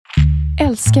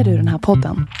Älskar du den här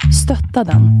podden?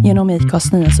 Stötta den genom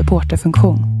IKAs nya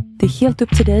supporterfunktion. Det är helt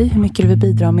upp till dig hur mycket du vill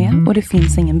bidra med och det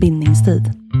finns ingen bindningstid.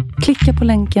 Klicka på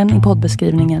länken i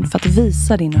poddbeskrivningen för att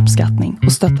visa din uppskattning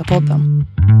och stötta podden.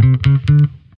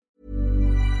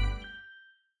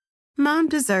 Mom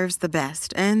deserves the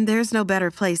best, and there's no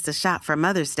better place to shop for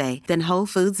Mother's Day than Whole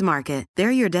Foods Market.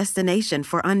 They're your destination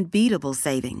for unbeatable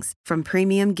savings, from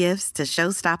premium gifts to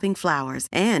show-stopping flowers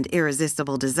and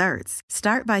irresistible desserts.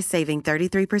 Start by saving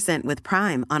 33% with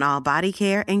Prime on all body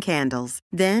care and candles.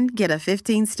 Then get a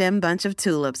 15-stem bunch of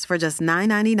tulips for just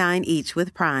 $9.99 each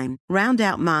with Prime. Round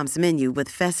out Mom's menu with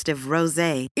festive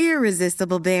rosé,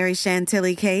 irresistible berry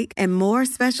chantilly cake, and more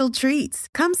special treats.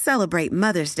 Come celebrate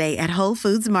Mother's Day at Whole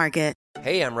Foods Market.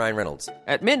 Hey, I'm Ryan Reynolds.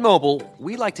 At Mint Mobile,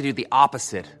 we like to do the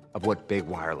opposite of what Big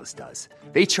Wireless does.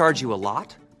 They charge you a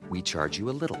lot, we charge you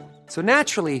a little. So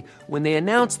naturally, when they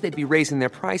announced they'd be raising their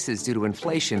prices due to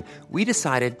inflation, we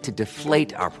decided to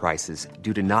deflate our prices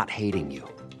due to not hating you.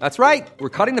 That's right. We're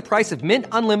cutting the price of Mint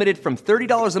Unlimited from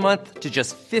 $30 a month to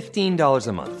just $15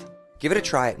 a month. Give it a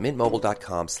try at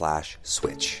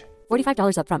mintmobile.com/switch.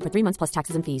 $45 up front for 3 months plus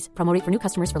taxes and fees. Promo rate for new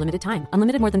customers for limited time.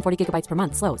 Unlimited more than 40 gigabytes per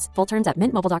month. Slows full terms at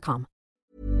mintmobile.com.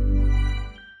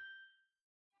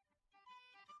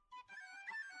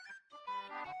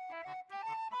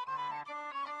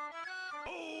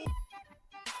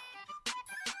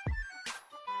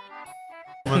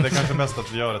 Men det är kanske bäst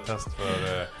att vi gör ett test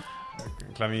för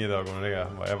klamydia och gonorré.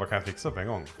 Vad kan jag fixa på en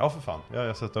gång? Ja, för fan.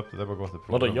 Jag sätter upp det. Det är bara gå till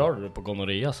prov. Vadå, gör du det på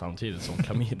gonorré samtidigt som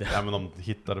klamydia? Ja, men de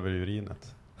hittade väl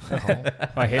urinet.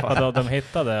 Jaha. De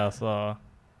hittade alltså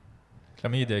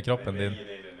klamydia i kroppen din.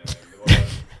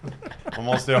 Man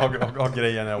måste ju ha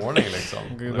grejen i ordning liksom.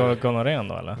 Gonorrén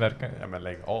då eller? Verkar. Ja, men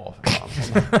lägg av för fan.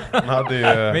 Man hade ju...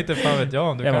 Men inte fan vet jag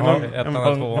om du kan ha ett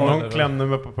annat två. Någon klämde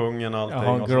mig på pungen och allting. Jag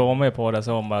har en gråmig på det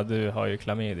som att du har ju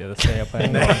klamydia. Det säger jag på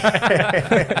en gång.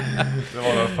 Det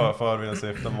var då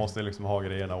förvindssyfte. Man måste ju liksom ha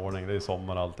grejerna i ordning. Det är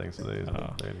sommar och allting så det är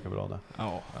lika bra det.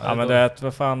 Ja men det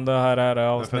vad fan det här är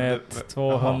avsnitt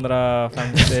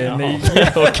 259.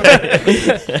 Okej.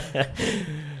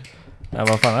 Ja,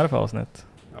 vad fan är det för avsnitt?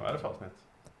 Ja, vad är det för avsnitt?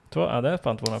 Ja, det är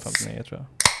fan 259 tror jag.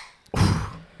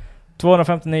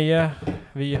 259.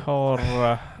 Vi har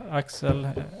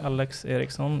Alex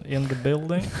Eriksson in the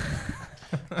building.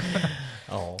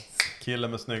 Ja.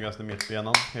 Killen med snyggaste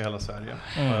mittbenan i hela Sverige.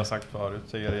 Har jag sagt förut,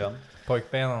 säger det igen.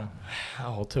 Pojkbenan.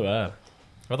 Ja, tyvärr.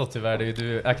 Vadå tyvärr? Det är ju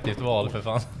du aktivt val för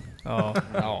fan. Ja.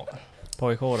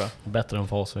 Pojkhåra. Bättre än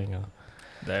fasvingar.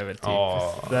 Det är väl typ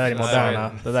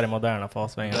det där är moderna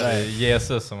fasvingar. Det är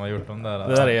Jesus som har gjort dem där.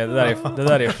 Det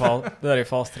där är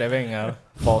fas 3-vingar.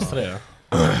 Fas 3.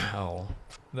 Ja.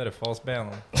 Det där är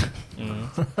fasbenen.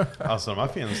 Alltså de här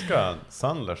finska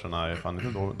sandlersarna är fan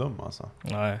inte dumma alltså.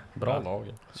 Nej, bra lag.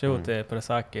 Shoot i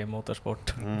Presaki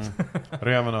motorsport.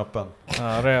 Röven öppen.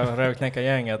 Ja,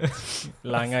 rövknäckargänget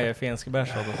langa i finsk bärs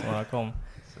och så när kom.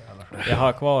 Jag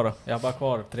har bara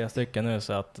kvar 3 stycken nu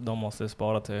så att de måste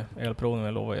spara till elprovningen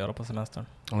vi lovar att göra på semestern.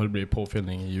 Och det blir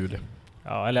påfyllning i juli.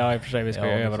 Ja, eller i och för sig vi ska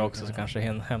över också så kanske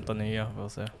hämta nya för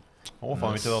att se.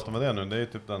 Fan, vilket datum är det nu? Det är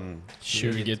typ den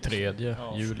 23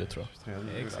 juli tror jag.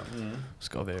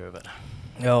 Ska vi över.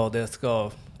 Ja, det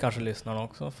ska kanske lyssnarna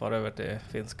också fara över till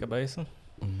finska basen.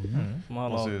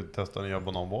 Måste ju testa nya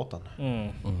bananbåten.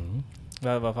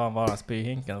 Vad fan var den?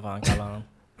 Spyhinken, vad han kallar den.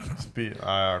 Nej,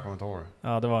 jag kommer inte ihåg.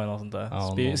 Ja, det var ju något sånt där.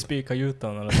 Ja,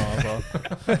 Spykajutan eller så. Jag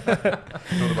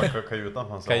trodde bara kajutan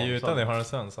fanns. Kajutan i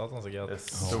Harnesön, så att han så gött. Det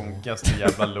sunkaste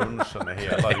jävla lunchen i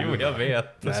hela Jo, jag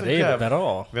vet. Nej, det är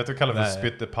bra. Vet du vad kallar för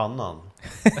spyttepannan?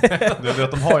 Du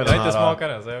vet, de har ju den här... Jag har inte smakat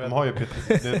den, så jag vet. De har ju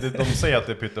de säger att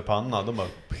det är pyttepanna. De bara,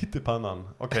 pyttepannan.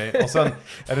 Okej. Och sen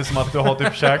är det som att du har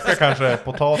typ käkat kanske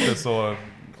potatis och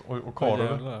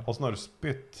korv. Och så har du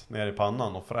spytt ner i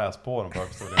pannan och fräs på dem på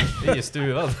högsta. Det är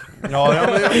stuvad.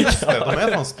 Ja, just det. De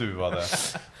är fan stuvade.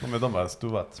 De är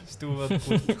stuvat.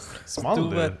 Small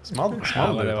det.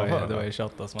 Det var ju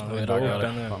chatta som man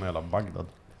fan hela Bagdad.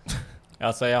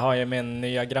 Alltså jag har ju min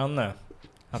nya granne.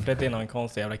 Han flyttade in en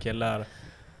konstig jävla kille här.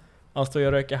 Han står ju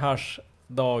och röker hasch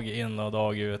dag in och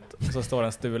dag ut. Och så står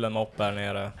en stulen moppe här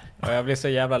nere. Och jag blir så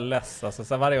jävla less. Alltså,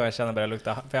 så varje gång jag känner börjar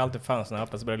lukta, för jag alltid fanns när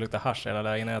öppen så börjar det lukta hasch i hela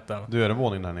lägenheten. Du är det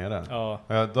våning där nere? Ja.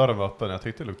 Dörren var öppen, jag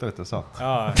tyckte det luktade lite satt.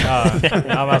 Ja,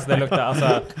 men alltså det luktar,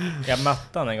 alltså jag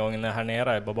mötte han en gång när här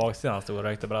nere på baksidan stod och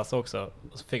rökte brass också.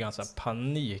 Och så fick han så här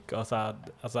panik och så här,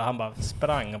 alltså han bara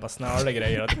sprang och bara snörde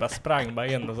grejer och typ bara sprang bara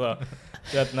in och så.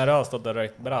 Du vet, när du har stått och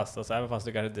rökt brass och så, även fast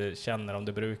du kanske inte känner om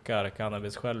du brukar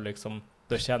cannabis själv liksom,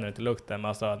 då känner du inte lukten. Men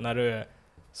alltså när du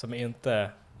som inte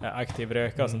är aktiv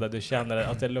rökare och sånt där, du känner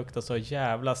att det luktar så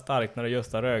jävla starkt när du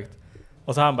just har rökt.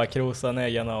 Och så han bara krosade ner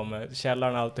genom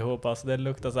källaren alltihop. Alltså det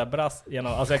luktade så här brass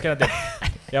genom... Alltså jag kunde inte...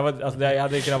 Jag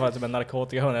hade kunnat vara som en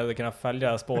narkotikahund. Jag hade kunnat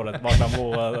följa spåret vart han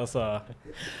bor.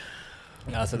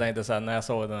 Alltså det är inte så här, när jag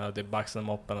såg den här typ baxen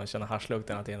moppen och kände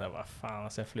harslukten att jag bara fan,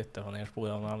 alltså jag flyttar från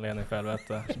Ersboda av någon anledning för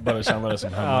helvete. Bara känna det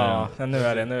som hemma Ja, igen. men nu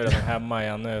är det som hemma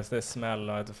igen. Nu det är smäll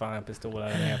och vet fan en pistol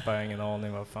eller en epa, jag har ingen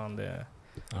aning vad fan det är.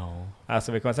 Ja.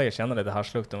 Alltså vi kommer säkert känna lite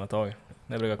harslukten om ett tag.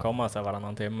 Det brukar komma så här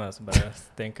varannan timme så börjar det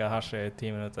stinka hasch i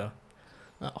 10 minuter.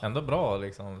 Ja. Ändå bra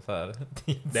liksom så här.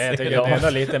 Det jag tycker det är ändå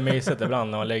lite mysigt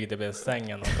ibland när man ligger typ i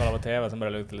sängen och kollar på TV som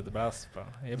börjar lukta lite brass.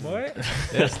 Hey boy.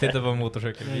 Jag tittar på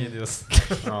motorcykelvideos.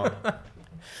 Ja.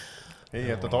 Hej,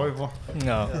 heter Toivo.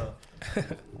 Ja.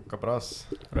 Åka brass.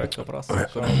 Röka brass.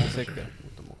 Köra motorcykel.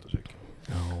 Motorcykel.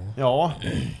 Ja.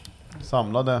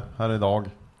 Samlade här idag.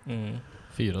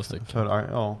 4 stycken.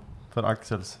 För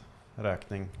Axels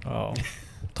räkning. Ja.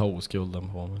 Ta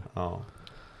oskulden på mig. Ja.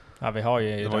 Ja, vi har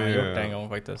ju Det var ju- gjort det en gång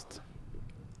faktiskt.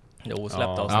 Det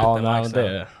osläppta Ja. avsnittet Ja, med nej,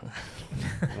 Axel.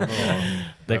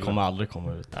 det kommer aldrig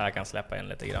komma ut. Jag kan släppa in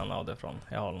lite grann av det från.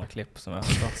 Jag har några klipp som jag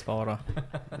ska spara.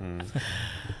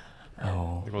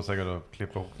 Ja. Det går säkert att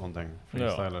klippa ihop någonting.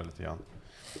 Freestyla lite grann.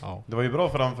 Ja. Det var ju bra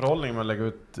framförhållning med att lägga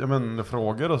ut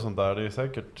frågor och sånt där. Det är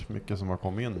säkert mycket som har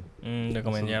kommit in. Det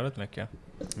kommer in jävligt mycket.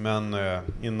 Men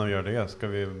innan vi gör det ska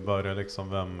vi börja liksom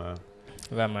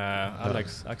Vem är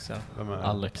Alex? Axel? vem är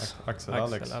Alex. Axel.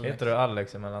 Heter du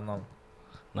Alex i mellannamn?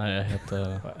 Nej, jag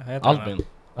heter Vad heter han? Albin.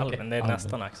 Albin, det är Albin.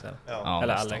 nästan Axel. Ja.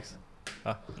 Eller nästan. Alex.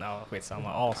 Ja, skitsamma.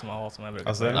 A som jag brukar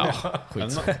Alltså, säga.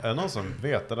 är det någon som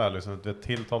vet det där liksom, ett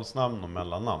tilltalsnamn och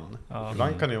mellannamn? Ja.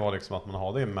 Ibland kan det ju vara liksom att man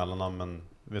har det i mellannamn, men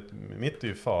mitt är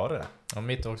ju före. Ja,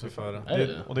 mitt också före. Är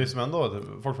det? Och det är som ändå,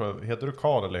 folk frågar, heter du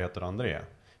Karl eller heter du André?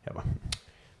 Jag bara,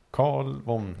 Karl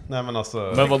von... Nej men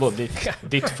alltså... Men vadå,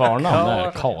 ditt förnamn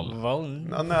är Karl?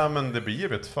 Nej men det blir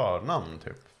ju ett förnamn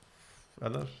typ.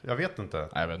 Eller? Jag vet inte.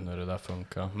 Jag vet inte hur det där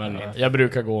funkar. Men jag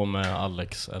brukar gå med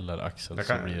Alex eller Axel, Jag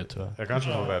så kan- blir det tyvärr. Jag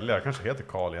kanske får välja, jag kanske heter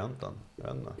Karl egentligen. Jag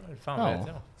vet inte. Fan Ja. vet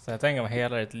jag. Så jag tänker om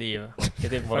hela ditt liv. I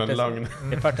typ Var det en lögn?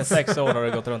 I 46 år har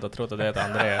du gått runt och trott att det heter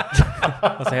André.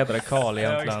 Och så heter det Karl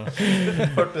egentligen.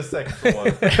 46 år.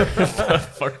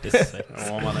 46.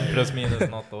 Ja, man är Plus minus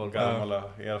något år. gammal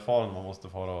erfaren, man måste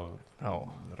fara och Ja.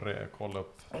 kolla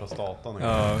upp prostatan.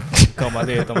 Ja, komma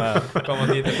dit och med. Kommer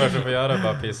dit det första får göra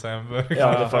bara pissa i en burk.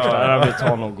 Ja, det första är vi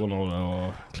tar någon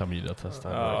och klamydia-test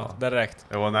här. Ja, direkt.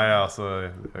 Jo, nej alltså,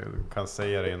 jag kan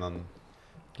säga det innan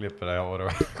klipper det. Jag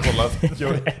har kollat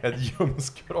ett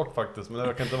ljumskbråck faktiskt, men det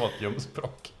verkar inte vara ett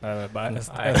ljumskbråck. Det är bara Nej,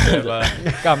 det är bara...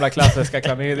 gamla klassiska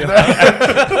klamydia. Det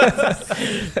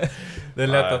är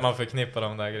lätt Nej. att man förknippar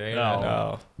de där grejerna.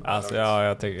 Ja, alltså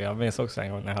jag minns också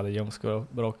en gång när jag hade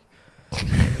ljumskbråck.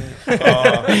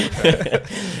 Ja.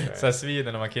 Så här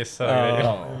svider när man kissar och grejer.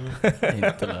 Ja,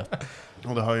 inte lätt.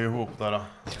 Och det hör ju ihop där. Ja,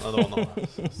 det var någon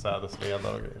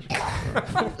sädesledare och grejer.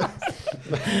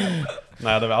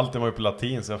 Nej, det var alltid var ju på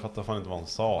latin så jag fattar fan inte vad hon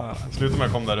sa. Slutet med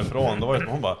jag kom därifrån, då var det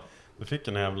hon bara, du fick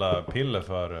en jävla piller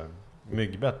för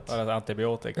myggbett. Var det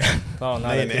antibiotika? Ta en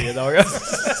här Nej, i nej. 10 dagar.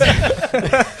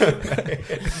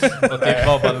 Och typ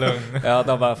var bara lugn. Ja,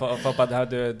 de bara, pappa det här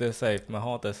du är safe, men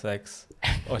ha inte sex.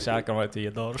 Och käkar de i 10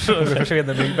 dagar. Så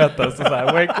försvinner myggbetten, så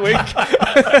såhär, wink wink.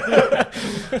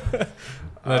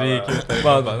 När det gick ut där,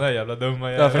 bara, den där jävla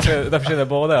dumma jävla. Där försvinner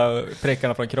båda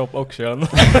prickarna från kropp och kön.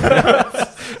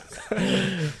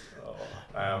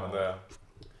 Nej, men det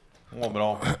var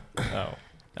bra.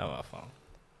 Ja, vad fan.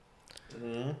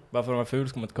 Varför de är ful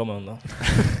ska man inte komma undan.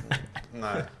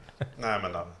 Nej,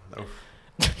 men usch.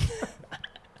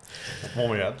 Hon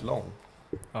var ju helt lång.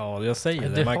 Ja, jag säger det.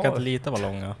 Det Man har- kan inte lita vara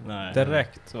långa. Nej.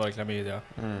 Direkt var det klamydia.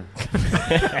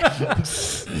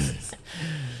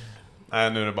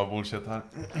 Nej, nu är det bara bullshit här.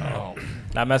 Ja.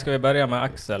 Nej, men ska vi börja med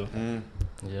Axel?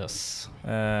 Yes.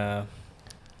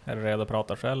 Är du redo att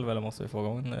prata själv eller måste vi få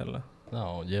igång det? Eller?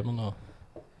 Ja, ge mig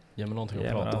någonting att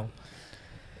Ge mig prata då. om.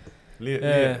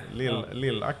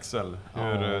 Lill-Axel,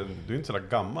 du är inte så där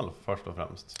gammal först och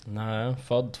främst. Nej,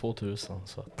 född 2000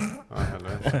 så att... Ja,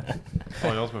 eller?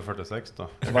 Ja, jag som är 46 då.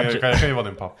 Jag kan ju vara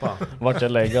din pappa. Vart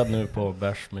jag läggad nu på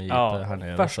bärs med Ja, här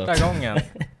nere. första så att, gången.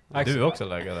 Du är också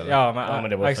läggad eller? Ja, men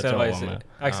det var ju för Axel att var, jag ju var så, med.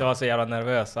 Axel var så jävla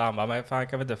nervös. Så han bara, men fan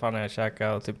kan vi inte fan ner och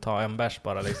käka och typ ta en bärs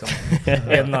bara liksom.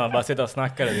 Innan, bara sitta och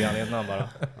snacka lite grann innan bara.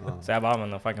 Så jag bara,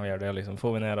 men fan kan vi göra det liksom.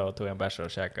 Får vi ner och tog en bärs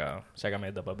och käka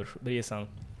middag på brisen.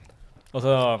 Och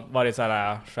så var det så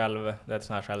här det är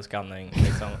sån här självskanning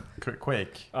liksom. Quake.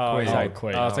 Ja, exakt.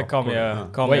 Quake. Ja, så kom ju...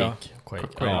 Quake.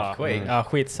 Ja, Quake. ja,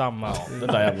 skitsamma. Det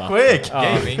där jävla... Quake! Ja.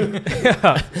 Gaming.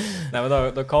 Ja. Nej,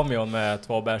 men då kom ju hon med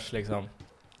 2 bärs liksom.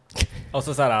 Och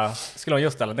så här skulle hon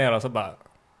just ställa ner och så bara...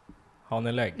 Har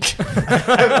ni lägg?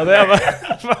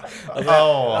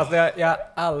 Jag har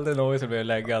aldrig någonsin blivit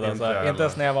läggad. Alltså, inte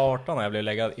ens när jag var 18 när jag blev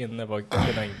läggad inne på en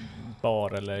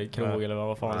bar eller krog eller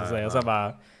vad fan man säger. Sen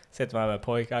bara sitter man med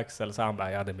pojkaxel så han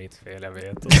bara, ja det är mitt fel, jag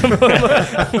vet.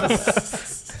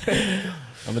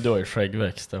 Ja men du har ju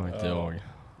skäggväxt, det har inte jag.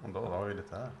 Då har vi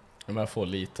lite här. Men jag får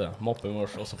lite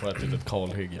moppemörs och så får jag ett litet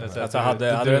kalhygge. Alltså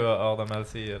hade du Adam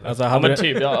LC eller? Alltså, ja men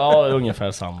typ, ja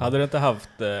ungefär samma. Hade du inte haft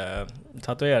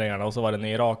tatueringarna och så var det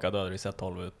nyrakad, då hade det sett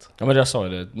 12 ut. Ja men jag sa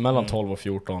ju det, mellan 12 och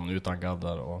 14 utan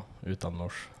gaddar och utan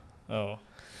mörs. Ja.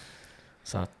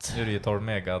 Så att... Nu är det ju 12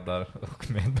 med gaddar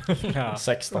och med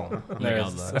 16 med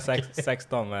gaddar.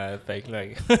 16 med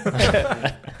fake-lägg.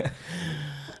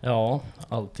 Ja,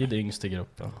 alltid yngst i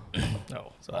gruppen.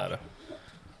 Ja, så är det.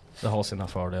 Det har sina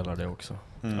fördelar det också.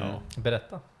 Ja.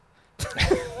 Berätta.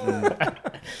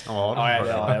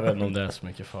 Jag vet inte om det är så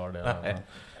mycket fördelar.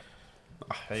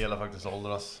 Jag gillar faktiskt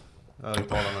åldras. Jag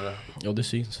uttalar med det. Ja, det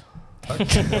syns.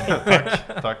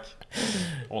 Tack.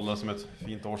 Åldras som ett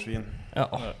fint årsvin.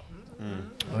 Ja.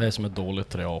 Det är som ett dåligt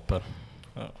treaper.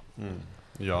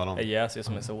 Göran. Det jäser ju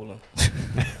som i solen.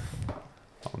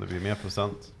 Ja, det blir mer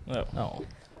procent.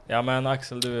 Ja men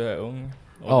Axel, du är ung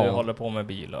och du håller på med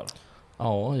bilar.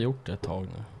 Ja, jag har gjort det ett tag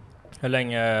nu. Hur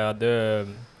länge är du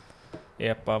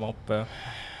epa,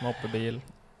 moppebil?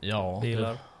 Ja,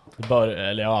 bilar?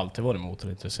 Eller jag har alltid varit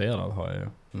motorintresserad har jag ju.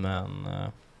 Men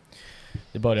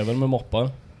det började väl med moppar.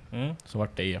 Så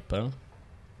vart det epor.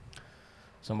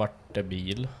 Sen vart det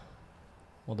bil.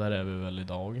 Och där är vi väl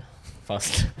idag.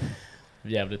 Fast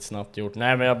jävligt snabbt gjort.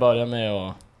 Nej men jag började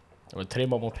med att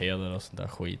trimma mopeder och sånt där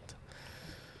skit.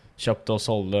 Köpte och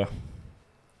sålde.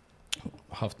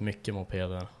 Haft mycket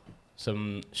mopeder.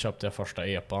 Sen köpte jag första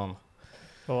epan.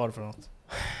 Vad var det för något?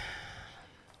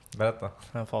 Berätta.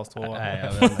 En fast 2. Nej,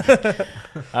 jag vet inte.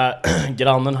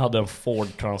 Grannen hade en Ford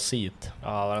Transit.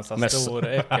 Ja, var den så stor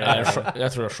äckel.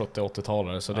 Jag tror det är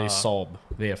 70-80-talare. Så det är Saab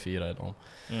V4 i dem.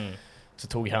 Så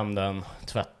tog hem den,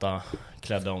 tvätta,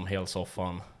 klädde om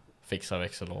helsoffan, fixade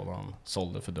växellådan,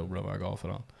 sålde för dubbla vad jag gav för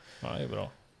den. Ja, det är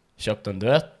bra. Köpte en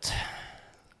duett.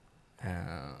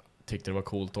 Tyckte det var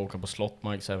coolt att åka på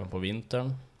slottmags även på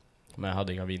vintern. Men jag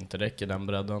hade inga vinterdäck i den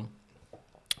bredden.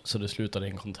 Så det slutade i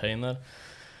en container.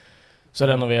 Så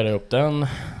renoverade jag upp den.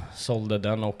 Sålde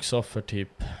den också för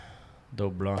typ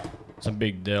dubbla. Sen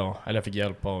byggde jag fick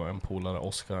hjälp av en polare,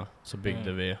 Oskar. Så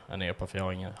byggde vi en epa för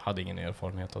jag hade ingen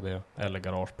erfarenhet av det. Eller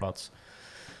garageplats.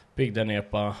 Byggde en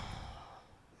epa.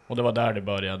 Och det var där det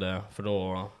började. För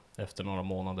då efter några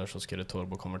månader så skulle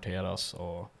turbokonverteras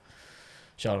och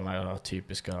köra den här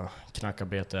typiska knacka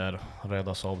BTR,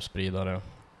 rädda Saab-spridare,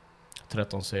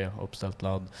 13C, uppställt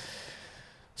ladd.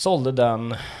 Sålde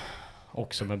den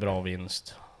också med bra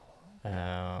vinst.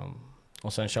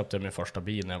 Och sen köpte jag min första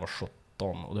bil när jag var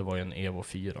 17 och det var ju en Evo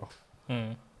 4.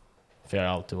 För jag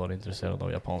har alltid varit intresserad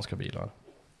av japanska bilar.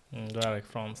 Då är det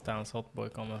från Stans Hotboy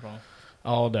kommer från.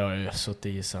 Ja, det har jag ju suttit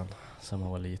i sen man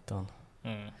var liten.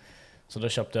 Så då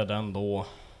köpte jag den då.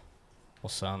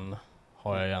 Och sen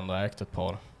har jag ju ändå ägt ett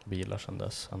par bilar sedan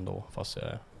dess ändå, fast jag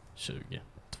är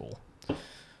 22.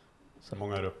 Så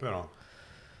många är uppe då?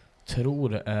 Tror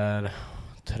det är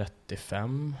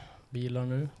 35 bilar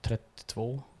nu,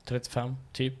 32, 35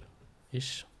 typ,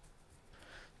 ish.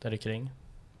 Där kring.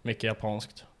 Mycket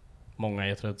japanskt. Många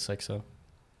E36.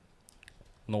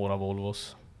 Några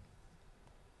Volvos.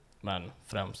 Men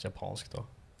främst japanskt då.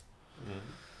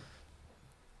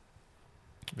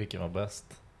 Vilken var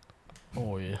bäst?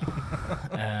 Oj.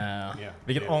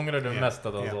 Vilken ångrar du mest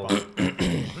att du har sålt?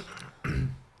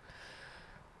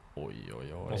 Oj.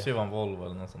 Måste ju vara en Volvo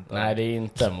eller något sånt där. Nej, det är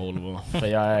inte en Volvo. För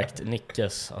jag har ägt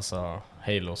Nickes, alltså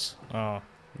Halos. Ja.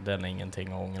 Den är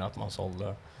ingenting att ångra att man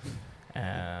sålde.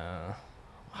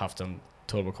 Haft en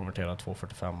turbokonverterad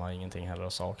 245, har ingenting heller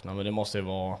att sakna. Men det måste ju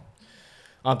vara...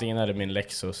 Antingen är det min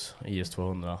Lexus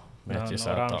IS200 med den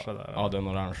 1JZ. orangea där. Ja, den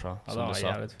orangea. Ja, den var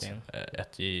jävligt fin.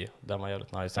 1J, den var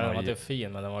jävligt nice. Den var inte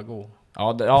fin, men den var god.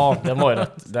 Ja,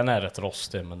 den är rätt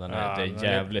rostig, men det är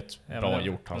jävligt bra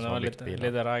gjort. Han var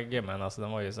lite raggig, men alltså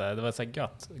den var ju så här, det var så här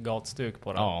gött gatstuk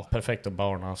på den. Ja, perfekt att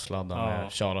barna sladda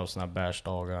med, köra av såna här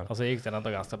bärsdagar. Och så gick den ändå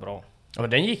ganska bra. Ja, men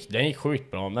den gick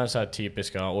sjukt bra. Den så här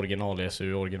typiska original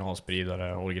ESU,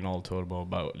 originalspridare, original turbo,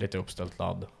 bara lite uppställt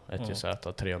ladd.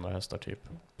 1JZ, 300 hästar typ.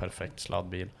 Perfekt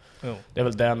sladdbil. Det är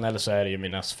väl den, eller så är det ju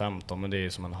min S15, men det är ju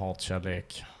som en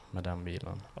hatkärlek med den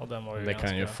bilen. Ja, den var ju det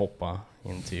kan ju Foppa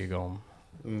intyga om.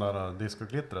 Den där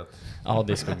discoglittret. Ja,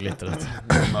 discoglittret.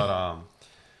 Den där,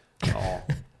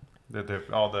 det är typ,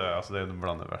 det är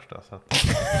bland det värsta jag sett.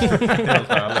 Helt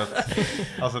ärligt.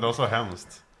 Alltså det var så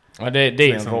hemskt. Ja, det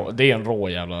är en rå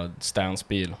jävla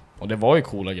stansbil. Och det var ju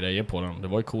coola grejer på den. Det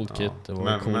var ju coolt kit, det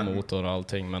var ju cool motor och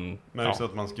allting. Men också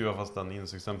att man skruvar fast en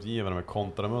insuccentgivare med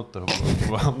kontramutter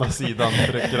på andra sidan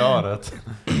tryckröret.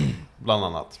 Bland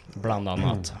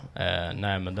annat.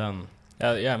 Nej men den...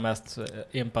 Jag är mest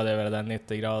impad över det där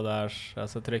 90 graders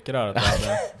alltså tryckröret.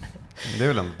 Det är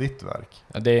väl en ditt verk?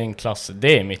 Ja, det är en klass,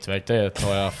 det är mitt verk, det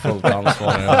tar jag fullt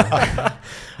ansvar över.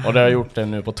 Och det har jag gjort det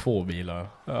nu på 2 bilar.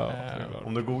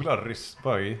 Om du googlar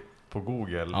ryssböj på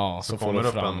Google så kommer det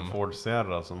upp en Ford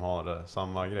Sierra som har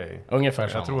samma grej. Ungefär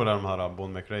samma. Jag tror det är de här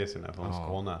Bond McRacing från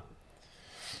Skåne.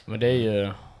 Men det är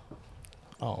ju...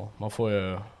 Ja, man får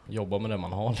ju jobba med det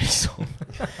man har liksom.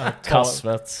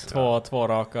 Kassvets. Två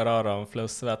raka rör och en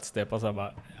flussvets. Det är på så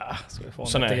bara, ska vi få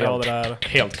sen 90 grader där.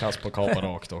 Helt kass på kapa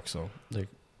rakt också. Det är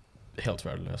helt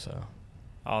värdelöst.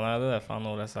 Ja, nej, det är fan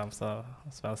nog det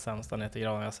sämsta 90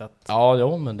 grader jag sett. Ja,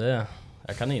 jo, men det...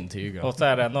 Jag kan intyga. Och så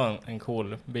är det ändå en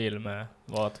cool bil med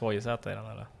 2 JZ i den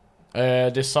eller?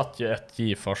 Det satt ju ett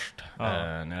J först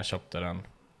när jag köpte den.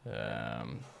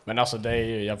 Men alltså det är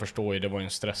ju, jag förstår ju, det var ju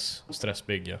en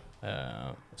stressbygge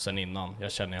sen innan.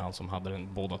 Jag känner ju han som hade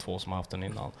den, båda 2 som har haft den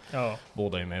innan. Ja.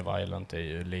 Båda är med i Violent, det är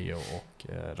ju Leo och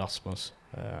Rasmus.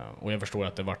 Och jag förstår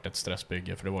att det vart ett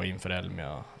stressbygge för det var inför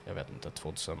Elmia, jag vet inte,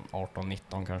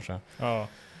 2018-19 kanske. Ja.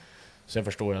 Så jag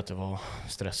förstår ju att det var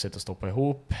stressigt att stoppa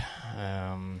ihop.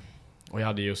 Och jag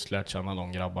hade just lärt känna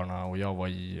de grabbarna och jag var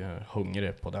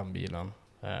hungrig på den bilen.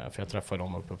 För jag träffade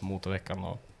dem uppe på motorveckan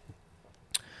då.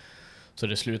 Så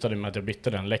det slutade med att jag bytte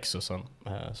den Lexusen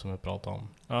som vi pratade om.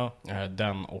 Ja.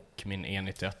 Den och min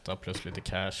E91 plus lite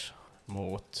cash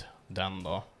mot den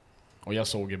då. Och jag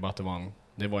såg ju bara att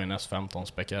det var en S15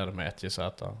 SpecR med 1 JZ.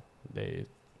 Det är ju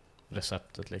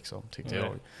receptet liksom, tyckte jag.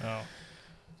 Ja.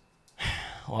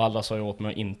 Och alla sa ju åt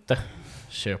mig att inte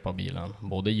köpa bilen.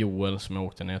 Både Joel som jag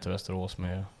åkte ner till Västerås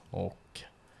med och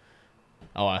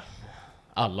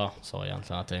alla sa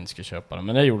egentligen att jag inte skulle köpa den.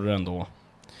 Men jag gjorde det ändå.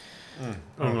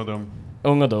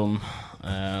 Ung och dum.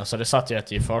 Så det satt jag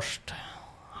ett i först.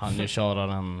 Han ju köra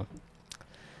den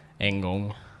en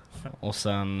gång. Och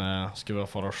sen skulle jag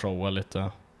få showa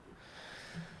lite.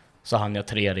 Så hann jag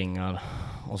 3 ringar.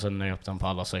 Och sen nöp den på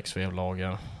alla 6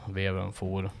 vevlager. Veven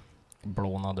for.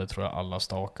 Blånade tror jag alla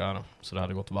stakar. Så det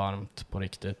hade gått varmt på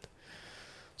riktigt.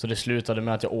 Så det slutade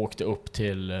med att jag åkte upp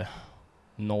till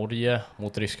Norge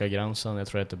mot ryska gränsen. Jag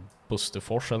tror det heter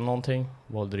Busterfors eller någonting.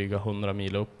 Var dryga 100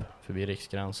 mil upp förbi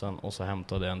riksgränsen. Och så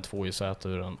hämtade jag en 2 JZ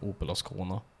ur en Opel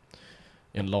Ascona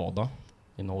i en lada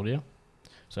i Norge.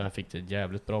 Så jag fick det ett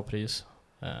jävligt bra pris.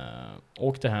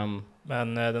 Åkte hem.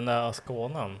 Men den där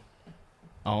Asconan,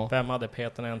 vem hade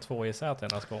petat en 2 JZ i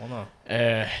en Ascona?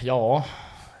 Ja,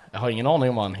 jag har ingen aning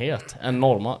om vad han het. En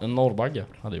norrbagge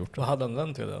hade gjort det. Vad hade han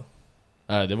den till då?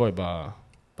 Det var ju bara...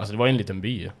 Alltså det var en liten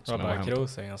by. Det var bara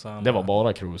cruising. Alltså det var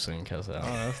bara cruising kan jag säga.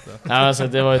 Ja, just det. Nej, alltså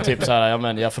det var ju typ så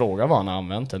här, jag frågade vad han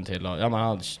använt den till. Ja,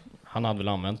 men han hade väl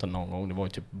använt den någon gång. Det var ju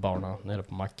typ barna nere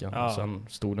på macken. Ja. Sen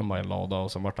stod den bara i en lada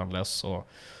och sen vart han less och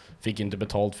fick inte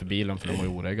betalt för bilen för den var ju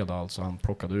oreggad. Alltså han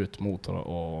plockade ut motor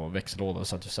och växellåda,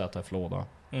 satt ju ZF-låda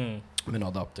med en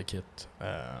adapterkit.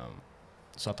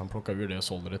 Så att han plockade ur det och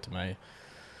sålde det till mig.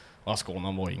 Och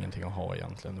Asconan var ingenting att ha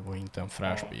egentligen. Det var inte en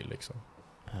fräsch bil liksom.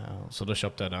 Så då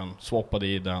köpte jag den, swappade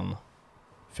i den,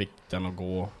 fick den att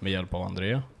gå med hjälp av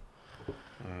André.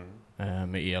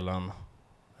 Med elen.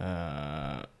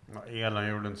 Elen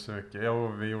gjorde inte så mycket.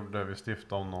 Vi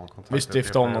stiftade om någon kontakt. Vi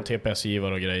stiftade om någon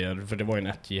TPS-givare och grejer. För det var ju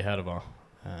en 1J-härva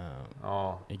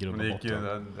i grund och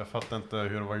botten. Jag fattar inte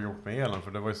hur det var gjort med elen.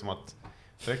 För det var ju som att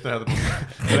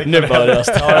nu börjar det.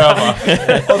 Ja, jag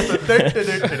bara. Och så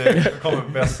det kommer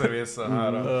besserwissern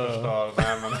här och förstör.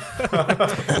 Nej, men.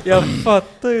 Jag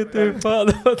fattar ju inte hur fan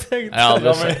du har tänkt. Ja,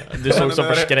 du såg så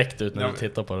förskräckt ut när du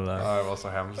tittade på det där. Ja, det var så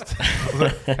hemskt. Och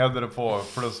så hävde det på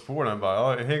pluspolen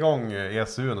bara, igång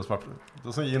ESU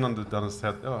och så innan du hade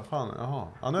sett, nu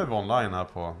är vi online här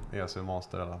på ESU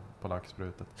Master eller på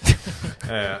laxbrutet.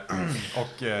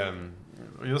 Och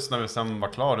just när vi sen var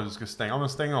klara, du skulle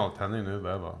stänga av tändningen nu.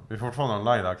 Vi är fortfarande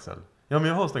online, Axel. Ja, men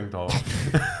jag har stängt av.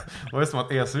 Det var ju som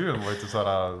att ESU var inte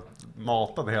sådär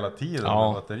matad hela tiden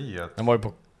med batteriet. Den var ju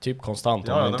på typ konstant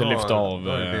om man inte lyfte av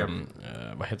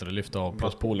lyfte av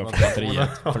pluspolen från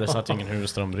batteriet. För det satt ju ingen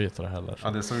huvudströmbrytare heller. Ja,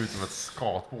 det såg ut som ett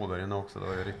skatbord där inne också. Det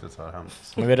var ju riktigt så här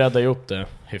hemskt. Men vi räddade ju upp det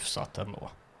hyfsat ändå.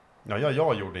 Ja,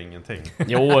 jag gjorde ingenting.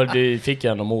 Jo, du fick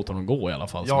ju ändå motorn att gå i alla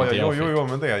fall. Jo,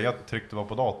 men det. Jag tryckte bara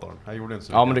på datorn. Jag gjorde inte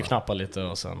så. Ja, men du knappade lite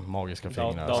och sen magiska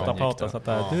fingrar. Datapraten satt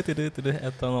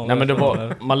där. Nej,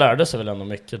 men man lärde sig väl ändå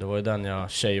mycket. Det var ju den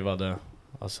jag shaveade.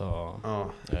 Alltså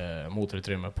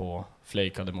motorutrymme på.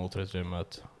 Flakeade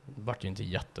motorutrymmet. Det vart ju inte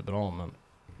jättebra, men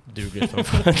dugligt.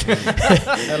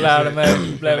 Jag lärde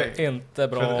mig, blev inte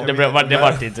bra. Det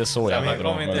var inte så jävla bra. Jag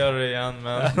kommer inte göra det igen,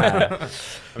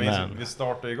 men... Vi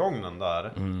startade igång den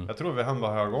där. Jag tror vi hann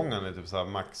bara höra gången i typ så här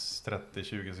max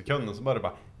 30-20 sekunder. Så började det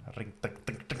bara ring,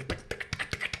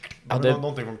 det var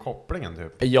någonting från kopplingen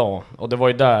typ. Ja, och det var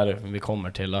ju där vi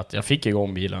kommer till att jag fick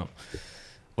igång bilen.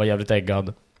 Var jävligt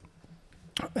äggad.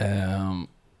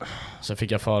 Så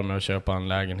fick jag för mig att köpa en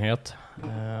lägenhet.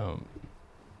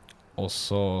 Och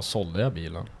så sålde jag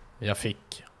bilen. Jag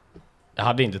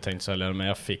hade inte tänkt sälja den, men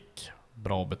jag fick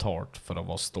bra betalt för att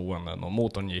vara stående. Och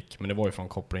motorn gick, men det var ju från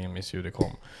kopplingen min ljudet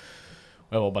kom.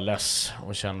 Och jag var bara less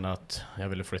och kände att jag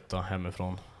ville flytta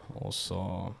hemifrån. Och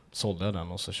så sålde jag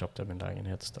den och så köpte jag min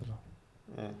lägenhet istället.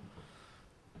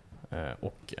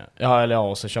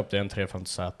 Och så köpte jag en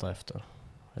 350Z efter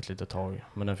ett litet tag.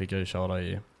 Men den fick jag ju köra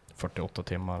i 48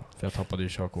 timmar, för jag tappade ju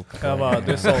körkortet.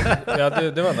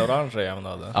 Det var en orange jävla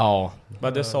hade. Ja.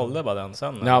 Men du sålde bara den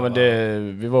sen? Ja, men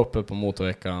vi var uppe på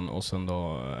motorveckan och sen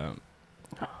då,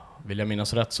 vill jag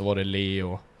minnas rätt, så var det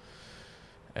Leo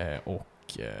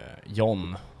och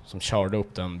John som körde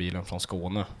upp den bilen från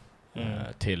Skåne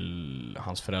till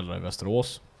hans föräldrar i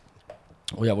Västerås.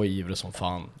 Och jag var ivrig som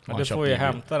fan. Men du får ju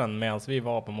hämta den medan vi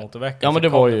var på motorveckan. Ja, men det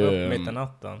var ju mitt i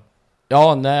natten.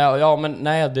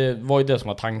 Nej, det var ju det som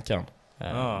var tanken.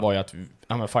 Var ju att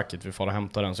men fuck it, vi får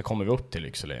hämta den så kommer vi upp till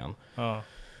Lycksele igen.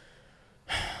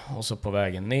 Och så på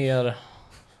vägen ner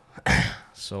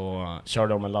så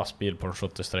körde de en lastbil på en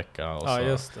 70-sträcka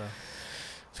och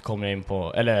så kom jag in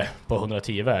på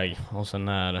 110-väg och sen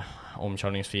när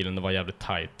omkörningsfilen, det var jävligt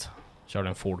tight, körde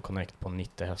en Ford Connect på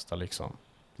 90 hästar liksom.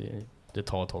 Det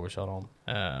tar ett tag att köra om.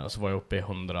 Så var jag uppe i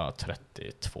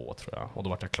 132 tror jag. Och då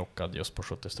var jag klockad just på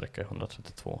 70-sträcka i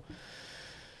 132.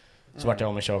 Så var jag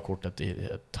av med körkortet i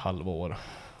ett halvår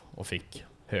och fick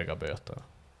höga böter.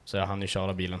 Så jag hann ju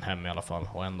köra bilen hem i alla fall.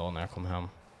 Och en dag när jag kom hem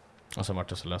och sen var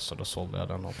jag så ledsen, då sålde jag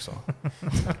den också.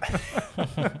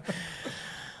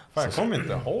 Fan, jag kommer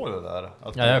inte ihåg det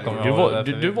där.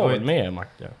 Du var väl med,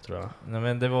 Macke, tror jag. Nej,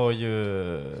 men det var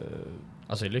ju...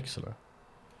 Alltså i Lycksele?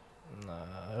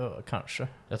 Nej, kanske.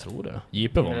 Jag tror det.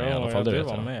 Jeppe var med i alla fall, det vet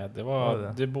jag. Med.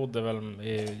 Du bodde väl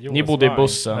i Jonas. Ni bodde i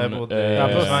bussen. Jag bodde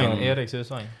i Eriks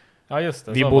husvagn. Ja, just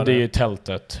det. Vi bodde i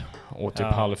tältet och typ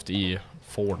halvt i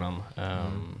Forden.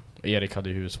 Erik hade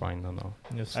ju husvagnen.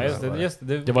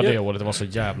 Det var det året, det var så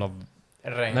jävla...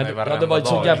 det var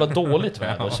så jävla dåligt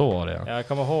väder, så var det. Jag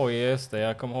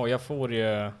kommer ihåg, jag får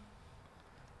ju...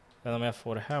 Men om jag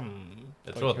får hem...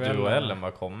 Jag tror att du och Ellen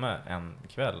var kommit en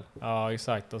kväll. Ja,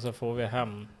 exakt. Och så får vi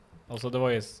hem. Och så det var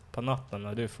ju på natten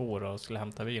när du får och skulle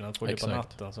hämta bilen. Får du på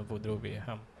natten så drog vi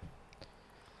hem.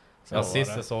 Så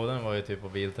sist jag såg den var ju typ på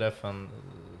bilträffen.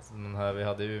 Den här vi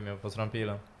hade ju med på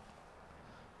Strandpilen.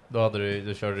 Då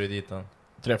körde du dit den.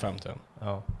 350.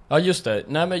 Ja, just det.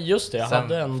 Nej, men just det.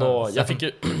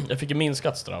 Jag fick ju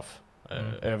minskat straff.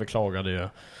 Överklagade ju.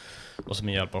 Och så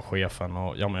med hjälp av chefen.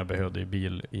 Och men jag behövde ju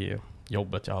bil i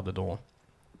jobbet jag hade då.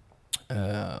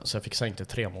 Så jag fick sänkt det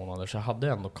 3 månader. Så jag hade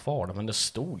ändå kvar det. Men det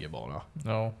stod ju bara.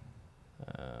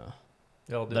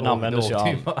 Den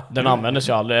användes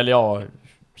ju aldrig. Eller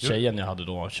tjejen jag hade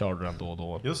då körde den då och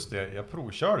då. Just det, jag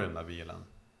provkörde den där bilen.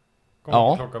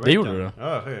 Det gjorde du.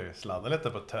 Ja, jag sladdade lite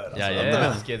på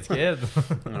törren. Sked.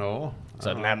 Ja.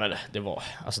 Så nej, men det var...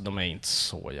 Alltså de är inte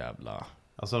så jävla...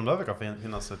 Alltså de där verkar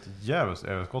finnas ett jävligt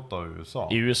överskott av USA.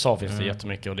 I USA finns det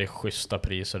jättemycket och det är schyssta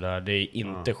priser där. Det är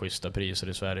inte schyssta priser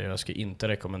i Sverige. Jag ska inte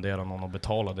rekommendera någon att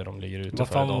betala det de ligger ute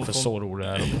för idag. För så roligt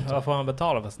är det. Vad får man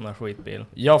betala för sån här skitbil?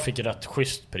 Jag fick rätt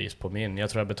schysst pris på min. Jag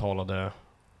tror jag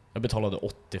betalade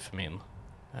 80 för min.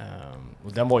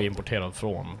 Och den var ju importerad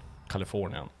från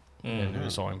Kalifornien. En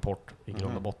USA-import i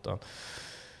grund och botten.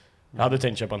 Jag hade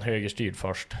tänkt köpa en högerstyrd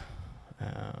först.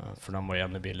 För den var ju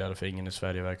ännu billigare, för ingen i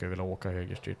Sverige verkar vilja åka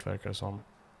högerstyrt, verkar det som.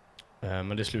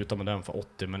 Men det slutar med den för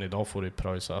 80, men idag får du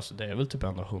pröjsa, alltså det är väl typ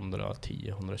ändå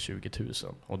 110-120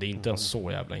 000. Och det är inte en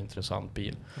så jävla intressant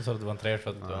bil. Jag sa att det var en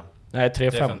 370 då? Nej,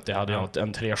 350 hade jag.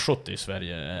 En 370 i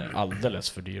Sverige är alldeles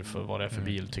för dyr för vad det är för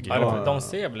bil, tycker jag. De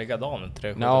ser väl likadana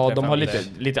 370. Ja, de har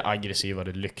lite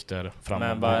aggressivare lykter framåt.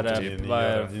 Men vad är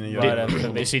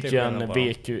det sitter ju en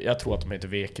VQ, jag tror att de heter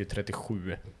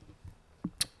VQ37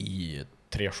 i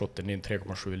 370, det är en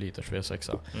 3,7 liters V6.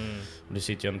 Och det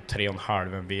sitter ju en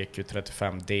 3,5, en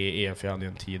VQ35 DE, för jag hade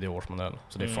ju en 10-årsmodell.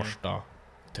 Så det är första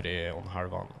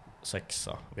 3,5 6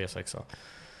 V6.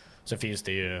 Så finns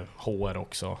det ju HR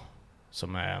också,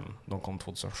 som är, de kom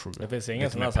 2007. Det finns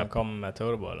ingen som kommer med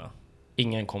turbo eller?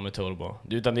 Ingen kommer med turbo,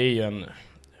 utan det är ju en,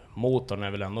 motorn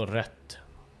är väl ändå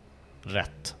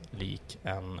rätt lik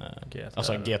en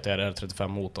GTR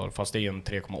 35 motor, fast det är ju en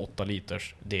 3,8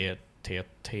 liters. Det är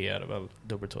TT är det väl,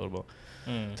 dubbelturbo.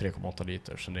 3,8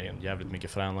 liter, så det är en jävligt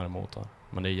mycket fränare motor.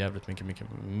 Men det är jävligt mycket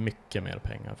mer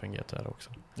pengar för en GTR också.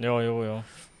 Jo.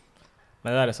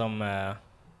 Men det är som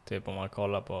typ om man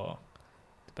kollar på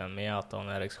typ en Miata och en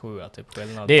RX7, typ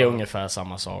skillnad. Det är ungefär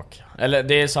samma sak. Eller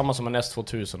det är samma som en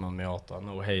S2000 och en Miata.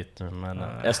 No hate nu, men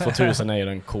S2000 är ju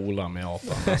den coola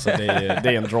Miata. Alltså det är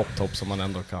en drop-top som man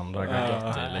ändå kan ragga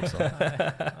gött i liksom.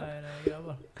 Nej,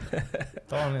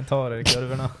 grabbar. Ta det i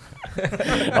kurvorna.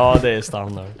 Ja, det är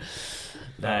standard.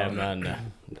 Nej, men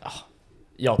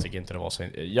jag tycker inte det var så.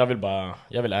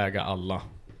 Jag vill äga alla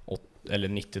eller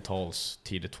 90-tals,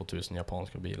 tidigt 2000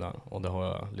 japanska bilar, och det har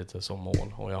jag lite som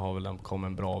mål, och jag har väl kommit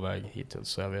en bra väg hittills,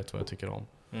 så jag vet vad jag tycker om.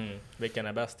 Vilken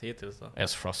är bäst hittills då?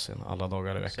 S-frussin, alla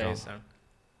dagar i veckan.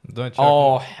 Du har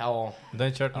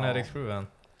inte kört en RX7 än?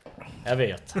 Jag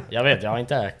vet, jag har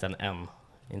inte ägt den än.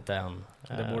 Inte än.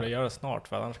 Det borde göra snart,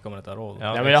 för annars kommer det ta råd.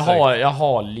 Ja, men jag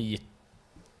har lite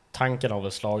tanken av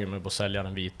att slaga mig på att sälja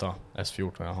den vita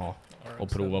S14 jag har och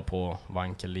prova på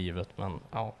vankellivet, men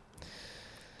ja.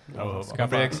 Ska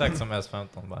bli exakt som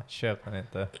S15, bara köp den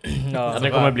inte. Ja,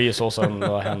 det kommer bli så, som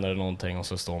då händer det någonting och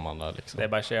så står man där liksom. Det är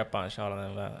bara köpa köra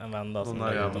en vända. De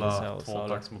där jävla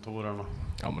tvåtaktsmotorerna.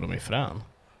 Ja, men de är frän.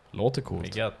 Låter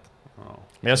coolt. Ja.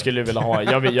 Men jag skulle vilja ha,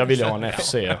 jag vill ha en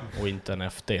FC och inte en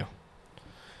FD.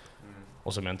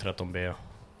 Och så med en 13B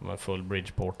med full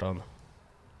bridgeportad.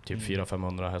 Typ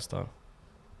 400-500 hästar.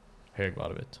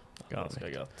 Högvarvigt. Ganska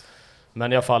gött.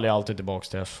 Men jag faller alltid tillbaks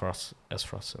till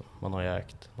S-frussin. Man har ju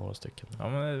ägt några stycken. Ja,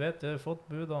 men jag vet, jag har fått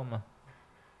bud om det.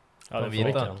 Ja,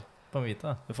 på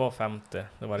vita. Du får 50.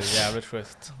 Det var det jävligt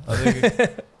schysst. Ja, du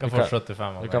kan få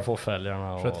 75. Du kan få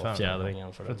fälgarna och 75,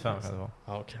 fjädringen för 75 det.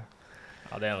 Ja, okej.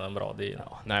 Ja, det är en bra deal.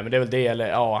 Ja, nej, men det är väl det,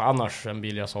 eller annars en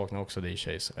bil jag saknar också, det är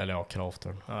Chase, eller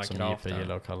Craftern, som JP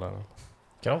gillar att kalla den.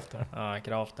 Craftern? Ja,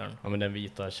 Craftern. Ja, men den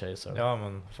vita Chaser. Ja,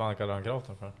 men fan kallar han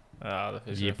Craftern för? Ja, det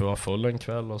finns JP var full en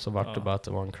kväll och så vart det bara att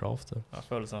det var en Crafter. Ja,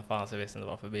 full som fan, så jag visste inte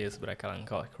vad förbi, så började jag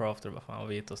kalla en Crafter, bara fan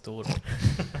vit och stor.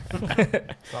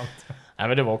 Sant. Nej,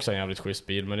 men det var också en jävligt schysst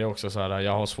bil, men det är också så här,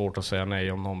 jag har svårt att säga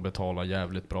nej om någon betalar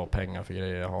jävligt bra pengar för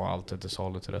grejer. Jag har alltid till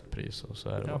salu till rätt pris, och så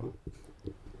är det bara.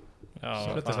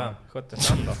 Ja,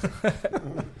 75 då.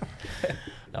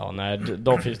 Ja, nej,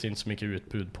 då finns det inte så mycket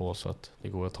utbud på, så att det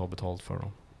går att ta betalt för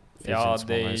dem. Ja,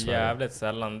 det är jävligt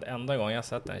sällan. Enda gången jag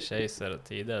sett en Chaser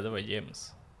tidigare, det var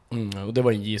Jims. Och det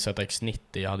var en JZX90,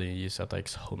 jag hade en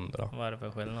JZX100. Vad är det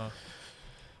för skillnad?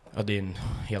 Ja, det är en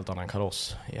helt annan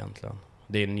kaross egentligen.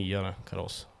 Det är en nyare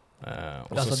kaross.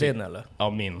 Alltså din eller? Ja,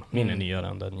 min är nyare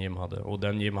än den Jim hade. Och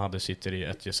den Jim hade sitter i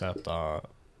 1JZ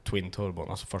Twin Turbo,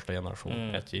 alltså första generation.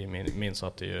 1J, min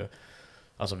satt ju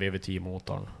alltså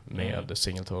VV10-motorn med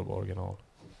single turbo original.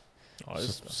 Ja,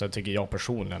 så tycker jag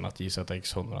personligen att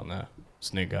JZX100 är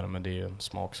snyggare, men det är ju en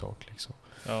smaksak liksom.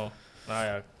 Ja, nej,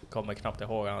 jag kommer knappt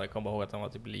ihåg. Jag kommer ihåg att den var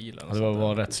typ lila. Ja, det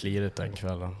var rätt slirigt den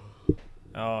kvällen.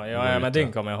 Ja, men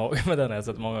den kommer jag ihåg. Men den har jag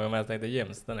sett många gånger. Men jag tänkte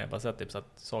James, den har jag bara sett typ, så att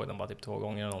såg den bara typ 2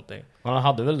 gånger eller någonting. Han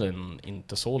hade väl den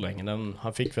inte så länge.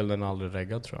 Han fick väl den aldrig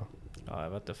reggad, tror jag. Ja, jag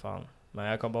vet inte fan. Men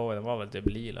jag kommer ihåg, den var väl typ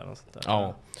lila eller sånt där.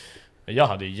 Ja. Jag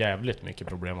hade jävligt mycket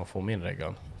problem att få min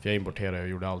reggad. För jag importerade och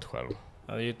gjorde allt själv.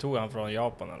 Ja, det tog han från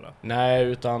Japan eller? Nej,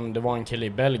 utan det var en kille i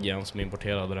Belgien som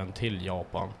importerade den till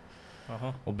Japan.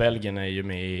 Aha. Och Belgien är ju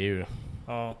med i EU.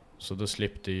 Ja. Så då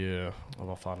slipper ju,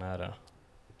 vad fan är det?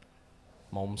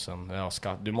 Momsen. Ja,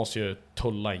 skatt. Du måste ju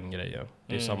tulla in grejer.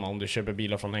 Det är samma, om du köper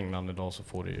bilar från England idag så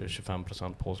får du ju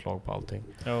 25% påslag på allting.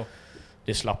 Jo.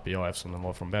 Det slapp jag eftersom den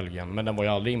var från Belgien. Men den var ju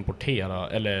aldrig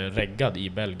importerad eller reggad i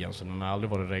Belgien, så den har aldrig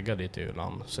varit reggad i ett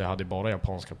EU-land. Så jag hade bara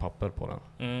japanska papper på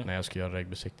den när jag skulle göra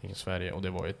reggbesiktning i Sverige. Och det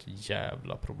var ett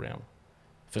jävla problem.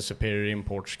 För Superior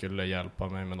Import skulle hjälpa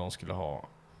mig, men de skulle ha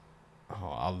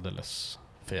alldeles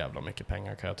för jävla mycket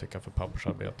pengar, kan jag tycka, för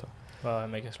pappersarbete. Vad är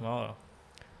mycket som har då?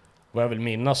 Vad jag vill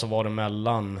minnas så var det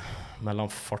mellan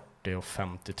 40 och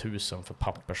 50 000 för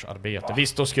pappersarbete. Ja.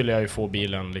 Visst, då skulle jag ju få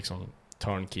bilen liksom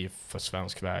turnkey för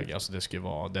svensk väg. Alltså det skulle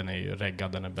vara, den är ju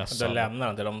reggad, den är bäst. Du lämnar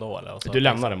den till dem då eller? Du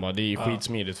lämnar den bara, det är ju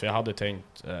skitsmidigt. För jag hade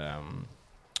tänkt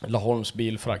Laholms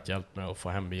bilfrakt hjälpt mig att få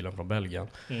hem bilen från Belgien.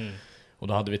 Och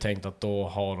då hade vi tänkt att då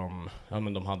har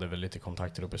de hade väl lite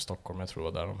kontakter uppe i Stockholm, jag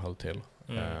tror där de höll till.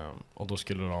 Och då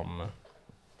skulle de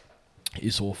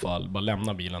i så fall bara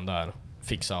lämna bilen där,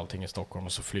 fixa allting i Stockholm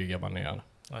och så flyger jag bara ner.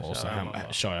 Och så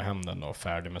kör jag hem den då,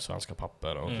 färdig med svenska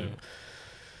papper och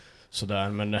sådär.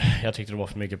 Men jag tyckte det var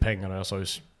för mycket pengar och jag sa ju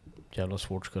jävla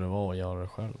svårt ska det vara att göra det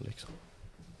själv liksom.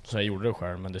 Så jag gjorde det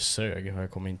själv, men det sög och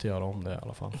jag kommer inte göra om det i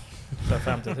alla fall. För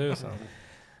 50 000?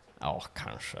 Ja,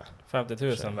 kanske.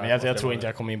 50 000. Men jag tror inte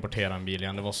jag kommer importera en bil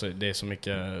igen. Det är så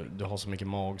mycket, du har så mycket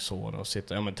magsår och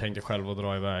sitta. Ja, men tänk dig själv att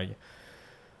dra iväg.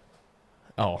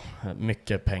 Ja,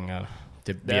 mycket pengar.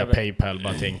 Typ via PayPal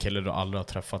bara till en kille du aldrig har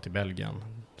träffat i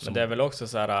Belgien. Men det är väl också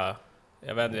så här,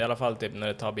 jag vet i alla fall typ när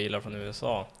du tar bilar från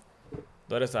USA.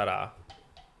 Då är det så här,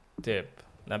 typ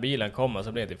när bilen kommer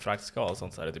så blir det typ fraktskal och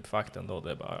sånt, så är det typ frakten då,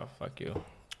 det är bara fuck you.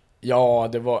 Ja,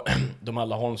 det var de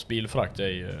alla Holms bilfrakt är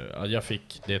ju, jag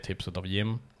fick det tipset av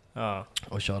Jim. Ja.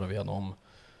 Och köra via dem.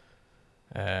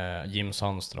 Jim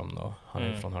Sandström då, han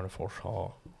är från Hörnefors,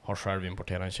 har själv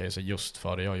importerat en Chaser just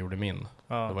före jag gjorde min.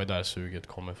 Ja. Det var ju där suget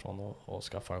kom ifrån och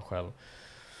skaffa en själv.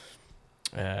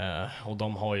 Och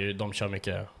de kör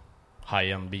mycket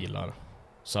high-end bilar.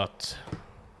 Så att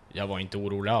jag var inte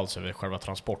orolig alls över själva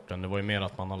transporten. Det var ju mer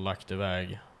att man har lagt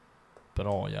iväg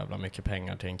bra jävla mycket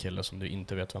pengar till en kille som du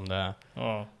inte vet vem det är.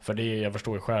 Ja. För det, jag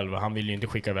förstår ju själv, han vill ju inte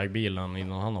skicka iväg bilen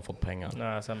innan han har fått pengar.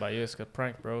 Nej, sen bara just got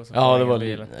prank bro. Ja, det var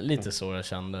lite så jag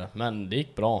kände. Men det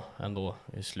gick bra ändå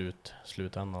i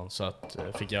slutändan. Så att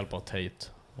jag fick hjälp av Tate,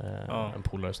 en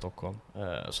polare i Stockholm.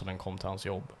 Så den kom till hans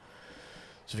jobb.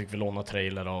 Så fick vi låna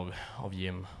trailer av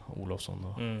Jim Olofsson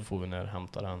då. Får vi ner och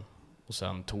hämta den. Och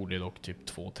sen tog det dock typ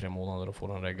 2-3 månader att få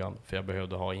den reggad. För jag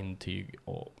behövde ha intyg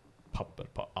och papper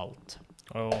på allt.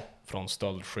 Från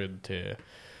stöldskydd till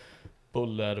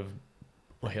buller,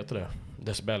 vad heter det?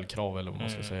 Decibelkrav eller vad man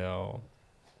ska säga. Och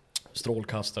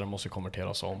strålkastare måste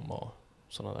konverteras om och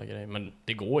sådana där grejer. Men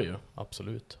det går ju,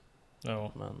 absolut.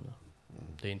 Ja. Men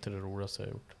det är inte det roligaste jag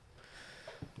har gjort.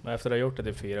 Men efter att ha gjort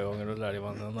det 4 gånger då lär det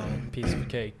vara en piece of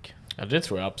cake. Ja, det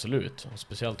tror jag absolut.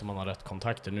 Speciellt om man har rätt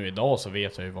kontakter. Nu idag så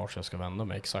vet jag ju vart jag ska vända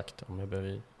mig exakt. Om jag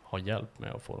behöver ha hjälp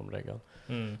med att få dem reggad.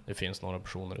 Det finns några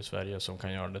personer i Sverige som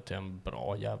kan göra det till en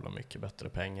bra jävla mycket bättre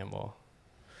peng än vad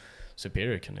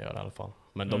Superior kan göra i alla fall.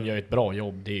 Men de gör ett bra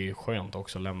jobb. Det är ju skönt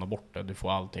också att lämna bort det. Du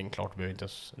får allting klart. Du behöver inte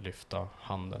ens lyfta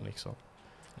handen liksom.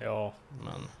 Ja.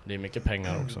 Men det är mycket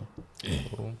pengar också.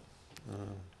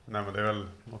 Nej, men det är väl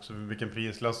också vilken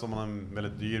prisklass. Om man har en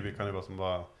väldigt dyr bil kan det vara som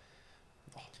bara...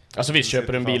 Alltså vi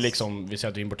köper en bil liksom, vi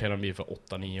säger att vi importerar en bil för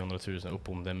 800-900 000 upp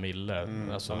om den mille.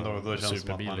 Alltså då känns superbil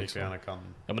som att man liksom. gärna kan...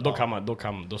 Ja, men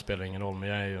då spelar det ingen roll. Men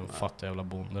jag är ju en fattig jävla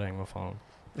bonddräng, vad fan.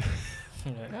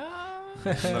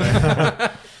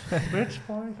 Rich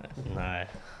boy. Nej.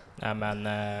 Nej, men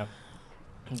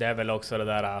det är väl också det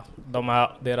där,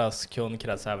 deras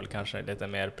kundkrets är väl kanske lite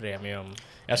mer premium.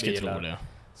 Jag skulle bilar. tro det.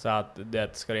 Så att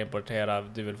det ska du importera,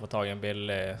 du vill få tag i en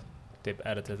billig typ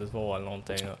R32 eller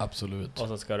någonting. Absolut. Och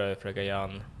så ska du försöka göra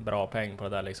en bra peng på det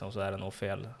där liksom, så är det nog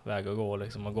fel väg att gå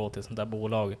liksom, att gå till sånt där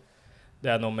bolag. Det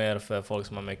är nog mer för folk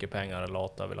som har mycket pengar och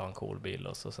lata vill ha en cool bil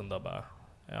och så sen då bara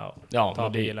ta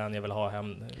bilen, jag vill ha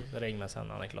hem, ring mig sen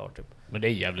när han är klar typ. Men det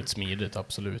är jävligt smidigt,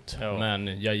 absolut. Jo.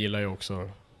 Men jag gillar ju också,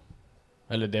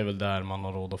 eller det är väl där man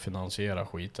har råd att finansiera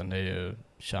skiten. Det är ju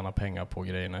tjäna pengar på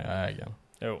grejerna jag äger.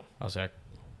 Jo. Alltså jag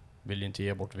vill ju inte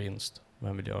ge bort vinst.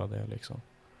 Vem vill göra det liksom?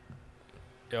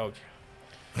 Jag.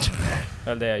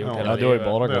 Väl det jag gjort hela livet. Du har ju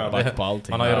bara gått back på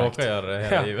allting. Man har ju råkat göra det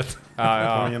hela livet.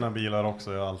 På mina bilar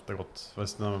också, jag har alltid gått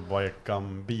bara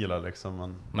bilar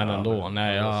liksom. Men ändå,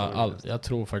 nej jag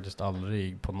tror faktiskt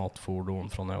aldrig på något fordon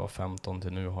från när jag var 15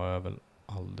 till nu har jag väl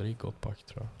aldrig gått back,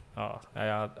 tror jag. Ja,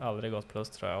 jag har aldrig gått plus,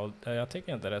 tror jag. Och jag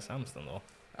tycker inte det är sämst ändå.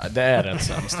 Ja, det är rätt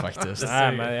sämst faktiskt.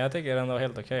 Nej, men jag tycker ändå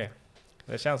helt okej.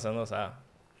 Det känns ändå så här.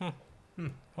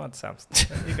 Var inte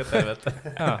sämst. Gick åt helvete.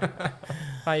 Ja.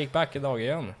 Han gick back idag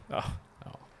igen. Ja.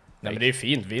 Nej, men det är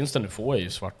fint. Vinsten du får är ju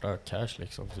svarta cash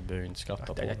liksom. Så du behöver inte skatta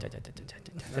på det.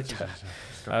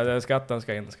 Skatten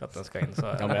ska in.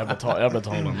 Så ja, men jag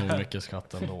betalar nog mycket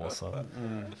skatt ändå. Så.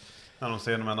 När de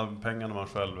ser de enda pengarna man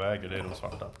själv äger, det är de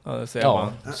svarta. Ja, det ser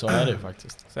man. Så är det ju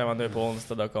faktiskt. Ser man nu på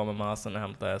onsdag, då kommer Masen och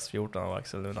hämtar S14 av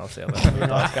Axel nu när han ser det.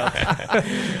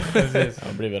 Precis.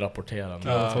 Jag blir rapporterad.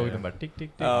 Ja, den bara tick, tick,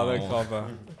 tick. Ja, det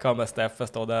kommer Steffe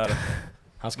stå där.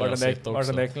 Han ska sitta också. Var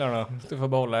är nycklarna? Du får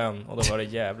behålla en. Och då var det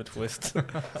jävligt schysst.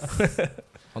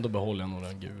 Ja, då behåller jag nog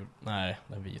den gul. Nej,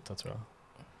 den vita tror jag.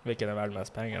 Vilken är värd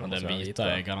mest pengar? Den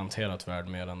vita är garanterat värd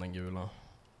mer än den gula,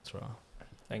 tror jag.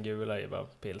 Den gula är ju bara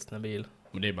pilsnerbil.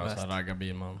 Men det är bara en sån här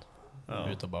raggarbil man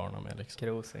byter barnen med liksom.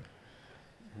 Krosing.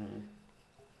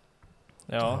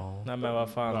 Ja, nej men vad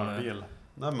fan.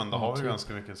 Nej, men då har vi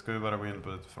ganska mycket. Ska vi börja gå in på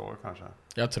lite frågor kanske?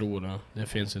 Jag tror det. Det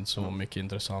finns inte så mycket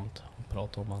intressant att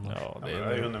prata om annars. Ja, det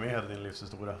är jag hunnit med hela din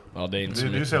livshistoria. Ja, det är inte så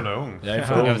mycket. Du är så jävla ung. Jag är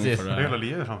för ung för det. Det är hela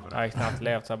livet framför dig. Jag har knappt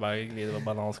levt så jag bara glider på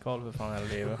bananskal för fan hela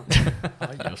livet. Ja,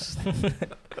 just.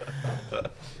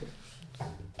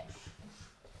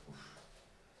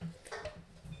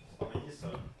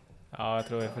 Ja, jag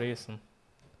tror jag är frysen.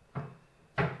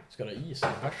 Ska du ha is i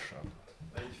bärsen?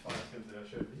 Nej, fan, jag ska inte jag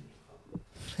köra bil.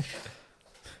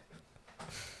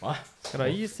 Va? Ska du ha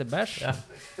is i bärs? Ja.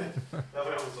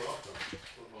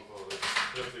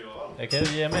 Jag kan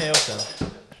ge mig också.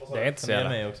 Det är inte så Ge jävla,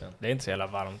 mig också. det är inte så jävla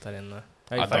varmt här inne.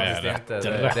 Jag Ja, är det är faktiskt det.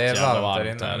 inte... Det är jävla varmt där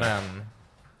varmt inne, där. men...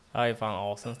 Jag är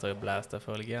fan asen står och bläster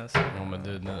full gräns. Ja, men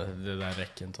det där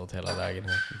räcker inte åt hela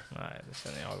lägenheten. Nej, det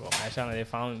känner jag också. Men jag känner det är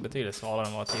fan betydligt svalare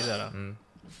än vad tidigare. Mm.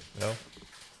 Ja.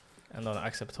 Ändå en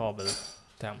acceptabel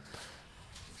temp.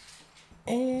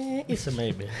 Is a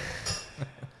maybe.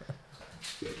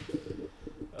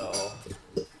 Ja.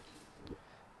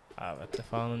 Jag vet inte,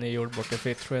 fan ni är gjord bort i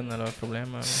fittskinn eller vad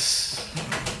problem är.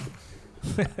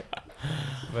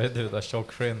 Vad är du där,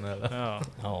 tjockskinn eller? Ja,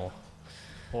 Ja.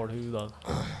 hårdhudad.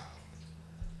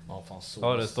 Ja, fan så.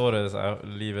 Ja, det står det så här,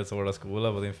 livets hårda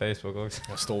skola på din Facebook också.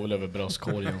 Jag står väl över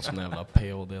bröstkorgen som en jävla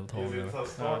PO-deltagare.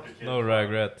 No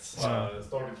regrets.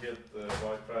 Starter kit,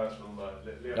 white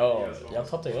trash, Ja, jag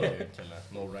tatuerar ju kille.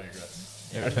 No regrets.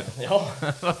 Ja,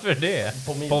 Varför det?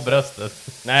 på, På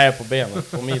bröstet? Nej, på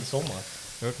benet. På midsommar.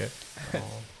 Okej.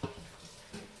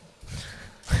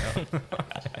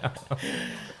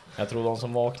 Jag tror de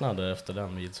som vaknade efter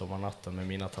den midsommarnatten med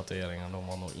mina tatueringar, de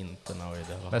var nog inte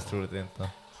nöjda. Mest troligt inte.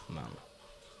 Men,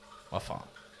 vad fan.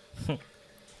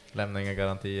 Lämna inga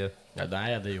garantier. Ja,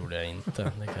 nej, det gjorde jag inte,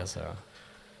 det kan jag säga.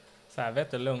 Så här,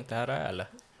 vet du hur lugnt det här är eller?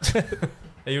 Jag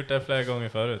har gjort det här flera gånger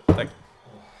förut, tack.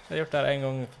 Jag har gjort det här en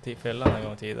gång till fyllan en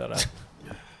gång tidigare.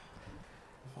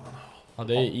 Ja,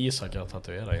 det är Isak jag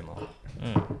tatuerar innan.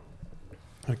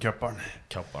 Kapparn.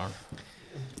 Kapparn.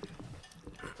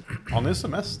 Har ni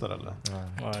semester eller?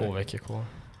 Ja. 2 veckor kvar.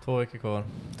 2 veckor kvar.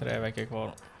 3 veckor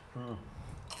kvar.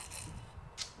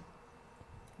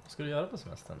 Vad ska du göra på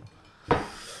semestern?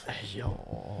 Ja.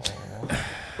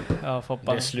 Ja,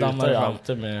 Foppa, Det slutar ju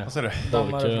alltid med Vad säger du?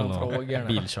 dammar folköl från och frågorna.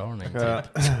 bilkörning. Ska jag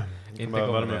Inte inte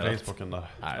vara med kombinerat. Facebooken där?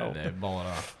 Nej, det är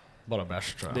bara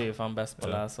bärs tror jag. Det är ju fan bäst på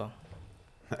att läsa.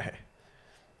 Nej.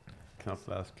 Knappt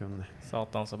läskunnig.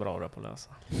 Satan så bra du är på att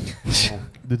läsa.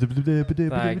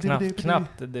 Nej, Nej,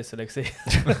 knappt dyslexi.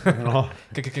 Ja.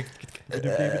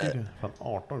 Fan,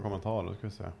 18 kommentarer, ska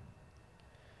vi se.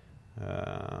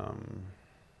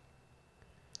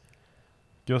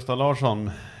 Gustav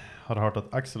Larsson har hört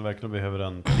att Axel verkligen behöver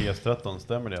en PS13,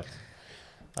 stämmer det?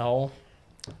 Ja.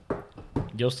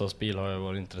 Gustavs bil har jag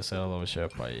varit intresserad av att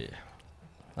köpa i,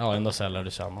 ja, ända sedan jag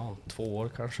lärde känna han, 2 år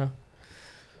kanske.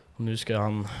 Och nu ska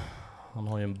han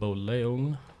har ju en bulle i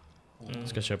ugn.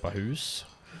 Ska köpa hus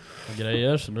och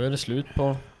grejer, så nu är det slut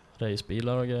på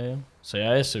racebilar och grejer. Så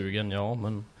jag är sugen, ja,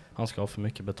 men han ska ha för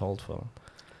mycket betalt för den.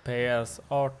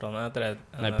 PS18, är inte det?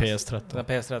 Nej, PS13. Nej,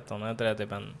 PS13, är inte det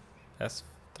typ en S13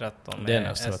 Det är en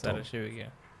med S13. SR20?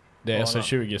 Det är Ja,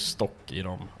 SR20 stock i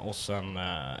dem. Och sen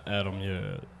är de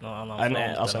ju... Någon annan En,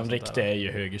 front alltså eller en sånt riktig där. är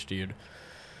ju högerstyrd.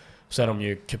 Så är de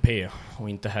ju kupé och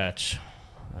inte hatch.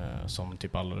 Som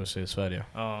typ alla du ser i Sverige.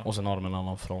 Ja. Och sen har de en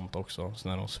annan front också.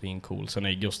 Sen är de svincool. Sen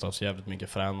är Gustavs jävligt mycket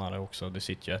fränare också. Det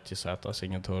sitter ju 1JZ,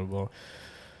 ingen turbo.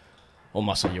 Och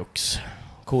massa jux.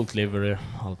 Coolt livery,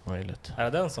 allt möjligt. Är det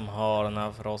den som har den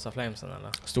här rosa flamesen eller?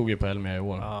 Stod ju på Elmia i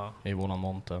år. Ja, I våran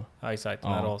monter. ja exakt.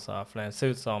 Den här Ja. rosa flames. Ser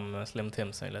ut som Slim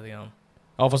Timson lite grann.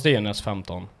 Ja, fast det är en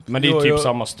S15. Men det är Jo, typ jo.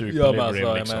 samma stuk på Ja, men liveryn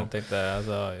alltså, liksom. jag tänkte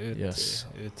alltså Yes.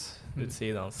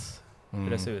 utsidans. Mm.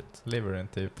 Hur det ser ut. Liveryn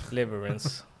typ.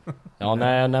 Liverins. Ja,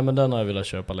 nej, men den har jag velat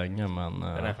köpa länge, men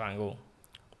Den är fan god.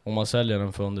 om man säljer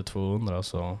den för under 200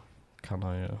 så kan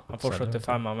han ju... Han får sälja den.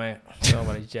 75 av mig. Det var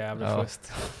varit jävligt Ja.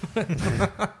 schysst.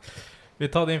 Vi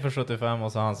tar din för 75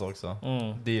 och så hans också.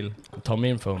 Deal. Ta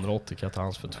min för 180, kan jag ta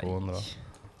hans för 200.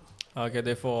 Okej,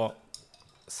 du får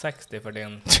 60 för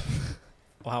din.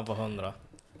 Och han får 100.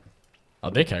 Ja,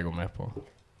 det kan jag gå med på.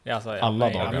 Ja, alltså, Alla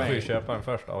mig- dagar. Du får ju mig. köpa en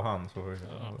först av han. Så får du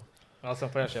Ja, sen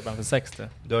får jag köpa en för 60.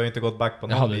 Du har ju inte gått back på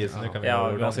Ja, någon det- bil, så nu kan vi Ja,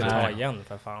 göra vi måste ju ta Nej. igen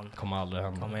för fan. Kommer aldrig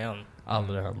hända. Kom igen.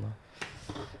 Aldrig hända.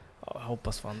 Ja, jag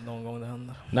hoppas fan någon gång det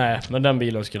händer. Nej, men den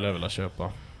bilen skulle jag vilja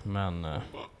köpa. Men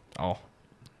ja,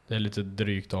 det är lite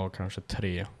drygt att ha kanske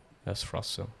 3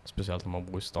 S-chassin. Speciellt när man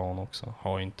bor i stan också.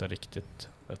 Har inte riktigt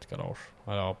ett garage.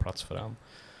 Jag har plats för en.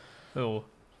 Jo.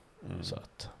 Så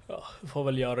att... Ja, får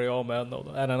väl göra jag med en av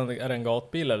dem. Är det en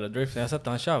gatbil eller drift? Jag har sett att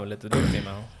han kör väl lite drifting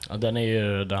med honom. Ja, den är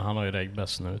ju... Han har ju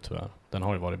regbäst nu tyvärr. Den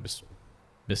har ju varit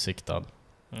besiktad.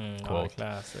 Ja, Coolt.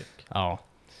 classic. Ja.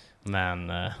 Men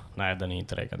nej, den är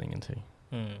inte reggad ingenting.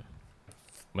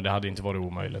 Men det hade inte varit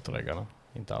omöjligt att regga den.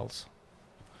 Inte alls.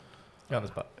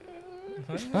 Johannes bara,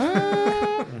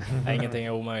 Nej, ingenting är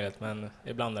omöjligt, men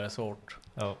ibland är det svårt.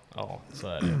 Ja, så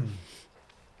är det.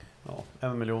 Ja,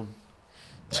 1 miljon.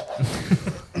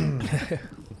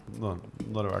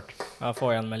 då är det värt. Jag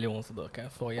får 1 miljon så då kan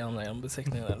jag få igen en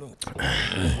besiktning där lugnt.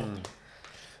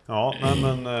 Ja,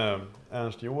 men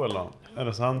Ernst Joel då? Är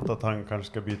det sant att han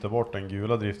kanske ska byta bort den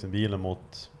gula driften bilen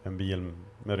mot en bil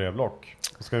med revblock?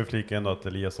 Då ska vi flika ändå att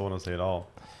Eliassonen säger ja,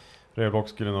 revblock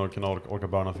skulle nog kunna orka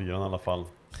börna 4 i alla fall.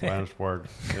 Ernst word.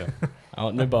 Yeah.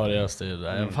 Ja, nu börjar jag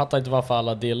styra. Jag fattar inte varför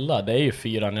alla dillar. Det är ju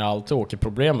 4 när jag alltid åker.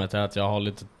 Problemet är att jag har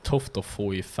lite tufft att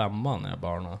få i 5 när jag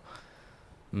börnar.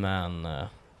 Men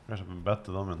kanske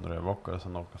bättre de än revblockare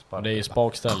som åker spark. det är ju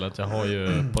spakstället. Jag har ju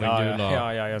på den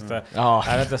gula. Ja, just det. Ja.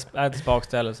 Är det inte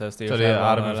spakstället så styr det är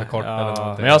armen för kort eller någonting.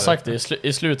 Men jag har sagt det,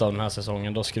 i slutet av den här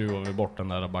säsongen då skruvar vi bort den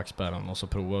där backspärren och så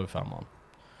provar vi 5.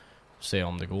 Se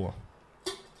om det går.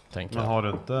 Tänker Men jag. har du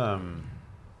inte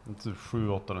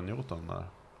 7-8 Newton där?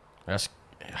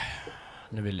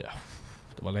 Nu vill jag.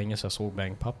 Det var länge sedan jag såg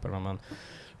bänkpapperna, men det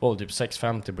var typ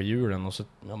 650 på hjulen och så,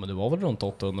 ja, men det var väl runt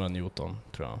 800 Newton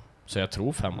tror jag. Så jag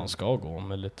tror 5 ska gå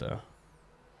med lite.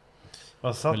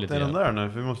 Vad satt i den där nu?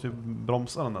 För vi måste ju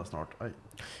bromsa den där snart. Aj.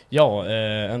 Ja,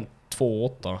 en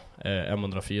 2.8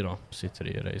 M104 sitter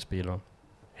i racebilen.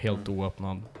 Helt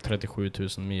oöppnad, 37 000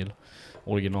 mil.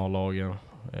 Originallager,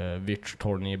 Vitch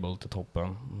Tornable till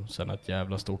toppen. Sen ett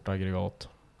jävla stort aggregat.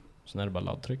 Sen är det bara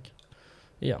laddtryck.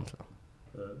 Egentligen.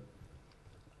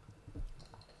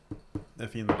 Det är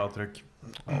fint laddtryck.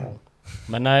 Ja.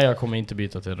 Men nej, jag kommer inte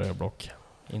byta till rödblock.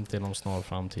 Inte inom snar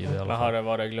framtid i alla Men fall. har det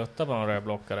varit glutta på någon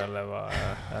rödblockare eller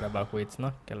är det bara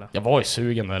skitsnack eller? Jag var ju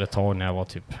sugen där ett tag när jag var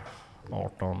typ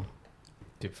 18.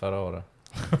 Typ förra året.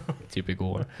 Typ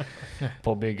igår.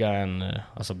 På att bygga en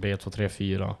alltså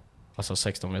B234. Alltså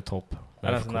 16 med topp.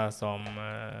 Är det sån där som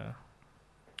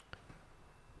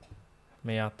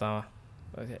Miata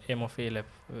Emo Philip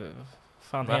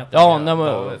fan heter ja, det? nej,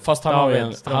 men, fast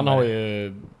han har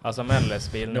ju alltså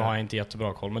Melles bil. Nu har jag inte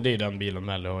jättebra koll, men det är den bilen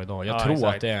Melle har idag. Jag tror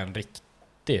exakt. att det är en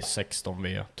riktig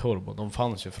 16V turbo. De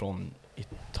fanns ju från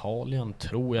Italien,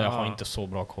 tror jag. Jag har inte så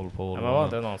bra koll på. Men var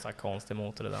det någon sån här konstig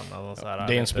motor i den? Så här,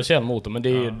 det är en speciell motor, men det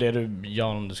är det du gör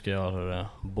om du ska göra det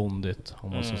bondigt.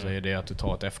 Om man så säger det, att du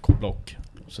tar ett FK-block.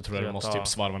 Så tror jag du måste typ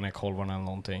svarva ner kolvarna eller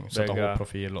någonting. Sätta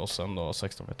H-profil och sen då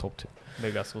 16V topp typ.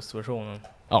 Bygga SOS-versionen.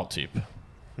 Ja, typ.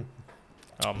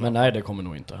 Ja, men nej, det kommer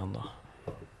nog inte hända.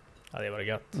 Ja, det var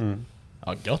gött.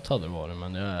 Ja, gött hade det varit,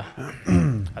 men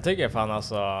jag tycker fan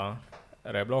alltså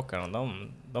rödblockarna,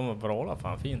 de var bråla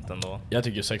fan fint ändå. Jag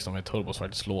tycker 16V turbos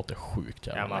faktiskt låter sjukt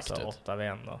jävla mäktigt. Ja, alltså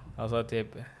 8V då. Alltså typ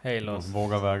Halos.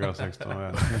 Våga väga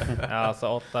 16V. Ja, alltså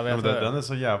 8V. Ja, den är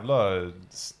så jävla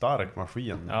stark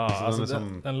maskin. Ja, alltså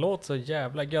den låter så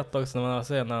jävla gött också när man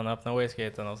ser när han öppnar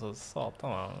wastegaten och så satan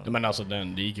man. Men alltså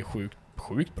det gick ju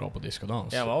sjukt bra på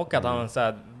diskodans. Ja, men och att han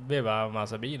såhär, vi var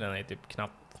massa bilen i typ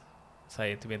knappt,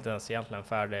 säger typ inte ens egentligen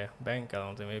färdig bänk eller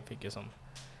någonting. Vi fick ju som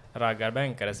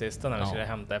raggarbänkare sista när vi skulle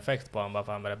hämta effekt på han bara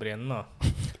för han började brinna.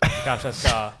 Kanske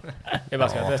ska jag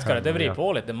bara ska det blir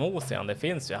på lite mos igen. Det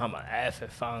finns ju. Han bara nej för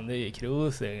fan, det är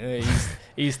cruising, det är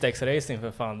Eastex racing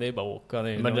för fan, det är bara åka,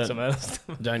 det är men något som helst.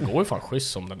 Den går ju fan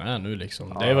schysst som den är nu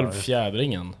liksom. Det är väl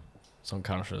fjädringen som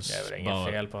kanske det är väl inget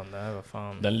fel på den där, vad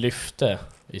fan. Den lyfte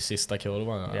i sista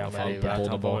kurvan i alla fall på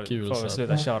båda bakhjul. Får vi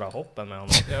sluta köra hoppen med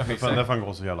honom. Det fan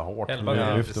går så jävla hårt.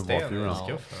 Det lyfter bakhjulen.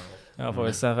 Ja, får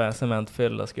vi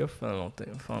cementfylla skuffen eller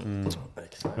någonting. Fan.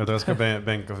 Jag ska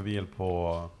bänka för bil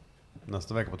på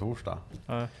nästa vecka på torsdag.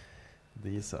 Ja.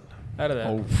 Diesel. Är det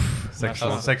det?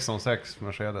 606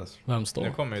 Mercedes. Vem står?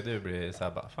 Nu kommer ju du bli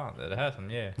såhär bara, fan det är det här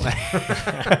som ger.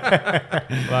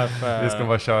 Vi ska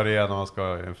bara köra igenom och ska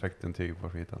ha effektintyg på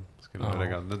skiten. Det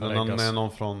är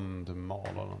någon från Mal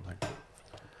eller någonting.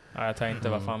 Ja, jag tänkte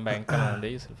vad fan bänkar med en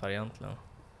diesel för egentligen.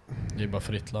 Det är bara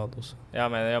fritt ladd och så. Ja,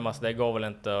 men det går väl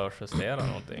inte att justera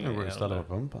någonting. Det går ju ställa på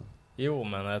pumpen. Jo,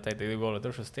 men jag tänkte det går inte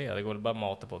att justera. Det går väl bara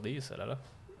mata på diesel, eller?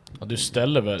 Ja, du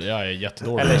ställer väl, jag är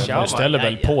jättedålig. Eller du ställer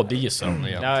väl på dieseln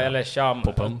egentligen. Ja, eller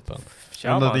på pumpen.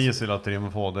 Enda diesel att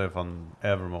trimma på det är fan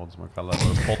Evermode som man kallar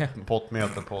det.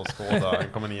 Pottmeter på Skoda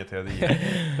 1,9 TDI.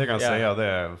 Det kan jag säga, det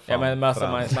är fan. Ja, men alltså,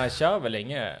 man kör väl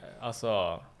inget,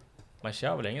 alltså man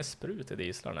kör väl ingen sprut i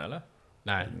dieslarna, eller?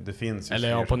 Nej. Det finns ju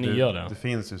eller på nyare. Det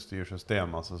finns ju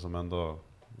styrsystem alltså, som ändå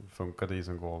funkar, det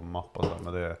som går att mappa så,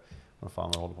 men det är vad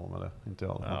fan jag håller på med det, inte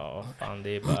jag. Ja, fan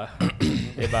det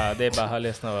är bara att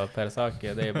lyssna på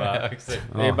Persaki. Det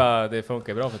är bara det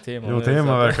funkar bra för Timo. Jo,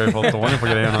 Timo verkar ju fått ordning på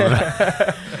grejerna nu.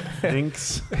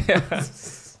 Thanks.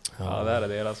 Ja, det är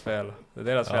deras fel. Det är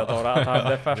deras fel att han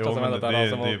det första som händer att han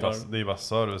som motor. Det är bara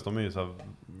service, de är ju så här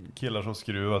killar som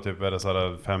skruvar typ är det så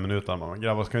här 5 minuter. Man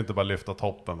grabbar ska inte bara lyfta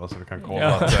toppen så du kan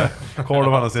kolla att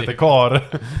kolvarna sitter kvar.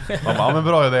 Man bara, men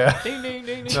bra idé. Ding ding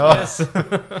ding ding. Ja.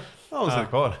 Ja, de sitter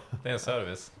kvar. Det är en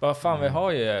service. Vad fan, vi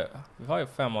har ju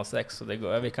 5 och 6 så det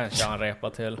går. Vi kan köra en repa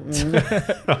till.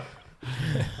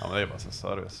 Ja, men det är bara så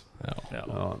service. Ja.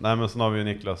 Ja. Nej, men så har vi ju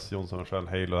Niklas Jonsson själv,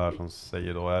 Halo här, som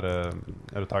säger då, är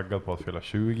du taggad på att fylla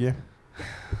 20?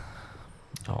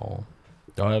 Ja,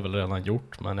 det har jag väl redan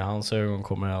gjort, men i hans ögon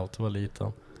kommer jag alltid vara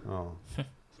liten. Ja.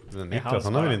 Men Niklas,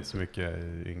 han är väl inte så mycket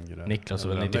yngre? Niklas är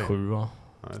väl 97, va?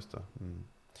 Ja, just det. Mm.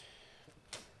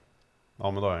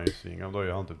 Ja, men då är han ju svingad. Då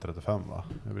är han typ 35, va?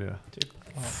 Det blir det. Typ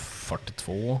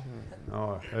 42.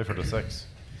 Ja, jag är 46.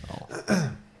 Ja.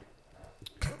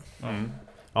 Mm.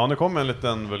 Ja, nu kommer en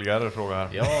liten vulgärare fråga här.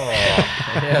 Ja,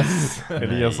 yes.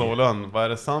 Elias Åhlund, vad är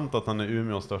det sant att han är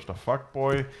Umeås största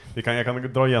fuckboy? Jag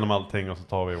kan dra igenom allting och så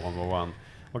tar vi one by one.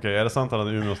 Okej, är det sant att han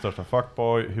är Umeås största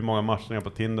fuckboy? Hur många matchningar på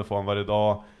Tinder får han varje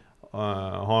dag?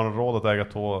 Har han råd att äga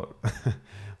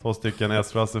två stycken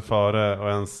S-klasser före och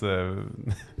ens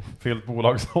fyllt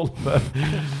bolagsålder?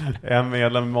 En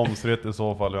medlem momsfritt i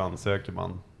så fall, hur ansöker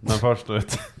man? Men först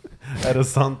ut, är det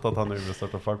sant att han är Umeås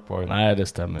största fuckboy? Nej, det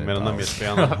stämmer med inte. den där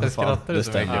mittbenen. Det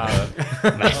stämmer.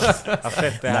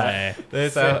 Nej. Det är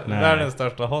såhär, världens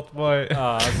största hotboy,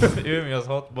 Umeås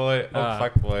hotboy och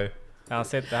fuckboy. Han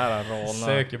sitter här och rånar.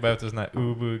 Söker bara efter såna här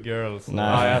ubu girls. Nej.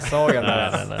 Ja, jag såg den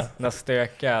där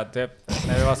stökiga. Typ,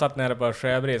 när vi var satt nere på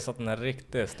Sjöbris satt den där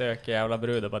riktigt stökiga jävla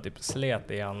bruden bara typ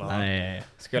slet i han. Nej.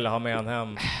 Skulle ha med han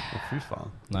hem. Fy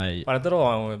fan. Nej. Var det inte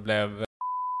då hon blev...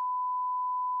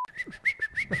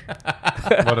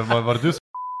 Var det du som...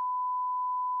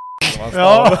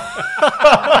 Ja!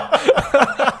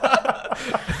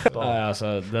 Nej,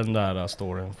 alltså den där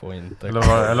storyn får inte...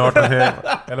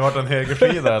 Eller vart en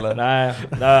högerskida eller? Nej,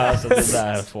 alltså det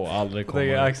där får aldrig komma.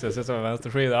 Det är Axel, ser som en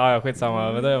vänsterskida. Ja, jag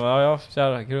skitsamma med det. Men ja,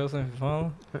 kära cruisen, för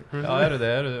fan. Ja, är du det?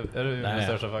 Är du med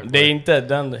största fuckboy? Det är inte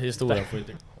den historien får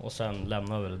inte. Och sen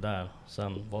lämnar vi det där.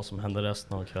 Sen vad som händer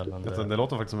resten av kvällen. Det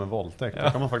låter faktiskt som en våldtäkt.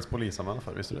 Det kan man faktiskt polisanmäla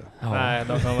för, visst är det? Ja. Nej,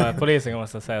 polisen kommer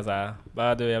att säga såhär.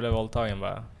 Bara du, jag blev våldtagen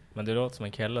bara. Men du låter som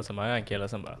en kille som är en kille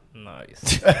som bara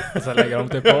nice. Och så lägger de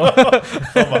typ på.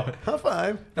 High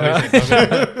five.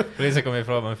 Polisen kom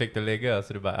ifrån, men fick du ligga?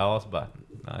 Så du bara, ja, så bara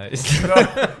nice.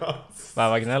 Bara,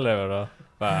 vad gnäller du då?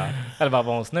 Bara, eller bara,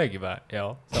 var hon snygg? Bara,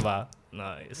 ja. Så bara,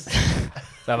 nice.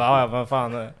 Så jag bara, ja, men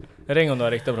fan, ring om du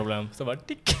har riktiga problem. Så bara,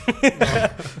 tick.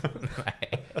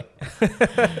 Nej.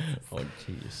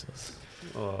 Jesus.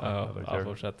 Ja,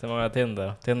 fortsätt. Hur många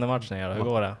Tinder-matchningar? Hur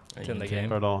går det? Tinder-game?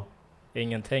 Per dag.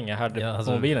 Ingenting. Jag hörde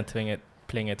mobilen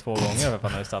plinga 2 gånger för att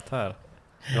han har ju satt här.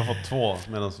 Jag har fått 2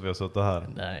 medan vi har suttit här.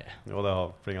 Nej. Ja, det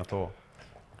har plingat 2.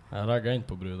 Jag raggar inte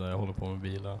på brudar, jag håller på med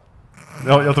bilar.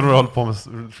 Jag tror du håller på med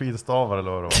skidstavar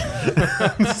eller vad det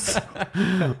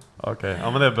var. Okej,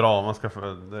 ja men det är bra. Man ska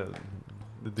det är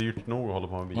dyrt nog att hålla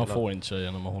på med bilar. Man får inte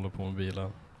tjejer när man håller på med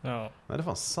bilar. Ja. Nej, det är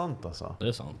fan sant alltså. Det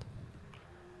är sant.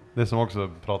 Det som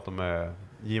också pratade med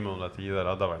Jim om det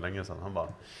tidigare, det var länge sedan. Han bara,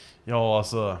 ja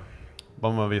alltså,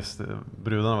 vad man visste,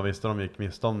 brudarna visste de gick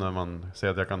miste om när man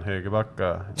säger att jag kan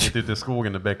högerbacka mitt ute i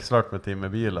skogen i Bäcksvart med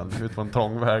timmerbilen ut på en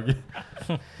trångväg.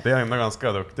 Det är ändå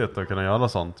ganska duktigt att kunna göra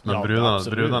sånt. Men ja,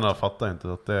 brudarna fattar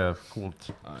inte att det är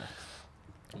coolt.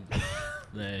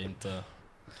 Nej.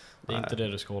 Det är inte det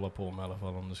du ska hålla på med i alla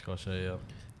fall om du ska ha tjejer.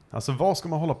 Alltså vad ska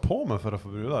man hålla på med för att få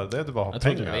brudar? Det är typ bara ha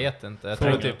pengar. Jag vet inte. Jag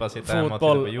tror typ att sitta hemma och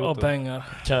titta på Fotboll och pengar.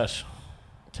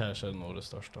 Cash är nog det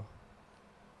största.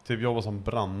 Typ jobba som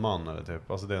brandman eller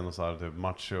typ. Alltså det är någon sån här typ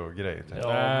macho-grej. Typ.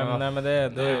 Ja, nej, men det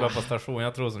är bara på station.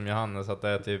 Jag tror som Johannes att det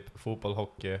är typ fotboll,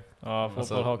 hockey. Ja,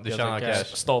 fotboll, hockey. Du tjänar cash.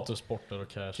 Statussporter och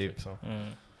cash typ. Liksom.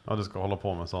 Ja, du ska hålla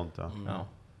på med sånt, ja. Ja.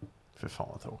 För fan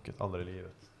vad tråkigt, aldrig i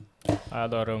livet. Ja,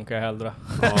 då runkar jag hellre.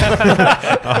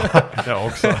 Ja,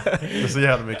 också. Det är så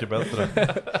jävla mycket bättre.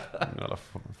 Jävla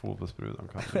fotbollsbruden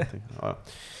kan ingenting.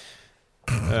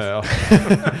 Ja.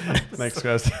 Next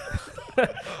guys.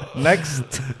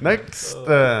 Next.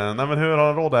 Nej, men hur har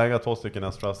han råd att äga 2 stycken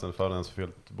S-klassen för en så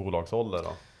fyllt bolagsålder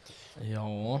då?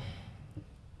 Ja.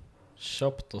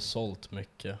 Köpt och sålt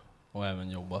mycket. Och även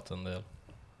jobbat en del.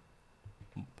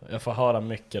 Jag får höra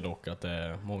mycket dock att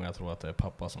många tror att det är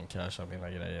pappa som cashar mina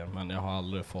grejer. Men jag har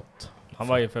aldrig fått. Han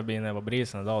var ju förbi när jag var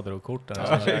brisen idag och drog korten.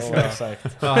 Ja,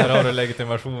 exakt. Ja, här har du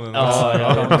legitimationen.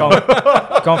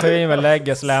 Kom förbi med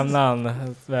lägges, lämna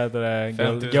han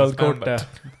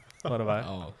guldkortet.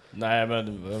 Ja. Nej,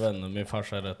 men jag vet inte, min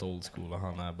farsa är rätt old school och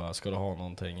han är bara, ska du ha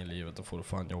någonting i livet då får du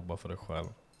fan jobba för dig själv.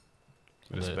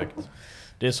 Respekt.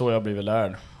 Det är så jag blivit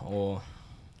lärd. Och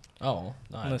ja,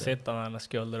 nu sitter han här med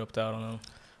skulder upp till öronen.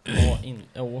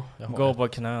 Gå på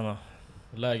knäna.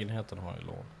 Lägenheten har ju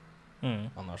lån.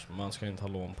 Annars, man ska inte ha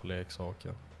lån på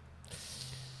leksaker.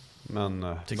 Men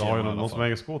du har ju någon som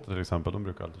äger skoter till exempel. De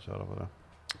brukar alltid köra på det.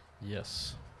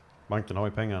 Yes. Banken har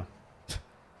ju pengar.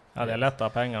 Ja, det är lätt att ha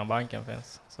pengar om banken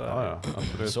finns. Så, Ja,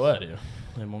 absolut. Så är det ju.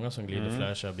 Det är många som glider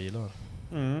flashiga bilar.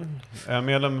 Är jag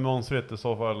medlem med momsfritt i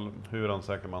så fall, hur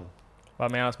ansöker man?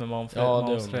 vad menas med momsfritt? Ja, det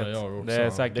momsfritt? undrar jag också. Det är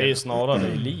säkert... Det är ju snarare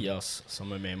Elias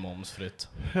som är med i momsfritt.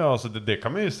 Ja, alltså det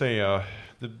kan man ju säga.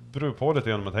 Det beror på lite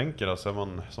grann man tänker. Alltså är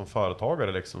man som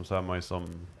företagare liksom, så är man ju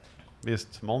som...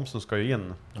 Visst, momsen ska ju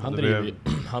in.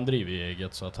 Han driver ju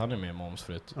eget så att han är med i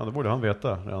momsfritt. Ja, det borde han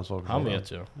veta redan så. Han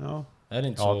vet ju. Ja. Är det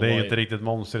inte Ja, så? det är inte riktigt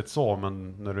momsfritt så,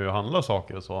 men när du handlar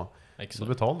saker och så, Exakt. då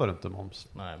betalar du inte moms.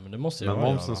 Nej, men det måste jag Men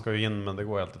göra. momsen ska ju in, men det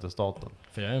går alltid till staten.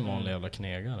 För jag är en vanlig jävla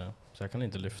knegare. Så jag kan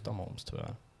inte lyfta moms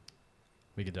tyvärr.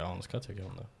 Vilket jag önskar tycker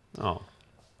om det. Ja.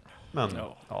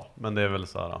 Men det är väl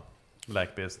så här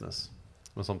black business.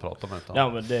 Men som pratar man inte om. Ja,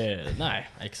 men det... Nej,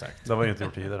 exakt. Det var ju inte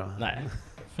gjort tidigare. Nej.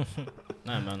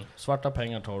 Nej, men svarta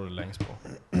pengar tar du längst på.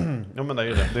 Ja, men det är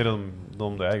ju det. Det är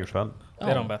de du äger själv. Det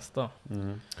är de bästa.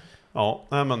 Ja,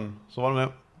 nej men så var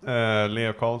det med.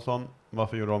 Leo Karlsson,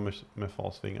 varför gjorde de med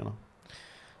fasvingarna?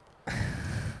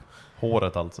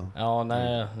 Håret alltså. Ja,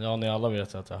 nej. Ja, ni alla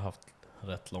vet att jag har haft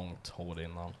rätt långt hår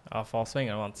innan. Ja,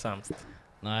 fasvingar var inte sämst.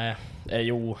 Nej,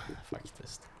 jo,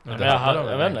 faktiskt. Men Men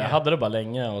jag vet inte, jag hade det bara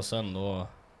länge och sen då...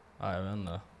 Ja, jag vet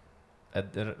inte.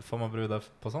 Får man bruda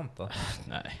på sånt då?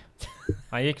 Nej.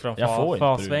 Han gick från Jag får inte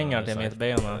fasvingar bruna, till sagt.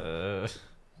 mittbena.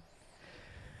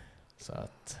 Så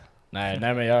att... Nej,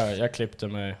 men jag klippte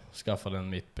mig, skaffade en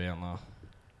mittbena.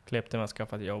 Klippte med att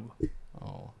skaffa ett jobb.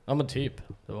 Ja, men typ.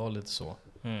 Det var lite så.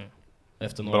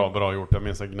 Efter Bra gjort. Jag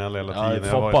minns jag gnällde hela tiden.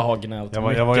 Foppa har gnällt jag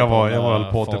mycket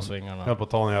höll på fasvingarna. Jag höll på att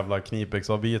ta en jävla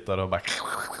knipexavbitare och bara...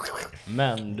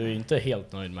 Men du är inte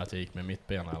helt nöjd med att jag gick med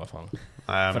mittbena i alla fall.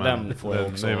 Nej, för men den får jag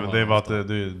också. det är bara att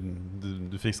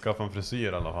du fick skaffa en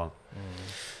frisyr i alla fall.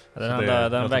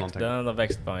 Den enda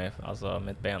växt på mig, alltså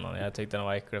mittbenen. Jag tyckte den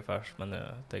var äcklig först, men nu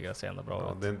tycker jag ser ändå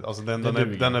bra ut. Alltså den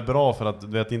är bra för att du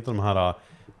vet inte de här...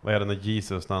 Vad är det när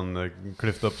Jesus när han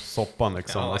klyfter upp soppan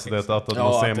liksom. Ja, alltså det är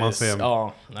att man ser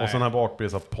ja, och sen här bak blir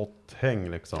det så här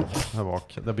potthäng liksom. Här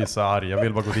bak. Det blir så arg. Jag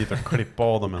vill bara gå dit och klippa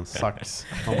av dem en sax.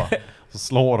 Man bara, så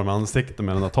slår de i ansiktet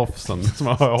med den där tofsen som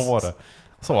jag har i håret.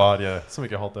 Så arg, så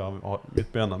mycket hatar jag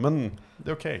mittbena. Men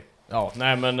det är okej. Ja,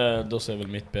 nej men då ser väl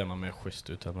mittbena mer schysst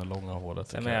ut än det långa håret.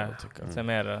 Ser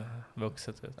mer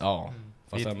vuxet ut. Ja,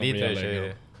 fast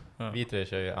vi tre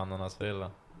kör ju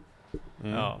ananasfrilla.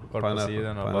 Ja, kort på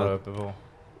sidan och bara uppe på.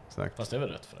 Exakt. Fast det är väl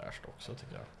rätt fräscht också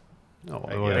tycker jag.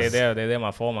 Ja, det är det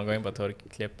man får man går in på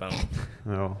turkklippen.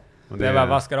 Ja. Det är bara,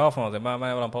 vad ska du ha för någonting? Bara, jag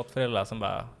vill ha en pottfrilla som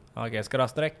bara, okej, ska du ha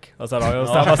streck? Och så har jag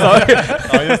samma sak.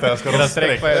 Ja, just det, jag ska ha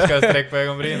streck. Ska jag streck på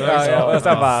ögonbrynen också? Ja,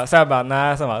 och sen bara,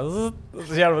 nej, sen bara,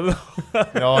 så kör vi.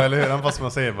 Ja, eller hur? Även fast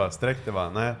man säger bara streck, det bara,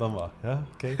 nej, de bara, ja,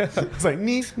 okej. Så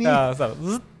ni. Ja, så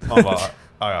man bara,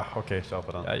 ja, okej, kör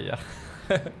på den. Ja.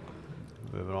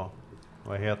 Det är bra.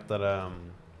 Vad heter det?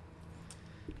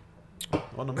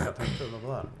 Vad var det jag tänkte på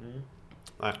det där?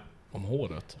 Nej. Om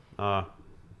håret? Ja,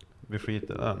 vi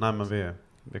skiter. Nej, men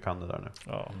vi kan det där nu.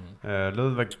 Ja.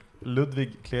 Ludvig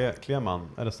Kleman.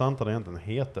 Är det sant att han egentligen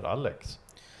heter Alex?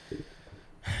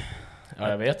 Ja,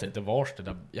 jag vet inte vars det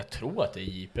där. Jag tror att det är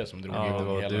JP som drog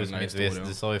igång hela den här historien.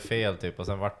 Du sa ju fel typ och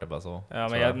sen vart det bara så. Ja,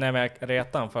 men jag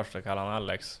retade han först och kallade han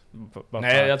Alex.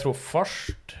 Nej, jag tror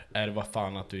först är det vad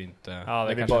fan att du inte... Ja,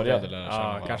 det vi började lära känna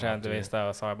varandra. Kanske jag inte visste,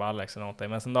 jag sa bara Alex eller någonting.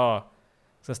 Men sen då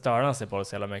så störde han sig på det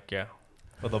så jävla mycket.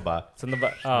 Och då bara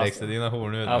växte dina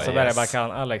horn ut. Alltså började jag bara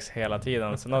kalla Alex hela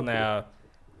tiden. Sen då när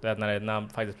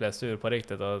jag faktiskt blev sur på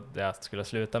riktigt och jag skulle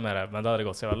sluta med det, men då hade det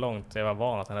gått så jävla långt så jag var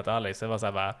van att han hette Alex. Det var så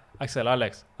här bara,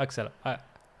 Axel,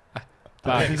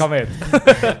 kom hit.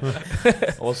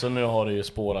 Och så nu har det ju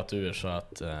spårat ur så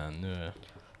att nu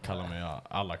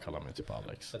alla kallar mig typ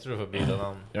Alex. Jag tror du får byta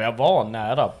namn. Ja, jag var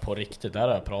nära på riktigt, där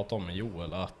jag pratade om med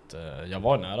Joel, att jag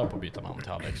var nära på att byta namn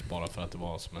till Alex bara för att det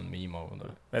var som en meme av det.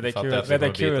 Men det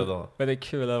är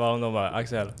kul att vara om de bara,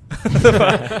 Axel.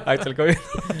 Axel kom in.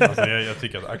 Alltså, jag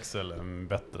tycker att Axel är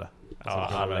bättre. Ja,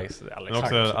 Alex. Men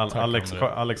också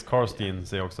Alex Karstein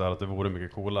säger också här att det vore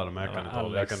mycket coolare, men jag kan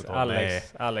inte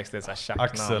Alex, det är så här tjacknamn.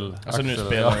 Axel. Alltså nu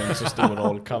spelar det inte så stor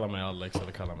roll. Kalla mig Alex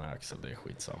eller kalla mig Axel, det är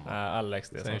skitsamma. Alex,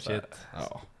 det är same sånt shit.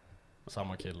 Ja,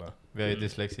 samma kille. Vi har ju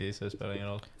dyslexi så det spelar ingen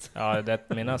roll. Ja, det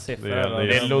är mina siffror.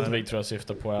 Det Ludvig tror jag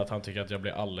syftar på är att han tycker att jag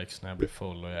blir Alex när jag blir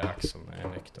full och jag är Axel när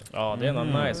jag är nykter. Ja, det är nog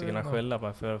nice att kunna skylla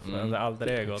på för det är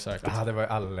aldrig gott. Exakt. Det var ju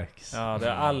Alex. Ja, det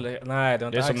är aldrig. Nej, det var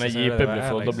inte det är som Axel, när JP blir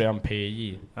full, då blir han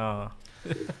PJ. Ja.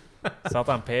 Så att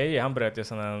han PJ, han bröt ju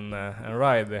en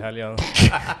ride i helgen.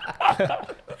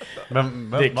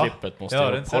 Men Det klippet måste Ja, jag...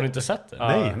 har du Har du inte sett det?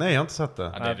 Ja. Nej, jag har inte sett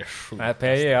det. Ja, det är det sjukt. Nej,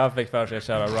 PJ han fick för sig att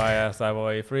köra ride så här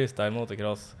var i freestyle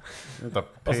motocross. Vänta,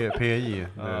 PJ.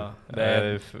 Ja, det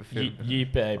är,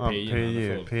 JP är Ja,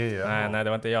 PJ. PJ. nej, det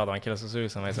var inte jag, det var en kille som såg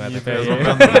ut som mig som heter PJ.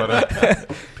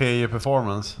 PJ. PJ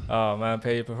Performance. Ja, men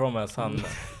PJ Performance,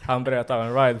 han bröt av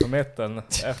en ride på mitten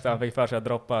efter han fick för sig att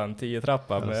droppa en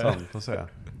 10-trappa. Är det sant? Får se.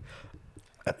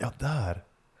 Ja, där.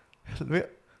 Helvete.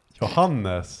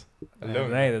 Johannes.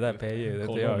 Nej, det där är PJ, det är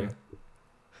inte jag.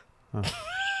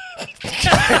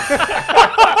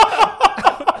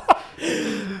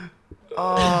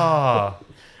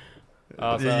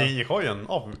 Det gick hojen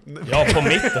av. Ja, på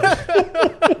mitten.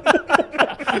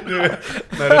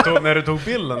 När du tog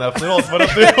bilden efteråt, var det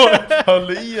att du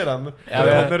höll i den?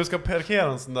 När du ska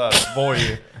parkera en sån där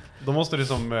Voi, då måste du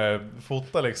som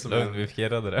fota liksom. Lugn, vi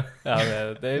firade det. Ja,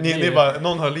 det Ni bara,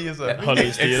 någon höll i sig. Höll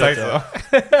i styret. Exakt så.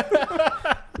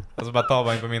 Och så bara tar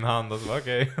man in på min hand och så bara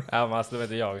okej. Ja, men alltså det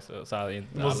vet jag så här,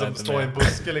 inte. Du måste stå i en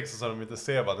buske liksom så de inte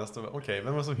ser bara nästa. Okej,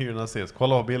 vem var som hyr den här sist?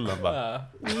 Kolla på bilden bara. Ja.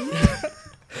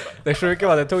 Det sjuka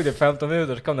var att det tog typ 15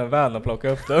 minuter så kom den van och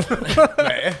plockade upp den.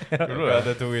 Nej, Ja,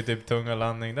 det tog ju typ tunga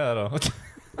landning där då.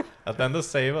 Att ändå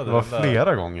savade det var den där.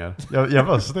 flera gånger. Jag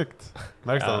var snyggt.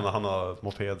 Märks det när han har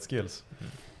moped-skills?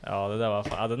 Ja, det där var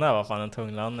fan, den där var fan en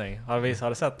tung landning. Har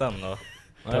du sett den då?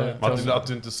 Att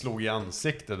du inte slog i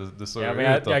ansiktet, du såg Ja,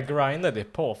 men jag grindade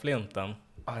på flinten.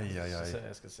 Aj.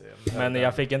 Jag ska se. Men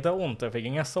jag fick inte ont, jag fick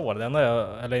inga sår. Det enda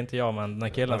eller inte jag, men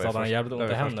den killen sa att han jävligt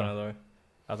ont i händerna då.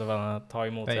 Alltså vad han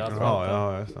tagit emot sig.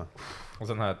 Ja, just det. Och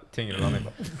sen här tyngre landning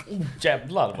bara.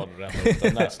 Jävlar vad du räddade upp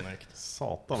den där snyggt.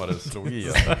 Satan vad det slog i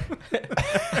alltså.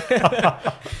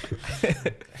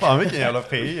 Fan vilken jävla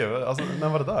PJ. Alltså när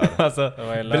var det där? Alltså Det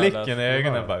var ju lördags. blicken i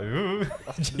ögonen bara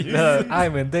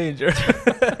I'm in danger.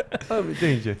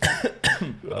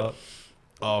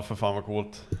 Ja, för fan vad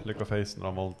coolt. Lycka face när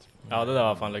han volt. Ja, det där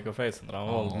var fan Lycka Face när han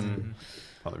volt. Fan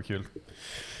det var kul.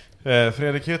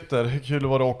 Fredrik Hytter, hur kul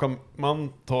var det att åka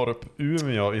Mantorp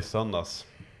Umeå i söndags?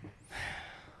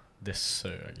 Det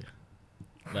sög.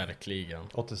 Verkligen.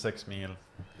 86 mil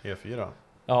E4.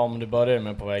 Ja, men det började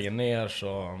med på vägen ner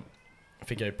så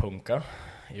fick jag ju punka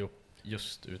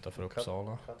just utanför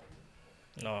Uppsala.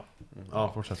 Ja.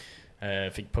 Ja, fortsätt.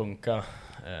 Fick punka.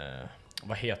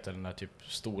 Vad heter den där typ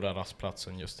stora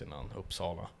rastplatsen just innan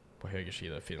Uppsala? På höger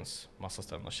sida det finns massa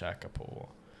ställen att käka på.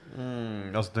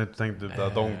 Alltså du tänkte där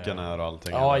Donken är och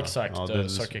allting. Ja, eller? exakt. Ja, det,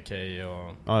 Circle K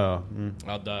och... Ja.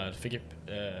 Ja, där fick jag,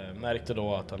 märkte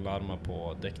då att han larmade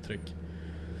på däcktryck.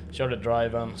 Körde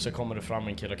driven, så kommer det fram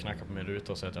en kille och knackar på min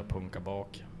ruta och säger att jag punkar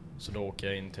bak. Så då åker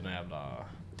jag in till en jävla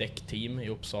däckteam i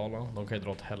Uppsala. De kan ju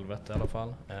dra åt helvete i alla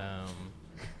fall.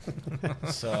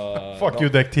 Så Fuck you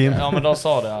däckteam. Ja, men de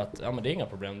sa det att ja, men det är inga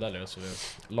problem där löser vi.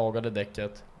 Lagade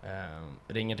däcket,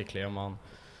 ringer till Kleman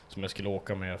som jag skulle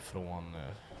åka med från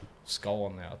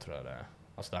Scania tror jag det är.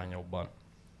 Alltså där han jobbar.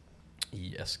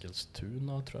 I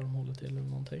Eskilstuna tror jag de håller till eller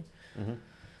någonting.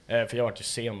 För jag var ju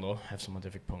sen då eftersom att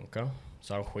jag fick punka.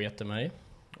 Så han sket i mig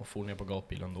och for ner på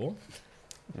gatbilen då.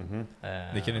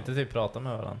 Ni kunde inte typ prata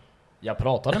med varandra? Jag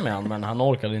pratade med han men han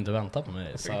orkade inte vänta på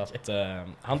mig. Så att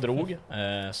han drog,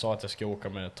 sa att jag skulle åka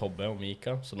med Tobbe och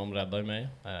Mika. Så de räddade mig.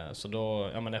 Så då,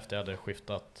 ja men efter jag hade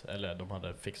skiftat, eller de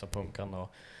hade fixat punkan då.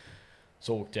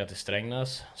 Så åkte jag till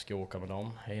Strängnäs, ska åka med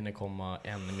dem. Jag hinner komma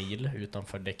 1 mil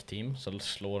utanför däckteam. Så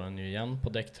slår den ju igen på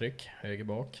däcktryck, höger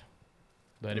bak.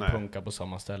 Då är det punka på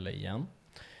samma ställe igen.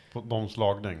 På de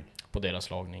slagning? På deras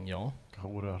slagning, ja.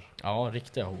 Horor. Ja,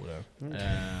 riktiga horor.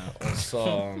 Och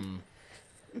så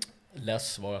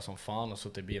less var jag som fan och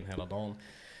suttit i bilen hela dagen.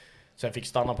 Så jag fick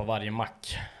stanna på varje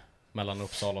mack mellan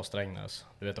Uppsala och Strängnäs.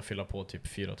 Du vet, att fylla på typ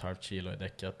 4,5 kilo i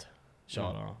däcket.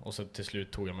 Köra. Och så till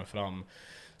slut tog jag mig fram.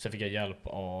 Sen fick jag hjälp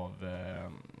av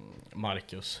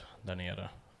Marcus där nere.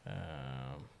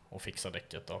 Och fixa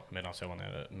däcket då. Medan jag var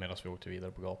nere, medan vi åkte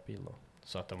vidare på gatbil då.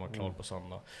 Så att den var klar på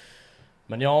söndag.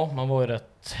 Men ja, man var ju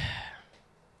rätt...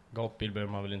 Gatbil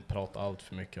behöver man väl inte prata allt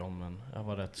för mycket om, men jag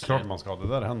var rätt... Klart man ska, det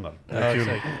där händer. Det är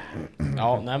kul.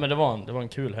 Ja, nej men det var en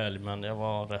kul helg, men jag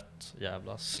var rätt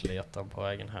jävla sleten på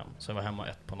vägen hem. Så jag var hemma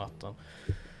 1 på natten.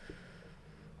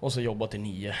 Och så jobbade till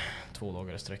 9, 2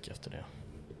 dagar i sträck efter det.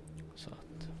 Så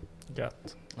att...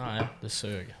 Gött. Nej, det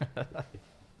sög.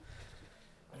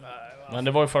 Men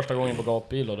det var ju första gången på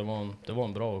gatbil och det var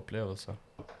en bra upplevelse.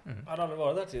 Har du aldrig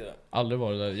varit där tidigare? Aldrig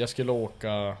varit där. Jag skulle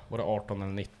åka, var det 18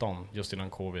 eller 19 just innan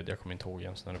covid. Jag kom inte ihåg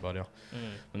ens när det började.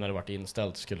 Men när det varit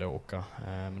inställt skulle jag åka.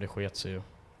 Men det sket sig ju.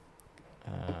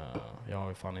 Jag har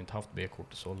ju fan inte haft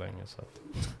B-kort så länge så att...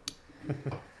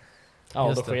 Ja,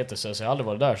 Just då det. sket det sig, så jag hade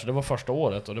varit där. Så det var första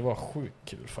året och det var sjukt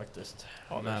kul faktiskt.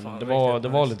 Ja, Men fan det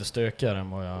riktigt var nice. lite stökigare än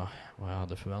vad jag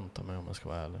hade förväntat mig, om jag ska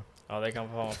vara ärlig. Ja, det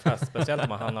kan vara en fest. Speciellt om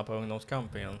man hamnar på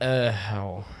ungdomscampingen.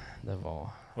 Ja, det var...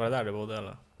 Var det där du bodde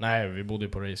eller? Nej, vi bodde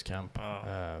på Race Camp. Ja.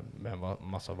 Med en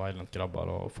massa Violent grabbar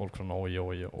och folk från Oj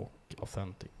och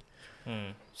Authentic.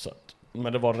 Mm. Så att,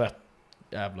 men det var rätt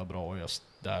jävla bra just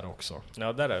där också.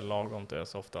 Ja, där är det lagom till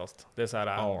oss oftast. Det är så här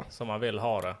Ja. som man vill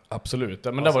ha det. Absolut,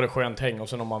 men där var det skönt häng. Och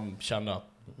sen om man kände att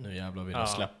nu jävlar vill jag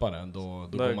släppa det, då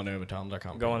går man över till andra Går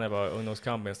camping. man ner på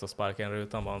ungdomscampingen och sparkar en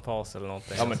rutan på en fas eller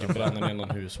någonting. Ja, men typ bränner ner någon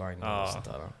husvagn Ja. och sånt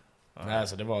där. Ja. Nej,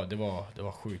 så det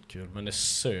var sjukt kul. Men det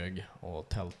sög och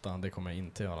tälta, det kommer jag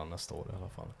inte göra nästa år i alla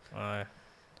fall. Nej.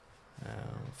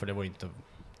 För det var inte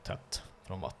tätt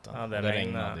från vatten. Ja, det det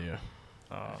regnade. regnade ju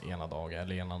Ja. ena dagen,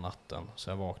 eller ena natten. Så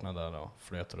jag vaknade där och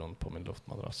flöt runt på min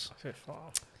luftmadrass. Fy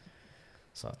fan.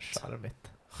 Så att,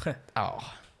 Charmigt. ja.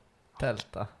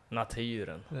 Tälta.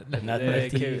 Naturen. Det är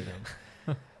kul.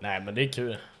 Nej, men det är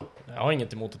kul. Jag har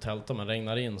inget emot att tälta, men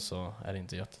regnar in så är det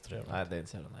inte jättetrevligt. Nej, det är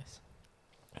inte så jävla nice.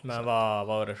 Men vad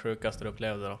var det sjukaste du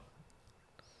upplevde då?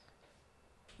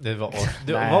 Du var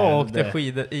Nej, åkte det-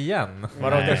 skidor igen.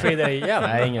 Var du åkte skidor igen?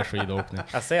 Nej, ingen skidåkning.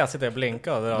 Jag ser jag sitter och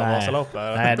blinkar och drar Nej. Vasaloppet.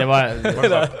 Nej, det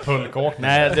var pulkåkning.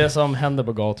 Nej, det som hände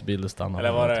på gatubil, det stannade.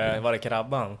 Eller var det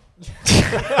krabban?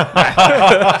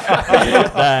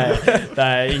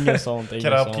 nej, inget sånt.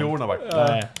 Krabbklorna bara.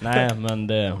 Nej, men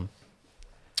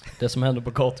det som hände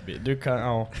på gatubil. Du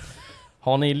kan,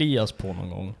 har ni Elias på någon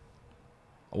gång?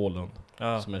 Ålund.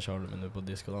 Ja. Som jag körde med nu på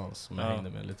diskodans. Som jag hängde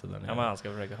med lite där nere. Ja, men han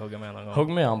ska försöka hugga med någon gång. Hugg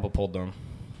med han på podden.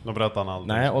 Då berättar han allt.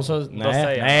 Nej, och så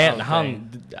säger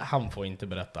han han får inte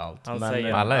berätta allt. Han men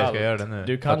säger Alla ska allt. göra det nu.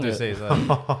 Du För kan att ju- du säger så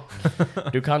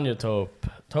här. Du kan ju ta upp,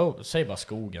 säg bara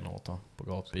skogen åt han på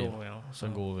gatbil. Skogen, ja. Så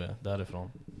går vi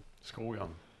därifrån. Skogen.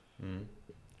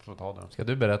 Får ta det. Ska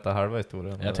du berätta halva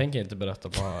historien? eller? Jag tänker inte berätta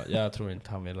på, jag tror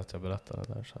inte han vill att jag berättar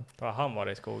det där. Så att, Har han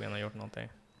varit i skogen och gjort någonting?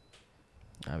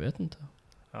 jag vet inte.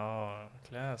 Ja,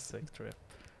 classic trip.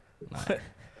 Nej.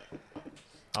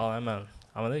 Ja, men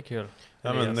det är kul.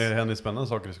 Ja, men det händer spännande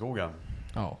saker i skogen.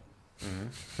 Ja.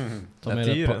 Mm.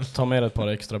 Ta med ett par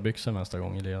extra byxor nästa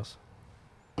gång, Elias.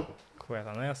 Sket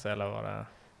han ner sig eller var det?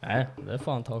 Nej, det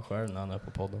får han ta själv när han är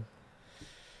på podden.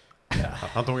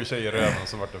 Han tog ju tjej i röven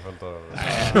så vart det fullt av...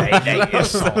 Nej,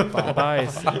 satan.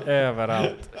 Bajs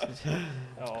överallt.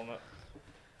 Ja, men,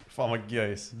 Fan vad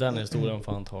göjs. Den historien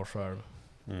får han ta själv.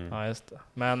 ja, just det.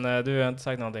 Men du har inte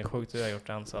sagt någonting sjukt du har gjort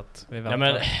än, så att vi Ja, väntar.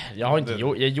 men jag har inte Det-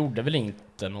 jag gjorde väl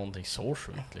inte någonting så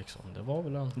sjukt liksom. Det var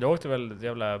väl en Du åkte väl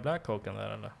jävla Blackhawken där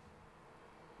eller?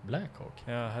 Blackhawk.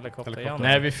 Ja, helikopter Helikopter.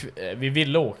 igen. Nej, vi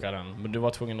ville åka den, men du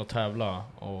var tvungen att tävla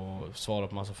och svara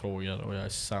på massa frågor, och jag är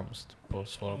sämst på att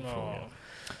svara på frågor.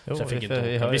 Jo, Så jag fick inte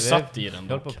vi åka. har- Vi satt i den Vi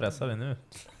håller på dock. att pressa vi nu.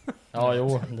 Ja,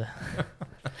 jo. Det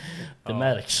Ja.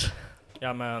 märks.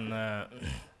 Ja, men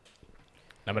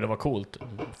Nej, men det var coolt.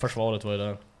 Försvaret var ju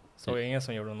där. såg ingen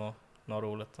som gjorde något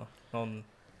roligt då? Någon...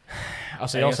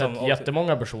 Alltså Det är jag har ingen som sett åkte-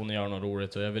 jättemånga personer göra något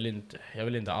roligt, och jag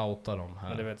vill inte outa dem här.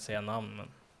 Men du vet säga namn, men...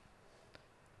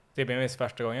 Typ jag minns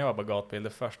första gången jag var på gatbil, det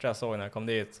första jag såg när jag kom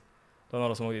dit, då var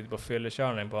någon som åkte dit på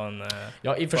fyllekörning på en...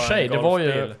 Ja, i och för på en sig, det var ju...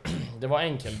 golfbil. Det var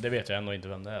enkelt, det vet jag ändå inte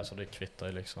vem det är, så det kvittar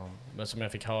ju liksom. Men som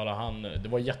jag fick höra, det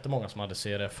var jättemånga som hade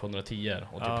CRF 110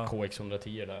 och typ Ja. KX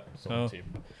 110 där. Som Ja. typ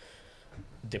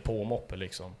depåmoppe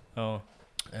liksom. Ja.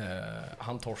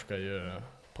 Han torskar ju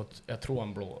på ett, jag tror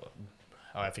han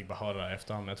ja, jag fick bara höra det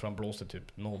efterhand, men jag tror han blåste typ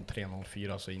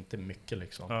 03-04, så inte mycket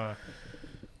liksom. Ja.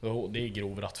 Det är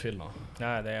grov rattfylla.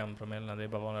 Nej, det är 1 promille, det är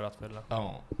bara vanlig rattfylla.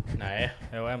 Ja, nej.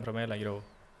 Jo, 1 promille är grov.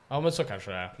 Ja, men så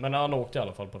kanske det är. Men han åkte i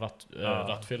alla fall på Ja.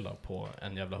 rattfylla på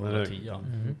en jävla Men det-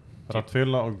 110.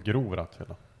 Rattfylla och grov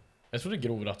rattfylla. Jag trodde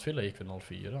grov rattfylla gick vid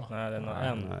 04. Nej, det är Nej,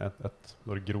 en. nej, ett.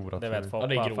 Då är det grov Det rattfylla. vet Ja,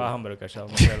 det är Foppa, grov. för han brukar köra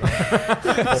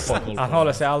med Han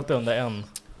håller sig alltid under en.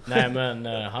 Nej, men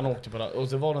han åkte på det. Och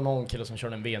så var det någon kille som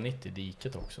körde en V90 i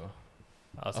diket också.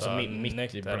 Alltså mitt i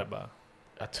nykter bra. är det bara.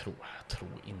 Jag tror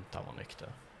inte han var nykter.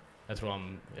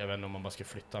 Jag vet inte om man bara ska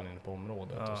flytta han in på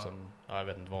området. Ja. Och sen, jag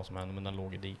vet inte vad som hände, men den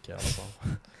låg i diket i alla fall.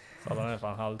 Så den är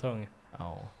fan halvtung.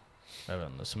 Ja, jag vet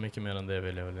inte. Så mycket mer än det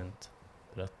vill jag väl inte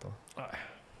berätta.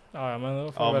 Ja, men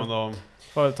då får Ja, vi men väl då...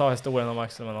 får vi ta historien om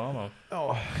Axel med någon annan.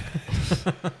 Ja.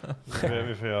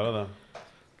 vi får göra det.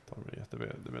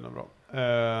 Det blir nog bra.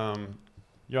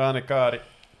 Johannika,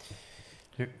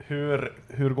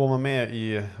 hur går man med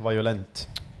i Violent?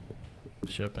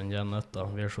 Köp en Genetta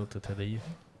V70 TDI.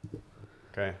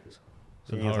 Okej.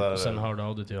 Sen Ingen så här- hör du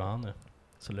av dig till Johanne.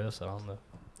 Så löser han det.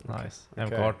 Nice. Okej.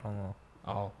 M18 och...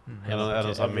 Ja. Är det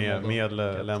någon sån här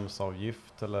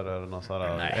medlemsavgift eller är det någon sån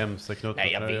här MC-knutt?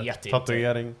 Nej, jag vet inte.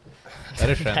 Tatuering? Är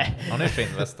det skinn? Har ni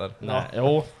skinnvästar? Nej,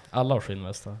 jo, alla har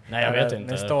skinnvästar. Nej, jag vet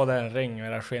inte. Ni står där en ring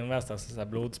med era skinnvästar, så här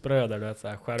blodsbröder, du vet, så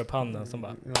här, skär upp handen som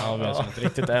bara... Ja, vi är som ett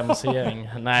riktigt MC-gäng.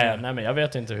 Nej, men jag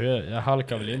vet inte hur. Jag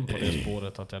halkar väl in på det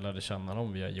spåret att jag lärde känna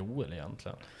dem via Joel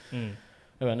egentligen.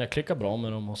 Jag vet inte, jag klickar bra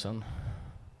med dem och sen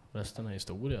resten är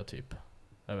historia typ.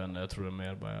 Jag vet inte, jag tror det är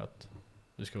mer bara att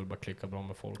du ska väl bara klicka bra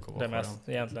med folk och det mest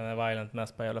egentligen är Violent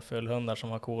mest bara jävla fullhundar som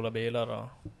har coola bilar och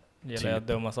gillar typ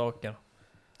dumma saker.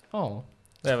 Ja,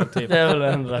 det är väl typ det är väl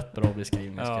en rätt bra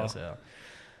beskrivning ska jag säga.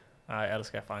 Nej, jag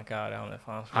älskar fan Kari, han är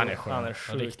skön. Han är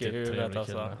sjuk i huvudet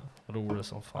alltså. Rolig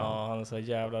som fan. Ja, han är så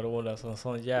jävla rolig,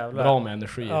 sån jävla bra med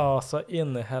energi. Ja, så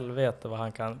in i helvete vad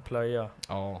han kan plöja.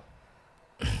 Ja.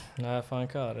 Nej, fan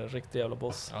Kari, riktigt jävla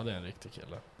boss. Ja, det är en riktig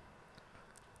kille.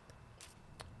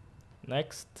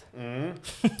 Next.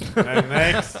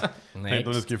 Next. Tänkte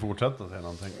om du skulle fortsätta säga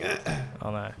någonting.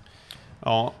 Ja, nej.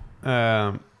 Ja,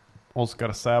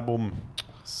 Oskar Säbom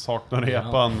saknar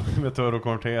repan med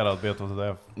turbokonverterad. Vet du vad det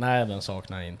är? Nej, den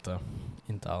saknar jag inte.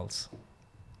 Inte alls.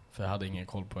 För jag hade ingen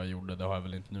koll på vad jag gjorde. Det har jag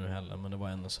väl inte nu heller, men det var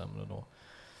ännu sämre då.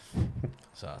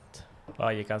 Så att...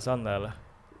 Vad, gick han sönder eller?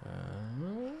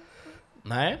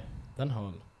 Nej, den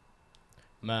höll.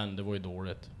 Men det var ju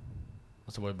dåligt.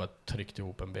 Alltså det var ju bara tryckt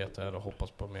ihop en BTR och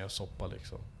hoppas på mer soppa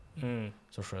liksom.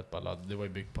 Så sköt bara ladd. Det var ju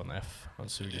byggt på en F. En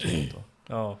sugeslut då.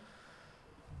 Ja.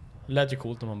 Lät ju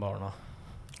coolt när man barna.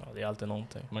 Ja, det är alltid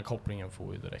någonting. Men kopplingen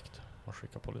får ju direkt. Man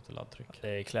skickar på lite laddtryck.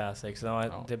 Det är classic. Så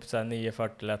ja. Typ såhär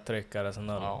 940 lättryckare,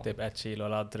 sen typ 1 kilo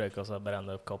laddtryck och så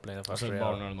brände upp kopplingen först. Och så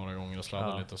barnade några gånger och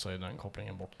sladdade lite och så är den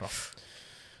kopplingen borta.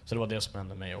 Så det var det som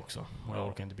hände mig också. Och jag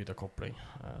orkade inte byta koppling.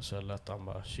 Så jag lät han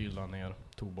bara kyla ner,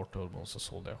 tog bort turbon och så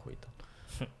sålde jag skiten.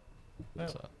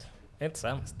 Så att... Det är inte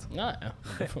sämst. Nej, men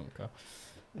det funkar.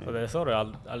 Så det är så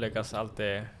du lyckas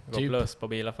alltid gå typ plus på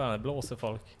bilaffären. Det blåser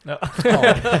folk. Ja,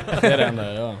 det är det enda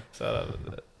jag gör. Så här,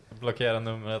 blockera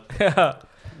numret.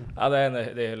 Ja, det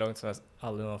är lugnt som helst.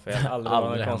 Aldrig någon fel.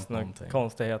 Aldrig någon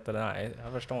konstighet eller nej.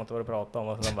 Jag förstår inte vad du pratar om.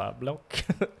 Och sen bara block.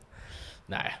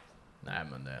 Nej,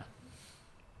 men det...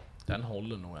 Den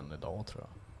håller nog än idag tror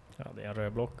jag. Ja, det är en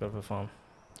rödblockare för fan.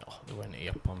 Ja, det var en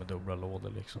EPA med dubbla lådor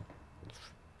liksom.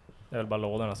 Det är väl bara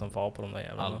lådorna som far på de där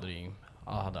jävlarna.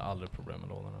 Jag hade aldrig problem med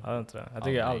lådorna. Jag inte det. Jag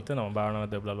tycker alltid när man bär med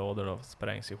dubbla lådor och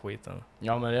sprängs i skiten.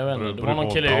 Ja, men jag vet inte. Det var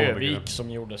någon kille i Övik som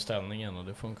gjorde ställningen och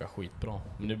det funkar skitbra.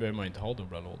 Men nu behöver man inte ha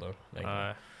dubbla lådor längre.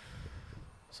 Nej.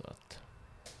 Så att...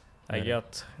 Det är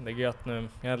gött nu.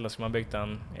 Egentligen ska man bygga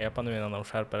en EPA nu innan de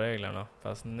skärper reglerna.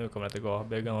 Fast nu kommer det inte gå att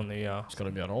bygga någon nya. Ska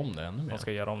de göra om det ännu mer? De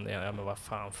ska göra om det. Ja, men vad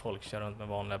fan, folk kör runt med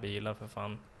vanliga bilar för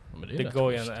fan. Ja, det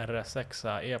går ju en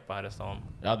RS6 EPA här i stan.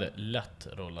 Jag hade lätt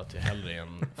rullat till hellre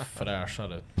en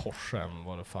fräschare Porsche än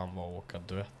vad det fan var att åka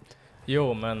duett.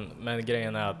 Jo, men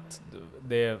grejen är att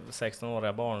det är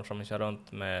 16-åriga barn som kör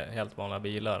runt med helt vanliga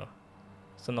bilar.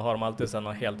 Sen har de alltid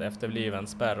någon helt efterbliven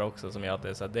spärr också som gör att det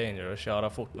är så danger att köra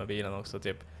fort med bilen också.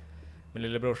 Typ. Min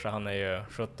lillebrorsa, han är ju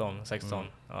 17, 16,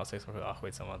 ja 16,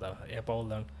 skitsamma där,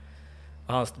 EPA-åldern.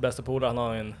 Hans bästa polare, han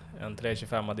har en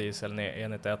 325 diesel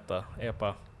 191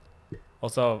 EPA.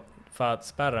 Och så för att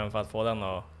spärren för att få den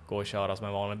att gå och köra som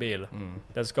en vanlig bil,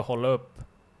 den ska hålla upp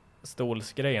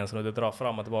stolsgrejen så du drar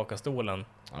fram och tillbaka stolen.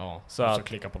 Ja, så att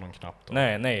klicka på någon knapp då.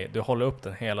 Nej, du håller upp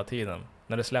den hela tiden.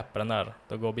 När du släpper den där,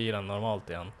 då går bilen normalt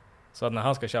igen. Så att när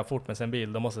han ska köra fort med sin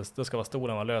bil, då ska vara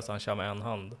stolen vara lös och han kör med en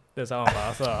hand. Det är så han bara,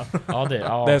 alltså.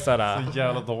 Det är så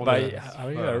jävla dåligt.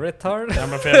 Are you a retard? Ja,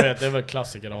 men för jag vet, det är väl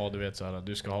klassiker, du vet så här,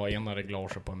 du ska ha ena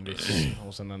reglaget på en viss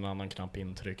och sen en annan knapp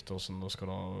intryckt och sen då ska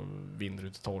du ha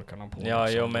vindrutetorkarna på.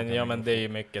 Ja, men det är ju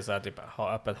mycket så här, typ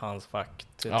ha öppet handsfack,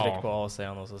 tryck på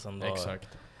AC:n och så sen då.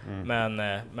 Exakt.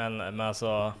 Men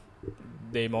alltså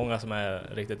det är många som är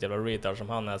riktigt jävla retard som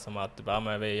han är, som att typ,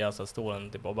 men vi gör så stolen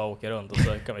typ, och bara åker runt och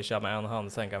så kan vi köra med en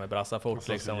hand, sen kan vi brassa fort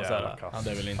liksom och så här. Ja,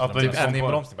 det är väl inte typ en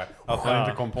inbromsning bara. Att man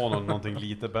inte kom på någonting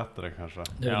lite bättre kanske.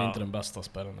 Det är väl inte den bästa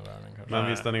spärren i världen kanske. Men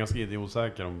visst är ni ganska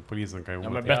idiosäker om polisen kan göra. Ja,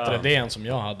 men bättre det än som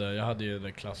jag hade. Jag hade ju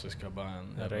det klassiska, bara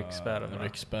en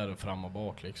ryckspärr fram och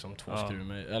bak liksom, två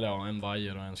skruvmejsel, eller en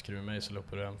vajer och en skruvmejsel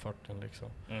upp ur M40 liksom.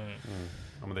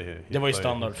 Ja, men det var ju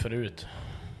standard förut.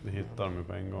 Det hittar de ju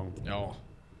på en gång.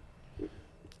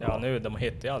 Ja, nu de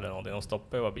hittar ju aldrig någonting. De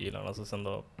stoppar ju bilarna så sen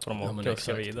då får de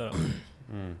kuska vidare.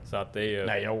 Så att det är ju...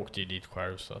 Nej, jag åkte ju dit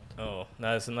själv så att... Ja,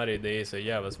 nej, sen är det är så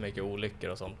jävligt mycket olyckor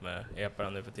och sånt med EPA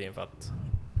nu för tiden för att...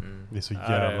 Det är så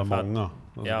jävla många.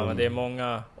 Ja, men det är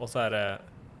många och så är det...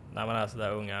 När man är så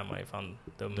där ung är man ju fan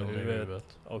dum i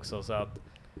huvudet också, så att...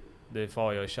 du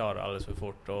får ju köra alldeles för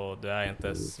fort och du är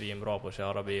inte svinbra på att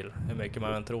köra bil. Hur mycket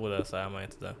man än tror det så är man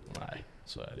inte det. Nej,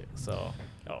 så är det. Så,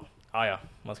 ja.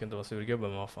 Man ska inte vara surgubbe,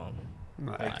 men vad fan.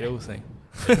 Nej. Det är cruising.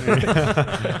 Det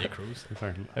är cruising.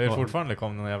 Är det fortfarande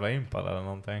kom någon jävla Impala eller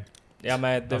någonting? Ja,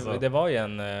 men Alltså. det var ju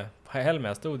en...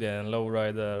 Helmer stod i en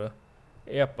lowrider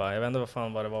EPA. Jag vet inte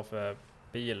vad det var för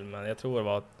bil, men jag tror det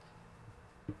var...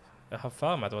 Jag har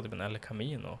för mig att det var typ en El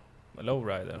Camino.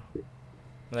 Lowrider.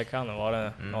 Men det kan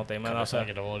vara någonting. Men alltså,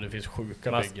 det finns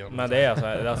sjuka byggen. Men det är så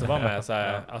här, alltså var med så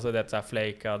här, alltså det är så här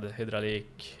flakad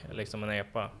hydraulik, liksom en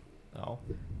EPA. Ja.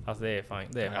 Alltså det är fan,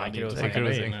 Jag hade inte cruising. tackat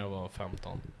nej när jag var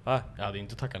 15. Va? Jag hade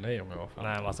inte tackat nej om jag var 15.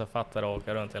 Nej, man så fattar att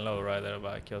åka runt i en lowrider och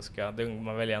bara kuska.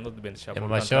 Man väljer ändå att du inte köra Ja, på. men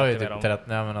man kör ju typ 30. 30,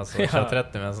 nej men alltså kör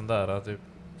 30 med en sån där typ.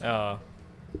 Ja.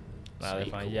 Nej, det är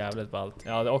fan jävligt ballt.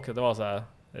 Ja, det var så här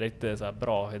riktigt så här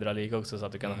bra hydraulik också, så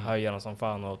att du kan höja den som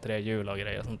fan och 3 hjul och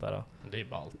grejer och sånt där. Det är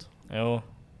ballt. Jo.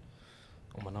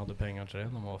 Om man hade pengar till det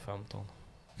när man var 15.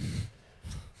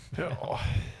 Ja.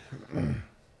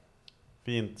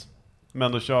 Fint.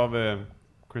 Men då kör vi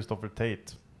Christopher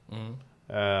Tate.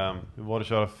 Hur var det att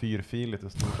köra fyrfiligt i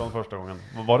storstan första gången?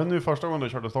 Var det nu första gången du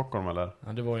körde Stockholm eller?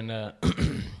 Ja, det var ju när...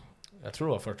 jag tror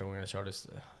det var första gången jag körde...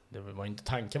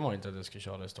 Tanken var inte att jag skulle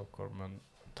köra i Stockholm, men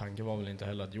tanken var väl inte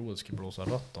heller att Joel skulle blåsa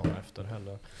rött dagen efter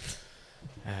heller.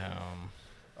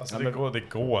 Alltså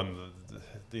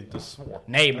det är inte svårt.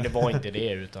 Nej, men det var inte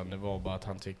det, utan det var bara att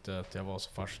han tyckte att jag var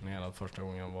så fascinerad första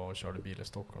gången jag var och körde bil i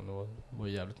Stockholm. Det var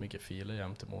jävligt mycket filer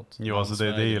jämt emot. Jo, alltså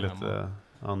det är ju lite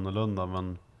annorlunda,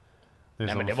 men det är nej,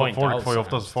 som, men det var inte alls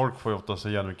folk får ju oftast så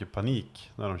jävla mycket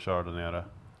panik när de kör där nere.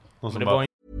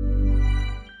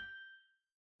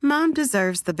 Mom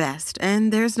deserves the best,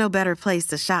 and there's no better place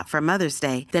to shop for Mother's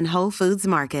Day than Whole Foods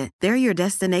Market. They're your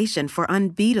destination for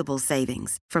unbeatable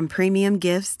savings, from premium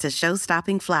gifts to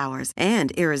show-stopping flowers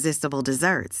and irresistible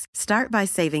desserts. Start by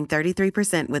saving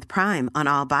 33% with Prime on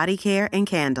all body care and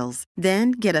candles.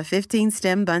 Then get a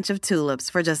 15-stem bunch of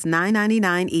tulips for just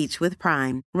 $9.99 each with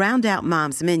Prime. Round out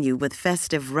Mom's menu with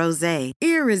festive rosé,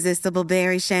 irresistible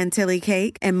berry chantilly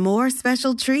cake, and more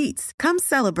special treats. Come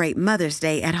celebrate Mother's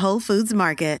Day at Whole Foods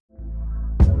Market.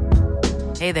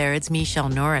 Hey there, it's Michelle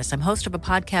Norris. I'm host of a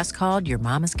podcast called Your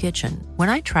Mama's Kitchen. When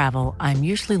I travel, I'm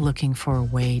usually looking for a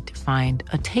way to find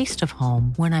a taste of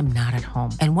home when I'm not at home.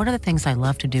 And one of the things I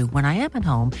love to do when I am at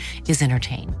home is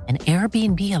entertain. And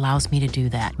Airbnb allows me to do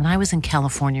that. When I was in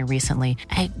California recently,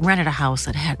 I rented a house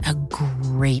that had a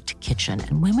great kitchen.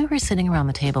 And when we were sitting around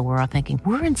the table, we were all thinking,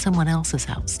 we're in someone else's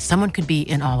house. Someone could be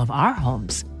in all of our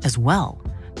homes as well.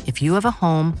 If you have a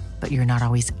home, but you're not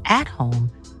always at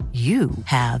home, you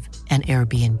have an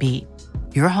Airbnb.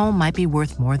 Your home might be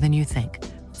worth more than you think.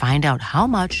 Find out how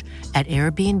much at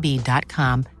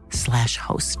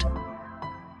airbnb.com/host.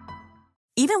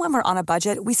 Even when we're on a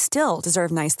budget, we still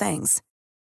deserve nice things.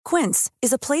 Quince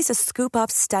is a place to scoop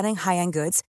up stunning high-end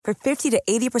goods for 50 to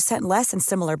 80% less than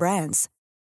similar brands.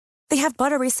 They have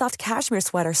buttery soft cashmere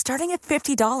sweaters starting at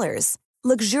 $50,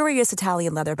 luxurious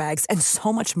Italian leather bags, and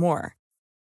so much more.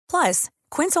 Plus,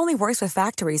 Quince only works with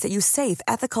factories that use safe,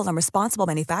 ethical, and responsible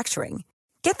manufacturing.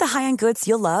 Get the high-end goods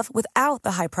you'll love without the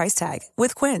high price tag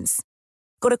with Quince.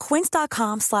 Go to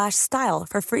quince.com/style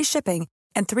for free shipping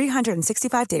and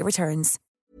 365-day returns.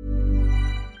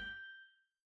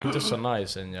 Inte så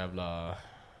nice en jävla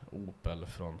Opel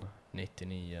från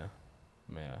 99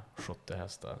 med 70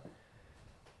 hästar.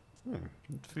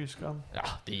 Fyskan. Ja,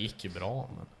 det gick ju bra,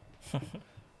 men...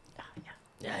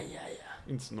 ja.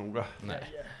 Inte så noga. Nej.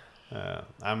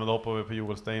 Nej, men då hoppar vi på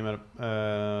Joel Steimer.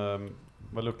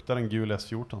 Vad luktar en gul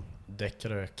S14?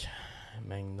 Däckrök.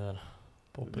 Mängder.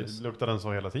 Poppis. Luktar den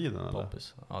så hela tiden, eller?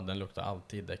 Poppis. Ja, den luktar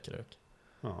alltid däckrök.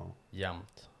 Ja.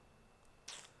 Jämt.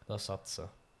 Det har satt sig.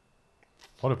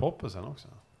 Har du poppisen också?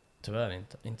 Tyvärr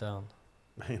inte. Inte än.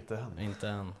 Nej, inte än. Inte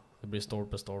än. Det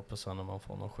blir stolpe sen när man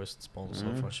får någon schysst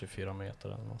sponsor från 24 meter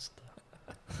eller något sånt där.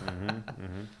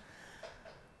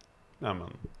 Nej, men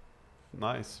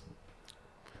nice.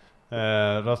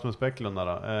 Rasmus Bäcklund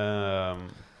där.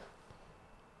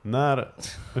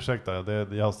 Ursäkta, jag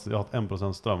har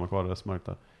 1% ström kvar i det smörkt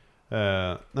där.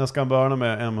 När ska han börja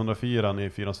med M104 i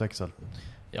 4 växel?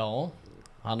 Ja,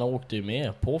 han åkte ju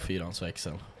med på 4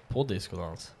 växel på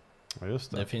diskodans. Ja,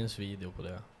 just det. Det finns video på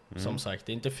det. Som sagt,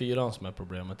 det är inte 4 som är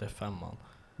problemet, det är 5.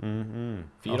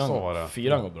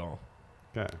 4 går bra.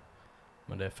 Okay.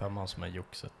 Men det är 5 som är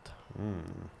juxet.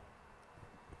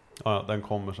 Ja, den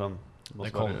kommer sen. Det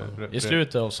kommer. I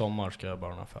slutet av sommar ska jag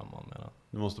börja 5 med den.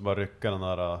 Du måste bara rycka den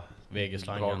där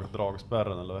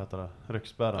dragspärren, eller vad heter det?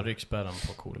 Ryckspärren. Ja, ryckspärren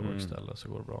på Coolwork ställe, så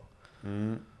går det bra.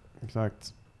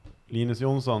 Exakt. Linus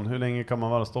Jonsson, hur länge kan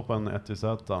man vara stoppa en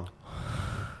 1Z?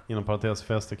 Inom parentes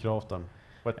Festerkraften.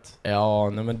 What? Ja,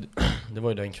 nej men det var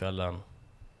ju den kvällen.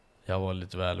 Jag var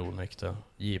lite väl onykter.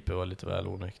 JP var lite väl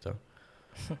onykter.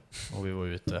 Och vi var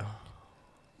ute.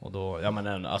 Och då, ja men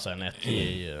en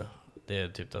 1G, det är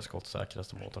typ den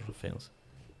skottsäkraste motorn som finns.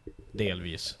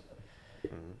 Delvis.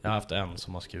 Jag har haft en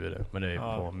som har skurit, men det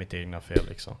är på mitt egna fel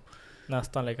liksom.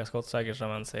 Nästan lika skottsäker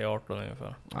som en C18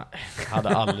 ungefär. Nej, jag hade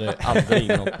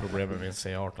aldrig något problem med min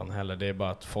C18 heller. Det är bara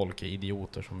att folk är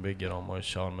idioter som bygger dem och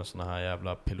kör med såna här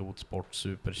jävla pilotsport,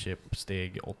 superchip,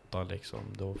 steg 8 liksom.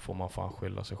 Då får man fan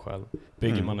skylla sig själv.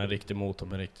 Bygger man en riktig motor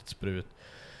med riktigt sprut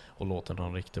och låter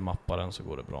någon riktig mappa den, så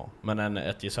går det bra. Men en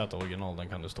 1JZ original, den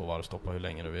kan du stå och stoppa hur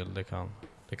länge du vill.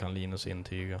 Det kan Linus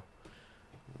intyga.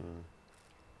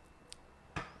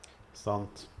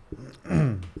 Sant.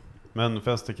 Men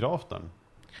Festerkraften?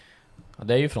 Ja,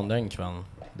 det är ju från den kvällen.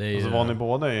 Det är och så ju... var ni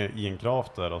båda i en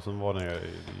Crafter och så var ni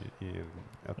i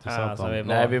ett alltså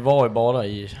Nej, vi var ju bara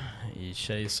i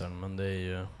Chasern, men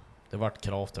det vart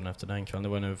Craften efter den kvällen. Det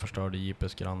var när vi förstörde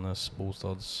JPs grannes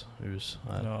bostadshus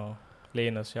här. Ja.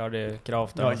 Linus körde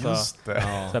Craften. Ja, just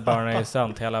det. Så började ju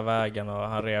sönt hela vägen och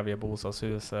han rev ju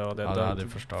bostadshuset och det hade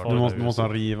förstört. Nu måste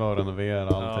han riva och renovera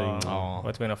allting. Ja.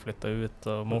 Och tvungen att flytta ut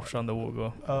och morsan dog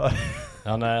och...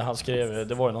 Ja, nej, han skrev,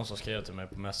 det var ju någon som skrev till mig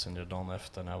på Messenger dagen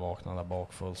efter när jag vaknade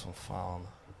bakfull som fan.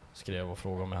 Skrev och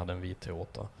frågade om jag hade en vit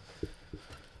Toyota.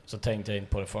 Så tänkte jag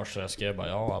inte på det först, så jag skrev bara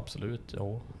ja, absolut,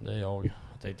 jo, det är jag.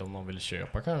 Jag tänkte om någon ville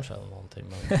köpa kanske eller någonting,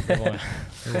 men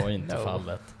det var inte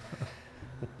fallet.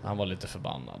 Han var lite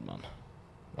förbannad, men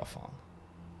vad fan.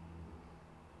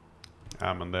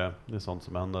 Ja, men det är sånt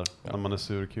som händer när man är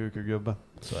surkuk och gubbe.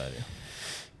 Så är det.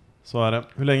 Så är det.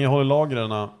 Hur länge håller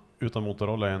lagren utan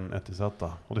motorrolla i en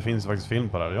 1JZ? Och det finns faktiskt film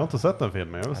på det här. Jag har inte sett den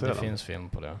filmen, jag vill se det den. finns film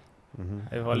på det.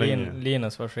 Det var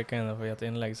Linus var skicka in för ett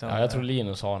inlägg sen. Ja, jag tror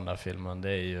Linus har den där filmen.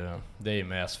 Det är ju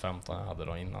med S15 jag hade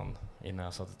då innan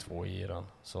jag satte 2 i den.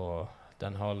 Så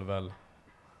den höll väl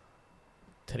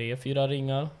 3-4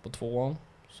 ringar på 2:an.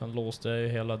 Sen låste jag ju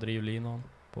hela drivlinan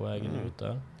på vägen ut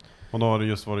där. Och då har du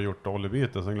just varit gjort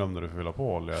oljebyte, sen glömde du fylla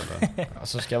på olja eller?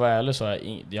 Alltså ska jag vara ärlig så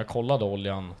jag kollade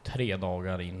oljan 3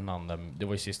 dagar innan. Det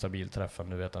var ju sista bilträffen,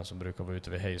 du vet, den som brukar vara ute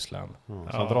vid Hazeland.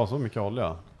 Så han drar så mycket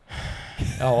olja?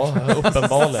 Ja,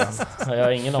 uppenbarligen. Jag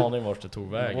har ingen aning vart det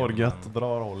tog vägen. Orget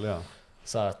drar olja.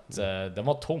 Så att den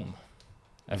var tom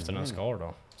efter den skar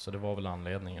då. Så det var väl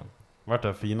anledningen. Vart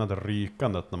det finade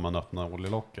rykandet när man öppnar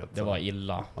oljelocket? Det var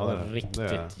illa. Det var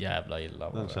riktigt jävla illa.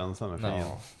 Den känslan är fin.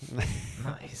 Ja.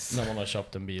 Nice. När man har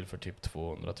köpt en bil för typ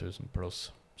 200 000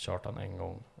 plus, kört han en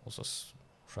gång och så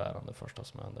skär han det första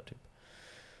som händer typ.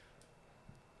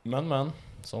 Men,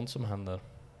 sånt som händer.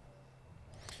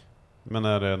 Men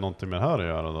är det någonting med det här att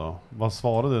göra då? Vad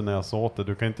svarade du när jag sa åt dig?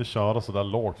 Du kan inte köra så där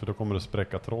lågt för då kommer du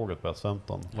spräcka tråget på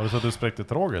S15. Var det så att du spräckte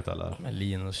tråget eller? Men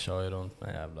Linus kör ju runt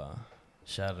med jävla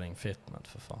kärringfitment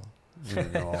för fan.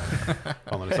 Ja.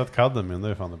 Fan, har du sett Kaddemin? Det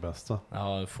är fan det bästa.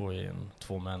 Ja, du får ju in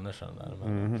 2 människor där.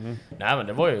 Men nej, men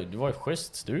det var ju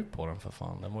schysst stuk på den för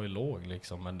fan. Den var ju låg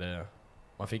liksom, men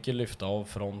man fick ju lyfta av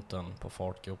fronten på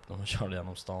fartgupp när man körde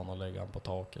genom stan och lägga den på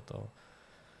taket och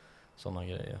sådana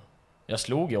grejer. Jag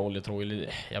slog i oljetråget,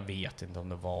 jag vet inte om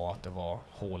det var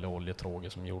hål i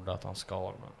oljetråget som gjorde att han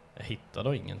skar, men jag hittade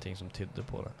då ingenting som tydde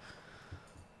på det.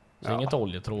 Så inget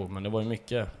oljetråg, men det var ju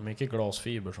mycket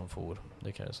glasfiber som for,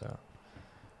 det kan jag säga.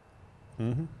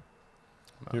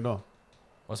 Hur då?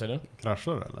 Vad säger du?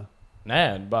 Kraschade det eller?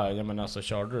 Nej, bara, jag menar alltså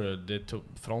körde du,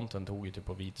 fronten tog ju typ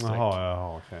på vit streck.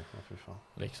 Jaha, okej. Ja, fy fan.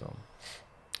 Liksom.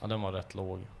 Ja, den var rätt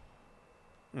låg.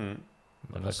 Men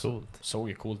det var coolt. Såg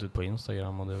ju coolt ut på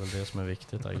Instagram och det är väl det som är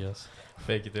viktigt, I guess.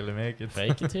 Fake it till you make it.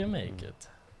 Fake it till you make it.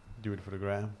 Do it for the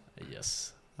gram.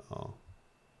 Yes. Ja.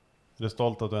 Är du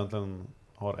stolt att du äntligen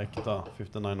har äkta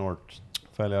 59 North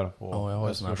fälgar på? Ja, jag har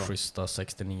ju såna här schyssta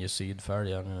 69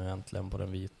 sydfälgar nu äntligen på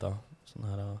den vita. Sån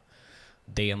här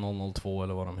D002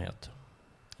 eller vad de heter.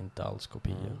 Inte alls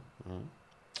kopior.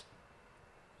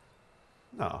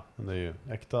 Ja, men det är ju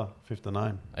äkta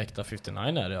 59. Äkta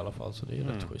 59 är det i alla fall, så det är ju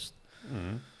rätt schysst.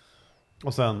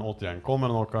 Och sen återigen, kommer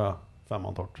den åka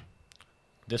 5 tort?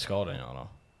 Det ska den göra.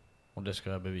 Och det ska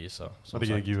jag bevisa. Men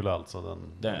det är gula alltså?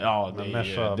 Det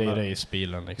är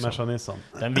racebilen liksom. Merca Nissan.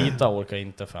 Den vita orkar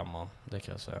inte 5, det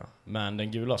kan jag säga. Men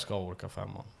den gula ska orka 5.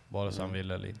 Bara så han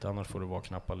vill eller inte. Annars får du bara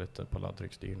knappa lite på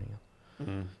laddtrycksstyrningen.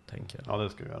 Tänker jag. Ja, det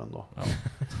ska vi göra ändå. Ja.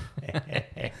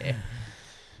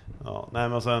 Ja, nej,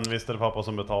 men sen visst är det pappa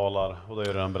som betalar. Och det är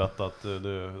ju redan berättat.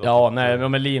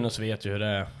 Men Linus vet ju hur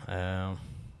det är.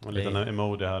 En liten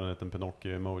emoji här, en liten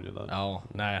Pinocchio-emoji där. Ja,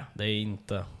 nej, det är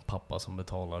inte pappa som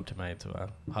betalar till mig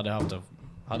tyvärr. Hade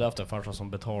jag haft en farsa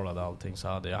som betalade allting så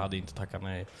hade jag inte tackat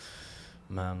nej.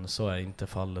 Men så är inte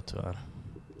fallet tyvärr.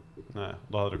 Nej,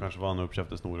 då hade du kanske varit en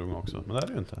uppkäftig snorunge också. Men det är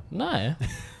det ju inte. Nej.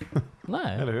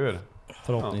 Nej. Eller hur?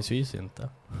 Förhoppningsvis inte.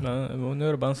 Nej, nu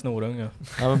är det bara en snorunge.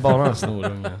 Ja, men bara en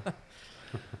snorunge.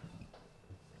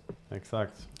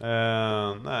 Exakt.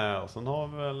 Nej, och sen har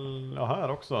vi väl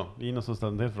här också. Ina som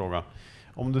ställde en till fråga.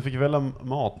 Om du fick välja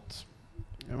mat,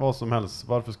 vad som helst,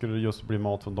 varför skulle det just bli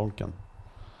mat från Donken?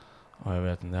 Ja, jag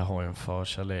vet inte, jag har ju en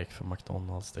förkärlek för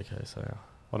McDonalds, det kan jag säga.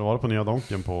 Har du varit på nya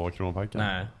Donken på Kronoparken?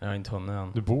 Nej, jag har inte hunnit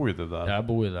än. Du bor ju där. Jag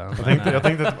bor ju där. Jag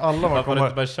tänkte att alla var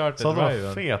kommer... Så att det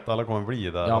var fet alla kommer bli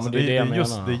där. Ja, alltså, men det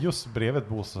är just bredvid ett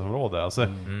bostadsområde. Alltså,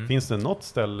 finns det något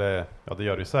ställe, ja det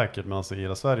gör det ju säkert, men alltså i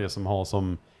hela Sverige som har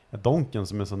som ett Donken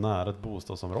som är så nära ett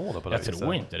bostadsområde på det jag viset.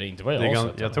 tror inte, det är inte vad jag har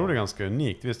sett. Jag tror det är ganska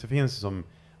unikt. Visst, det finns ju som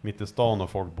mitt i stan och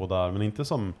folk bor där, men inte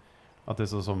som att det är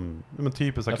så som men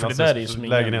typiskt klassiskt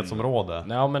lägenhetsområde.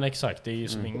 Nej, men exakt, det är ju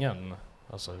som ingen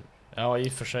alltså, ja, i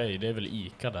och för sig, det är väl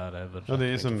Ica där över. Ja, det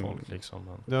är som folk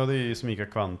liksom. Ja, det är ju som Ica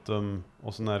Quantum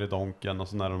och så är det Donken och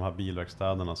så är det de här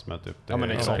bilverkstäderna som är typ ja,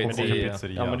 men exakt. Pizzeria.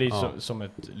 Ja, men det är som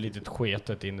ett litet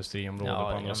sketet industriområde på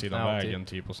andra sidan vägen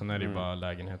typ, och sen är det ju bara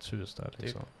lägenhetshus där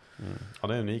liksom. Ja,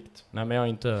 det är unikt. Nej, men jag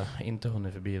har inte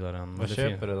hunnit förbi där än. Vad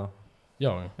köper du då?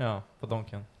 Ja, på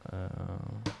Donken.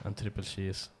 En triple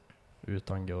cheese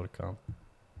utan gurka.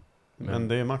 Men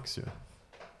det är max ju.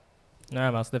 Nej,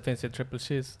 men alltså det finns ju triple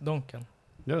cheese Donken.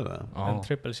 Gör det? Ja. En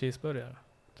triple cheeseburgare.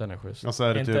 Den är schysst. Alltså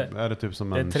är det typ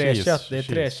som en cheese? Det är cheese? Det är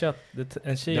tre kött. Det är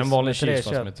en cheese. Det är en vanlig cheese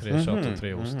kött. fast med 3 kött och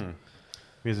 3 ost.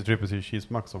 Finns det triple cheese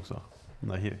max också?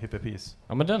 Nej, hippe peas.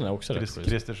 Ja, men den är också rätt schysst.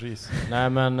 Christer cheese. Nej,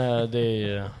 men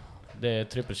det är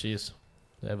triple cheese.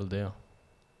 Det är väl det.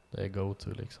 Det är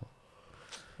go-to liksom.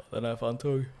 Den är fan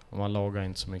tugg. Man lagar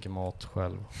inte så mycket mat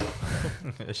själv.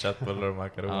 Köttbullar och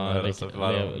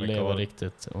makaroner. Lever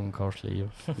riktigt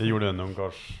ungkarsliv. Jag gjorde en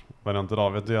ungkarsvariant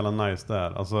idag. Vet du hur jävla nice det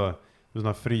är? Alltså, såna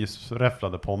här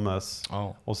frysräfflade pommes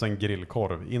och sen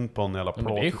grillkorv. In på en jävla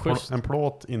plåt. En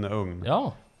plåt in i ugn.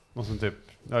 Ja. Och sen typ,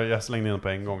 jag slängde in den på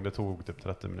en gång. Det tog typ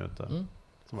 30 minuter.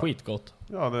 Skitgott.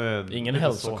 Ja, det är ingen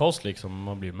hälsokost liksom,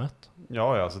 man blir mätt.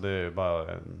 Ja, alltså det är bara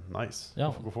nice. Ja.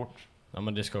 Det får gå fort. Ja,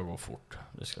 men det ska gå fort.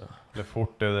 Det är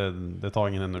fort, det tar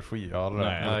ingen energi. Man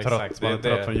är exakt.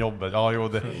 trött från jobbet. Ja, jo,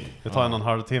 det tar en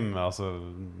halvtimme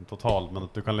alltså, totalt. Men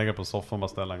du kan lägga på soffan och bara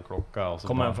ställa en klocka. Och så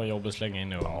kommer hem från jobbet, slänga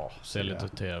in och se lite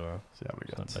tv. Så jävla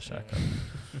gött.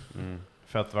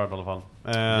 Fett värd i alla fall.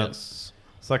 Yes.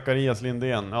 Zacharias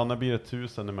Lindén. Ja, när blir det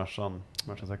 1000 i Mercan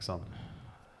 6an?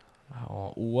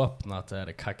 Ja, oöppnat är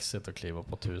det kaxigt att kliva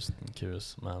på 1000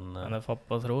 kus. Men är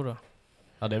Foppa, tror du?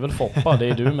 Ja, det är väl Foppa. Det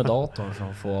är du med datorn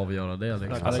som får avgöra det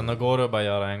liksom. Alltså nu går det bara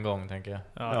göra en gång, tänker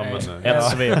jag. Ett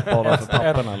svep bara för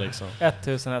papperna liksom.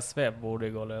 1000 häst svep borde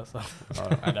ju gå att lösa.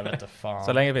 Nej, det vet jag fan.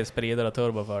 Så länge vi sprider och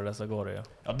turbo för det så går det ju.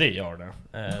 Ja, det gör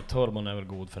det. Turbon är väl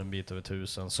god för en bit över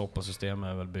 1000. Soppasystemet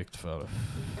är väl byggt för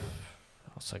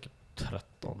säkert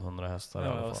 1300 hästar i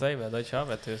alla fall. Vad säger vi? Då kör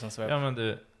vi 1000 svep. Ja, men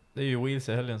det är ju wheels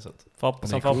i helgen så att...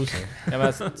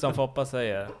 Som Foppa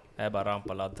säger, är bara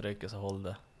rampa laddtrycket så håll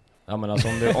det. Ja, men alltså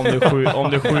om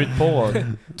du skjuter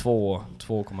på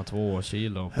 2,2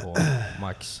 kilo på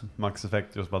max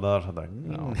effekt just bara där sådär.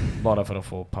 Ja, bara för att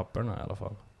få papperna i alla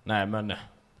fall. Nej, men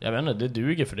jag vet inte, det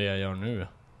duger för det jag gör nu.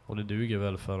 Och det duger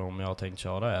väl för om jag har tänkt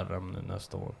köra RM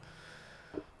nästa år.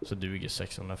 Så duger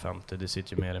 650. Det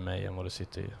sitter ju mer i mig än vad det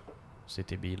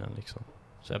sitter i bilen liksom.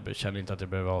 Så jag känner inte att jag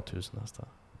behöver ha 1000 hästar.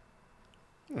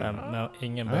 Men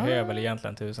ingen behöver väl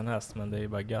egentligen 1000 häst, men det är ju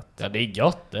bara gött. Ja, det är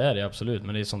gött, det är det absolut.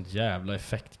 Men det är sånt jävla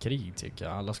effektkrig tycker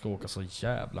jag. Alla ska åka så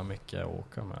jävla mycket att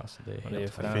åka med. Alltså,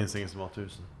 det finns ingen som har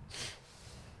 1000.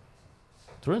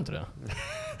 Tror du inte det?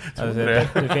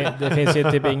 Det finns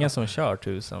ju typ ingen som kör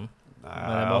 1000. Nej, men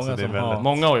det är många alltså det är väldigt...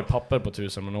 Många har ju papper på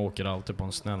 1000 men åker alltid på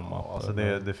en snäll mapp. Alltså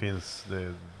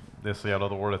det är så jävla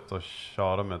dåligt att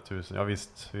köra med 1000. Ja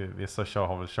visst, vissa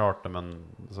har väl kört det, men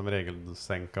som regel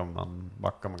sänker man,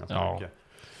 backar man ganska mycket.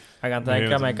 Jag kan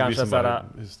tänka mig kanske såhär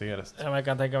hysteriskt. Ja, jag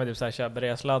kan tänka mig typ såhär köra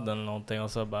bresladden eller någonting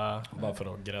och så bara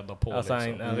för att grädda på alltså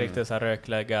liksom. en riktig såhär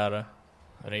rökläggar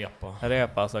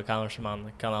repa så kanske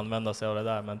man kan använda sig av det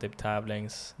där, men typ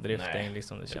tävlingsdrifting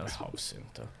liksom det känns behövs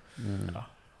inte. Ja.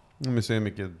 Vi ser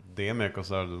mycket DMEC och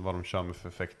så här, vad de kör med för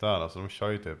effekt där. Alltså de kör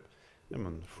ju typ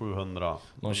 700.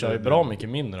 De kör ju bra mycket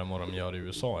mindre än vad de gör i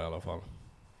USA i alla fall.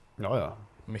 Ja.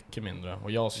 Mycket mindre.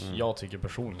 Och jag tycker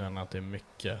personligen att det är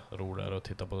mycket roligare att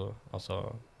titta på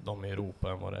alltså, de i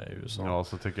Europa än vad det är i USA. Ja,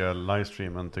 så tycker jag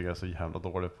livestreamen är så jävla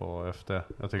dålig på FD.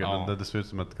 Jag tycker det ser ut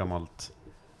som ett gammalt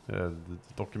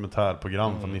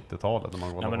dokumentärprogram från 90-talet. Där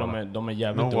man går men de är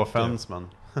jävligt no duktiga. offense, men...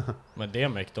 Men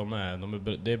DMX,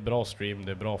 det är bra stream,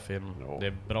 det är bra film, det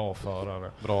är bra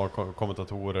förare. Bra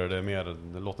kommentatorer,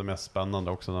 det låter mest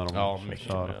spännande också när de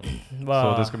kör.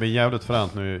 Så det ska bli jävligt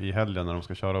fränt nu i helgen när de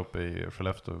ska köra upp i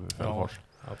Skellefteå i Fällfors.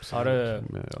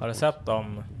 Har du sett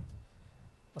dem?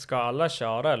 Ska alla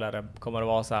köra eller kommer det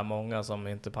vara så här många som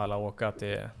inte pallar åka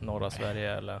till norra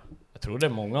Sverige eller? Jag tror det är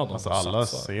många av dem alltså som alla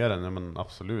satsar. ser den, men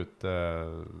absolut.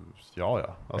 Alltså,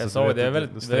 jag såg, det är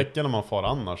väl sträckorna man får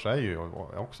annars är ju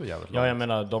också jävligt långt. Ja, jag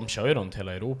menar, de kör ju runt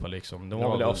hela Europa liksom. De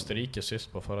var väl i Österrike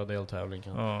sist på förra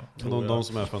deltävlingen. Ja. De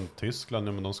som är från Tyskland,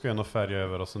 men de ska ju ändå färja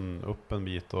över och sen upp en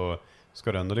bit, och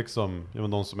ska det ändå liksom,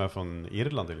 de som är från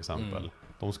Irland till exempel,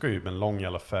 de ska ju med en lång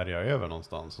jävla färja över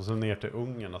någonstans och sen ner till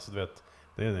Ungern, alltså du vet.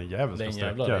 Det är en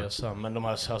jävla resa. Men de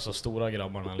här alltså, stora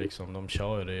grabbarna liksom, de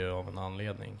kör det ju av en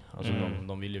anledning. Alltså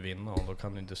de vill ju vinna, och då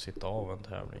kan du inte sitta av en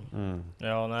tävling.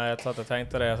 Ja, nej, jag satt och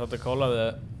tänkte det. Jag satt och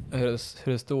kollade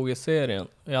hur det stod i serien.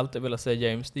 Jag har alltid velat se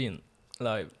James Dean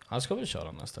live. Han ska väl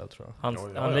köra nästa, tror jag.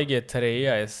 Han ligger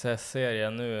 3 i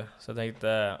serien nu. Så jag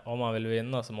tänkte, om han vill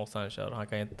vinna så måste han köra. Han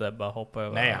kan inte bara hoppa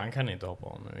över. Nej, han kan inte hoppa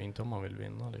av nu. Inte om han vill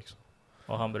vinna liksom.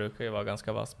 Och han brukar ju vara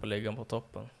ganska vass på ligan på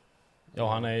toppen.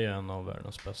 Ja, han är ju en av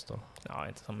världens bästa. Ja,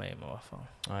 inte som mig, men vad fan.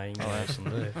 Nej, ingen är som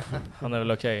dig. Han är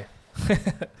väl okej.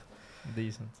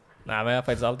 Decent. Nej, men jag har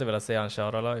faktiskt alltid velat se han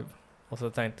köra live. Och så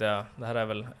tänkte jag, det här är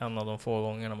väl en av de få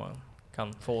gångerna man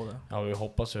kan få det. Ja, vi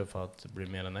hoppas ju för att det blir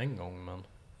mer än en gång, men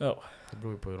ja, det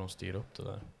beror ju på hur de styr upp det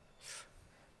där.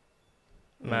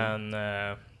 Men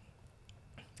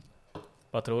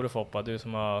vad tror du, Foppa? Du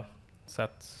som har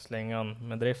sett slingan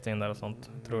med drifting där och sånt.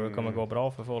 Tror du det kommer gå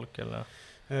bra för folk eller?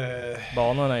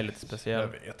 Banan är lite speciell. Jag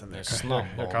vet inte. Snabb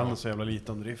jag kan så jävla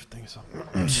lite om drifting så.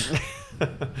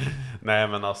 Nej,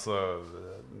 men alltså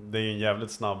det är ju en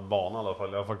jävligt snabb bana i alla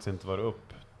fall. Jag har faktiskt inte varit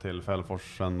upp till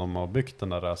Fällfors sen de har byggt den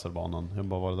där racerbanan. Jag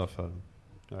bara var där för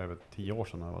 10 år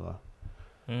sedan jag var där.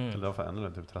 Eller det var för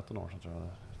ännu typ 13 år sedan tror jag.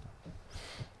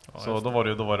 Ja, så då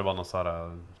var det bara något så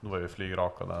här, då var det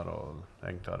flygraka där och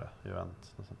enklare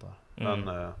event och sånt där.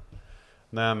 Men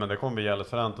nej, men det kommer bli jävligt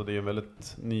fränt, och det är en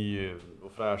väldigt ny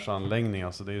och fräsch anläggning.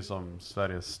 Alltså det är ju som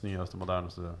Sveriges nyaste,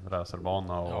 modernaste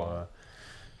racerbana. Och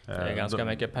det är ganska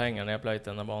mycket pengar när jag plöjt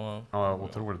den här banan. Ja,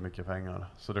 otroligt mycket pengar.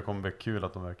 Så det kommer bli kul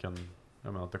att de verkligen,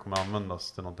 jag menar att det kommer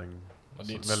användas till någonting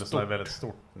väldigt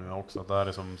stort nu också. Att det här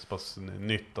är som så pass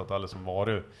nytt, att alla som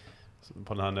varit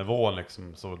på den här nivån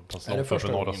liksom, så pass långt upp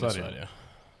i norra Sverige.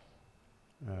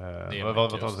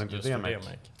 Vad tänkte du DMX?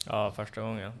 Ja, första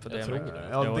gången för DMX.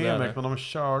 Ja, DMX, men de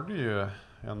körde ju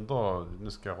ändå,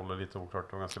 nu ska jag hålla lite oklart,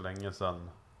 det var ganska länge sedan,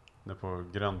 nu på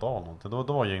Gröndal någonting. Då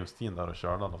var James Dean där och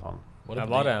körde i alla fall.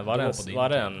 Var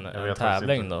det en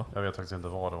tävling då? Jag vet faktiskt inte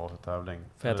vad det var för tävling.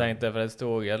 För jag tänkte,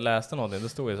 för jag läste någonting, det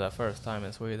stod ju så här first time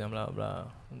in Sweden, bla bla.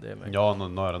 Ja,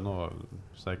 nu är det nog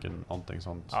säkert någonting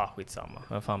sånt. Ja, skitsamma.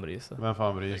 Vem fan bryr sig? Det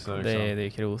är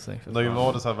cruising. Det har ju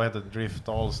varit så här, vad heter Drift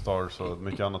All-Stars och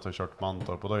mycket annat har kört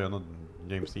Mantorp, och då är ju nog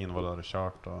James Dean var där och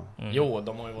kört. Och Jo,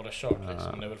 de har ju varit kört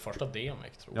liksom. Det är väl första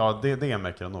DMX, tror jag. Ja,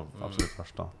 DMX är nog absolut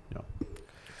första.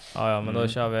 Ja, men då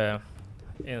kör vi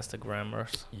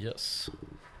Instagrammers. Yes.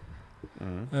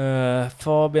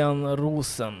 Fabian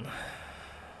Rosen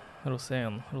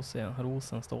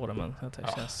står det, men det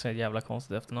känns så jävla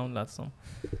konstigt efternamn lät som.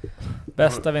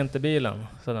 Bästa vinterbilen,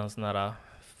 så den sån där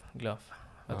glöf,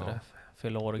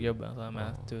 fyllårgubben så här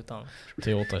med tutan.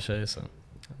 Toyota Chaser.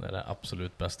 Det är den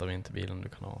absolut bästa vinterbilen du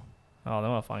kan ha. Ja,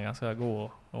 den var fan ganska god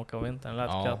att åka på vintern, lätt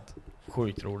katt.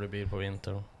 Sjukt rolig bil på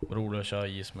vintern. Rolig att köra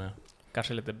is med.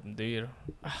 Kanske lite dyr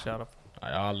att köra på.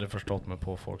 Jag har aldrig förstått mig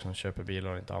på folk som köper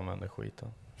bilar och inte använder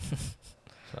skiten.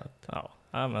 Så att.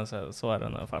 Ja, men så är det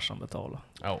när farsan betalar.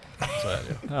 Ja, så är det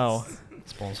ju. Ja.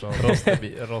 Sponsrar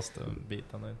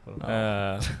rostbitarna inte på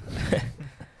den.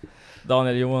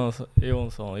 Daniel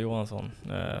Johansson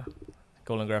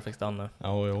Golden Graphics Danne.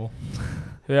 Jo.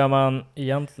 Hur är man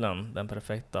egentligen den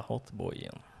perfekta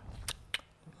hotboyen?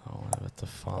 Ja, jag vet inte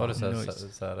fan. Var det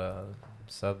så här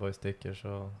sad boy stickers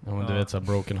och ja, men du vet så här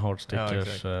broken heart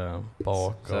stickers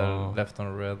bak och left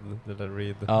on red eller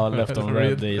read. Ja, left on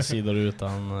red i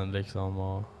sidorutan liksom,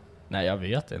 och nej, jag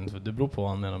vet inte, det beror på vad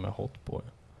han menar med hotboy.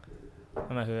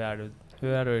 Men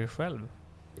hur är du själv?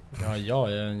 Ja,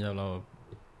 jag är en jävla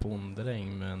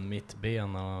bonddräng med en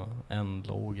mittben och en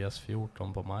låg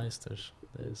S14 på Meisters.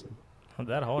 Det är så.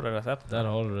 Där har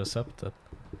du receptet.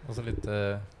 Och så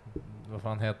lite, vad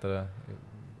fan heter det?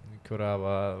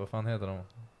 Kurava, vad fan heter de?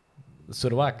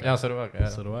 Surwaka. Ja,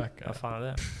 Surwaka. Vad fan är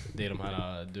det? Det är de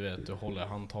här, du vet, du håller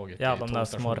handtaget. Ja, de där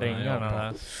små ringarna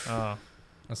där. Ja.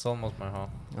 En sån måste man ha.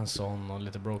 En sån och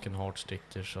lite broken heart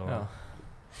stickers och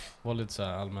var lite så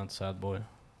här allmänt sad boy.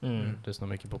 Lyssnar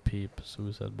mycket på Peep,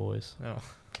 Suicide Boys. Ja.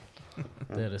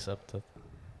 Det är receptet.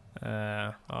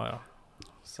 Ja.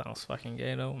 Sounds fucking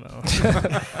gay though. Men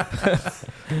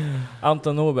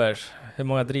Anton Nobers, hur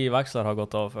många drivaxlar har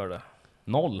gått av för det?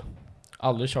 0.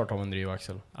 Aldrig kört av en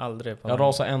drivaxel. Aldrig på Jag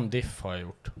rasade en diff har jag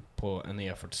gjort på en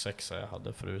E46 jag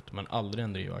hade förut, men aldrig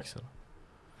en drivaxel.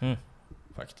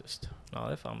 Faktiskt. Ja,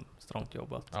 det är fan strångt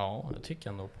jobbat. Ja, jag tycker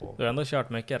ändå på. Du har ändå kört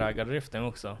mycket raggardrifting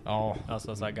också. Ja,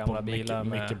 alltså så här gamla bilar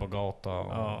med mycket på gata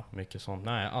och mycket sånt.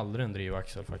 Nej, aldrig en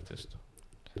drivaxel faktiskt.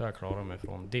 Det har jag klarat mig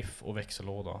från. Diff och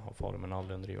växellåda har farit, men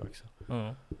aldrig en drivaxel.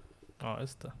 Ja,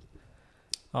 just det.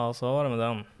 Ja, så var det med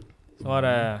den. Så var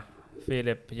det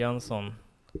Filip Jönsson.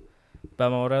 Bör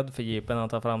man vara rädd för jeepen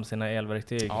att ta fram sina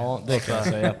elverktyg? Ja, det kan jag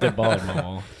säga att det bör man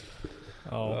vara.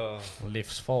 Ja.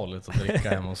 Livsfarligt att dricka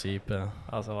hemma hos IP.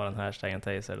 Alltså var den hashtaggen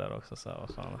taser där också, så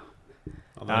vad fan.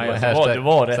 Du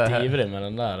var rätt ivrig med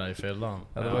den där i fyllan.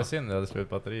 Ja, det var ju synd att jag hade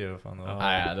slutbatterier.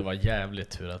 Nej, det var jävligt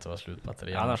tur att det var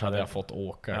slutbatterier. Annars hade jag fått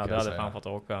åka. Ja, du hade fan fått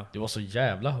åka. Du var så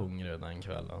jävla hungrig den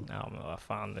kvällen. Ja, men vad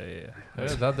fan, det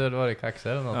hade väl varit kax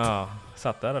eller något. Ja,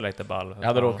 satt där och lekte ball. Jag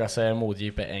hade råkat säga emot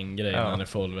JP en grej när han är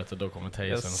full, vet du, då kommer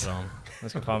tasern fram. Nu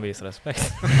ska fan visa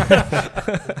respekt.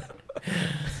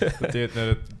 Det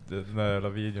är den där jävla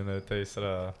videon när det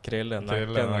tasrar Krillen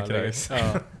nacken.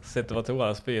 Sitter på toa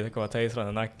och spyr, kommer tasra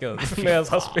i nacken medan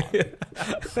han spyr.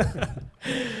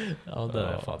 Ja, det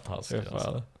är fantastiskt.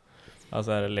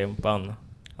 Alltså är det limpan.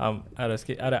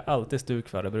 Är det alltid stuk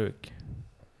för bruk?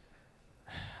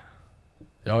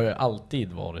 Jag har ju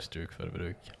alltid varit stuk för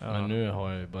bruk. Men nu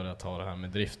har jag ju börjat ta det här med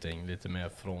drifting lite mer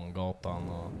från gatan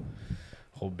och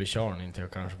hobbykörning till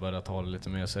jag kanske börjar ta det lite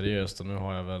mer seriöst. Och nu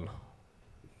har jag väl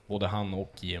både han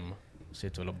och Jim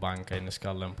sitter väl och bankar in i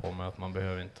skallen på mig att man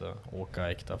behöver inte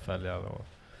åka äkta fälgar och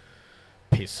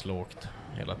pisslågt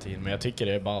hela tiden. Men jag tycker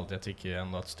det är ballt. Jag tycker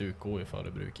ändå att stuk går i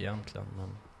förebruk egentligen.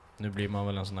 Men nu blir man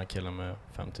väl en sån här kille med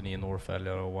 59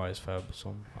 North-fälgar och Wisefab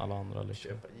som alla andra.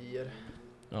 Liksom. Köpa IR.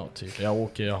 Ja, typ.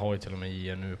 Jag har ju till och med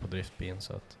IR nu på driftbin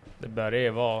så att det börjar ju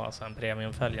vara alltså en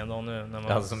premiumfälg ändå nu när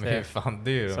man alltså är fan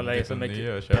dyr så lägger så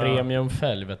mycket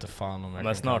premiumfälg vet du fan om jag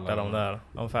men snart är de där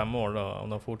om 5 år då om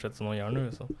de fortsätter som de gör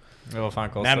nu så. Ja, vad fan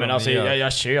kostar nej men alltså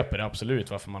jag köper det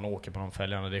absolut varför man åker på de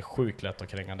fälgarna. Det är sjukt lätt att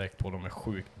kränga däck på, de är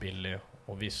sjukt billiga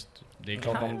och visst det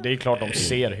är klart de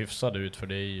ser hyfsade ut för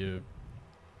det är ju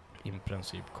i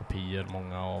princip kopior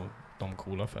många av de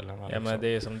coola fälgarna. Ja liksom. Men det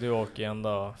är som du åker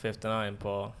ändå 59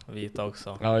 på vita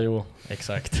också. Ja jo,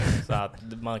 exakt. Så att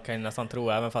man kan ju nästan tro,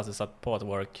 även fast du satt på ett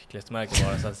work-klistermärke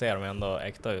bara, så ser de ändå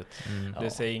äkta ut. Det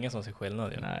ser ingen som ser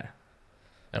skillnad ju. Nej.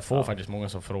 Jag får faktiskt många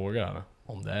som frågar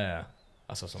om det är,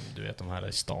 alltså som du vet de här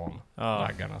i stan,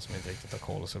 raggarna som inte riktigt har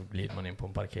koll, så glider man in på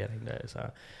en parkering där det är så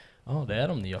här, det är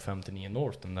de nya 59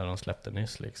 Norton där de släppte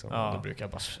nyss liksom. Då brukar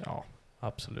jag bara,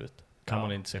 absolut. Kan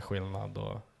man inte se skillnad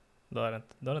då är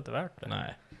det inte värt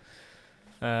det.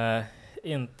 Nej.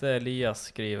 Inte Elias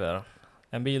skriver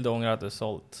en bil du ångrar att du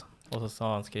sålt. Och så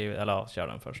sa han kör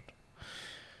den först.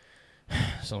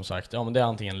 Som sagt, men det är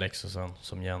antingen Lexusen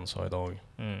som Jens sa idag.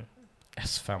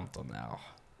 S15,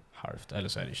 halvt. Eller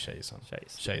så är det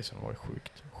Chasen var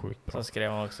sjukt bra. Så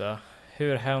skrev han också,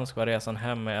 hur hemskt var resan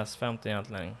hem med S50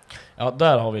 egentligen? Ja,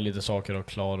 där har vi lite saker att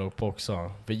klara upp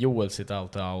också. För Joel sitter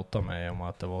alltid och outar mig om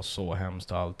att det var så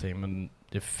hemskt och allting. Men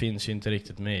det finns ju inte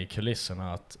riktigt med i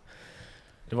kulisserna att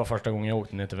det var första gången jag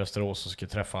åkte ner till Västerås och skulle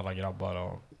träffa alla grabbar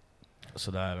och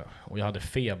sådär. Och jag hade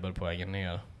feber på vägen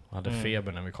ner. Jag hade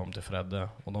feber när vi kom till Fredde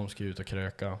och de skulle ut och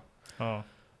kröka.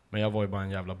 Men jag var ju bara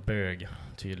en jävla bög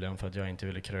tydligen för att jag inte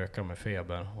ville kröka med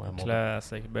feber. Och jag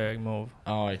classic bög move.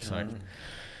 Ja, exakt.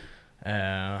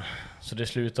 Så det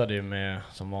slutade ju med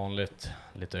som vanligt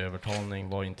lite övertalning,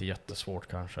 var inte jättesvårt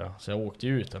kanske. Så jag åkte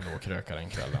ut ändå och krökade den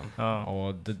kvällen.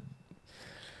 Och det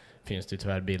finns det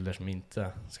tyvärr bilder som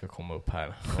inte ska komma upp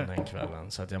här från den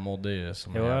kvällen. Så att jag mådde ju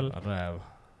som en räv.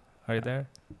 Are you there?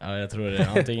 Ja, jag tror det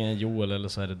är antingen Joel eller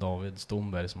så är det David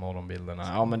Stomberg som har de bilderna.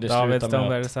 Ja, men det David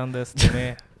Stomberg sändes till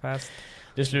mig fast.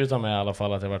 Det slutar med i alla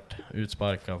fall att jag varit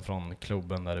utsparkad från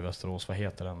klubben där i Västerås. Vad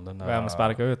heter den? Den där, vem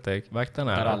sparkar ut dig? Vakten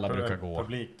är där alla brukar gå.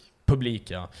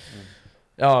 Publik, ja.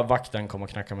 Ja, vakten kom och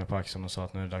knackade mig på axeln och sa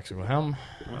att nu är det dags att gå hem.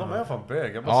 Men de är fan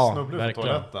bög. Jag bara snubblade på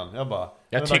toaletten. Jag bara,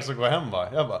 det är dags att gå hem va?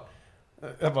 Jag bara,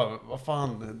 Jag bara, vad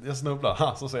fan, jag snubblar.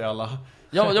 Ha, så säger alla.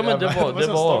 Ja men det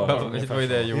var ju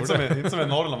det jag gjorde. Inte som i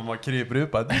Norrland, man kryper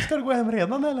ut bara, ska du gå hem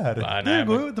redan eller? Nej,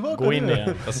 gå in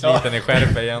igen. Och sliten i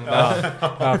skärpa igen.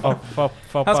 Han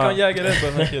ska ha en jägare på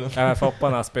den här killen. Ja,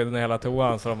 Fopparna spydde ner hela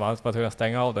toan så de var tvungna att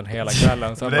stänga av den hela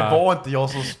kvällen. Så det var inte jag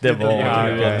som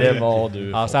spydde. Det var du.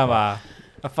 Ja, sen bara,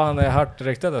 vad fan, jag har hört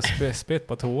ryktet att jag spytt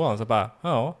på toan. Så bara,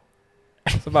 ja.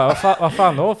 Så bara, vad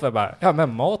fan då för? Bara, ja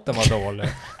men maten var dålig.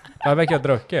 Jag mycket jag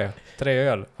druckit 3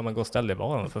 öl. Ja men gå och ställ dig i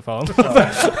baren för fan. Nej.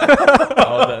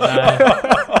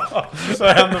 Så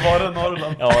hände var det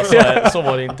Norrland. Ja, så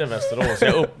var det inte i Västerås.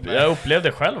 Jag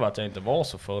upplevde själv att jag inte var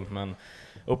så full, men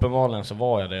uppenbarligen så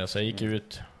var jag det. Så jag gick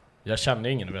ut. Jag kände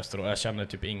ingen i Västerås. Jag kände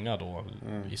typ inga då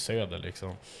i söder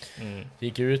liksom.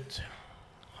 Gick ut.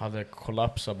 Hade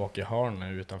kollapsat bak i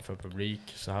hörnet utanför publik.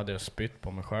 Så hade jag spytt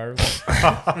på mig själv.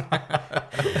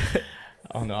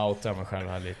 Ja, nu outar jag mig själv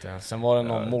här lite. Sen var det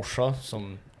någon morsa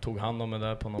som tog hand om mig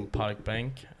där på någon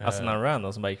parkbänk. Alltså någon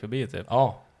random som bara gick förbi typ?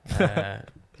 Ja.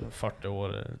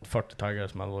 40 taggare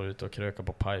som hade varit ute och krökat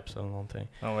på pipes eller någonting.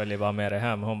 Hon ville bara med det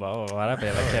hem. Hon bara, vad är det för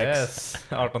jävla kex? Yes.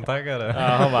 18 taggare.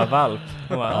 Ja, hon var valp.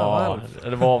 Valp.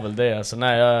 Det var väl det. Så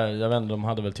nej, jag vet inte, de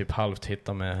hade väl typ halvt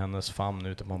hittat med hennes famn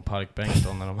ute på en parkbänk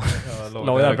då när de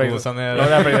låg där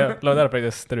och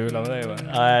försökte strula med dig.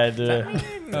 Nej, det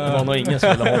var nog ingen som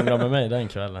ville hångla med mig den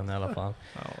kvällen i alla fall.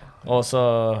 Och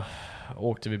så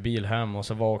åkte vi bil hem och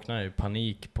så vaknade jag i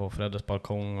panik på Freddes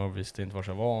balkong och visste inte var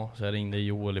jag var. Så jag ringde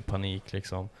Joel i panik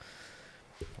liksom.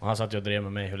 Och han satt och drev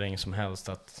med mig hur länge som helst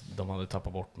att de hade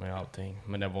tappat bort mig och allting.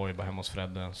 Men jag var ju bara hemma hos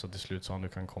Fredde, så till slut sa han, du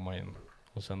kan komma in.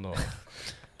 Och sen då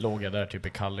låg jag där typ i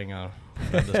kallingar på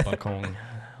Freddes balkong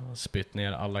och spytt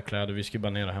ner alla kläder. Vi skulle bara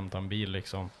ner och hämta en bil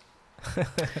liksom.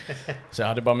 Så jag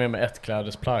hade bara med mig ett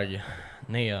klädesplagg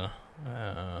ner.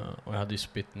 Och jag hade ju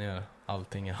spytt ner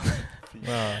allting jag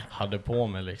hade på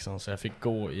mig liksom. Så jag fick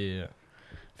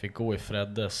gå i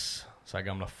Freddes så här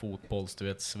gamla fotbolls, du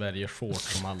vet,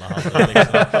 Sverige-shorts som alla hade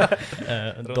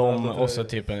liksom. Och så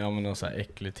typ en så här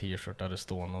äcklig t-shirt där det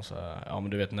står och så här, ja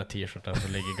men du vet den där t-shirten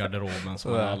som ligger i garderoben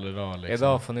som man aldrig rör liksom.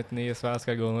 Idag får 99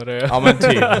 svenska gunnar. Ja men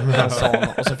typ en sån.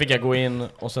 Och så fick jag gå in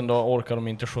och sen då orkade de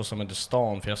inte skjutsa mig till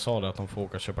stan, för jag sa det att de får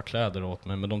åka och köpa kläder åt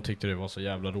mig, men de tyckte det var så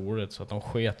jävla roligt så att de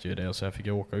sket ju i det, så jag fick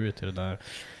åka ut till det där.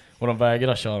 Och de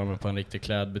vägrade köra mig på en riktig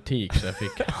klädbutik, så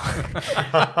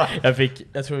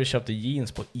jag tror vi köpte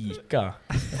jeans på Ica.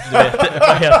 Du vet,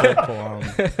 vad heter det på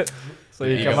så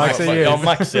Ica Maxi jeans. Ja,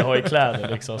 Maxi har ju kläder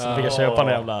liksom. Så fick jag köpa en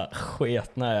jävla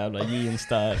jävla jeans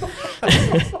där.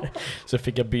 Så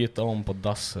fick jag byta om på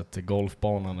dasset till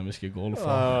golfbanan när vi skulle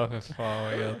golfa.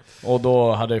 Och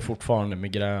då hade jag fortfarande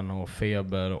migrän och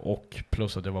feber och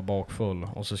plus att jag var bakfull.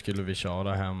 Och så skulle vi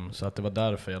köra hem. Så att det var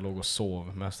därför jag låg och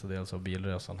sov mestadels av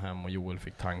bilresan hem. Och Joel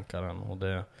fick tankaren. Och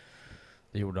det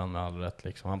gjorde han med all rätt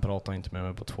liksom. Han pratade inte med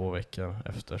mig på 2 veckor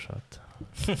efter, så att...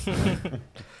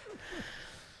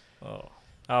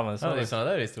 Ja, men så det är sådana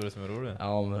där historier som är roliga.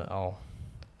 Ja, men, ja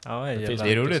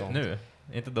det är roligt sånt. Nu,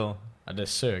 inte då. Ja, det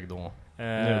sög då.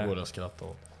 Nu går det att skratta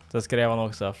åt. Så skrev han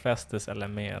också Festis eller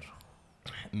mer.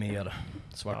 Mer.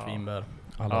 Svartvinbär.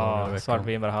 Ja,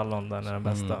 svartvinbär hallon, den är den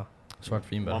bästa.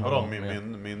 Svartvinbär. Man har bra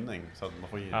mynning så att man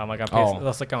får ge. Ja, man kan pissa,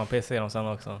 och så kan man pissa i dem sen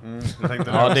också.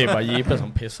 Ja, det är bara JP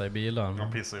som pissar i bilen.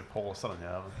 Man pissar ju på sig den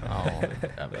jäveln.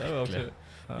 Ja, det är också.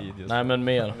 Nej men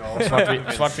mer.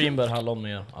 Svartvinbär hallon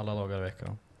mer alla dagar i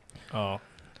veckan. Ja.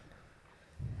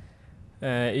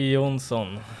 I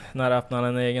Jonsson, när öppnar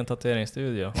en egen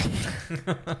tatueringsstudio?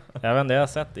 Jag vet inte, jag har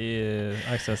sett i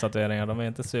Axels tatueringar, de är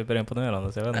inte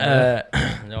superimponerande, så jag vet inte.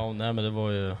 Ja, nej men det var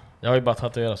ju, jag har ju bara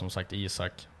tatuerat som sagt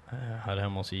Isak här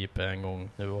hemma hos IP en gång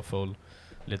när vi var full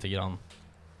lite grann.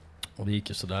 Och det gick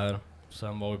ju sådär.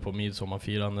 Sen var vi på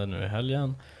midsommarfirande nu i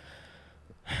helgen.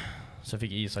 Så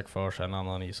fick Isak för sig, en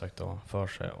annan Isak då, för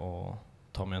sig och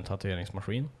ta med en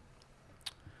tatueringsmaskin.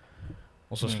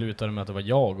 Och så slutade det med att det var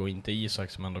jag och inte Isak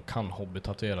som ändå kan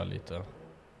hobbytatuera lite.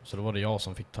 Så då var det jag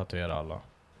som fick tatuera alla.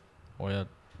 Och jag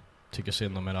tycker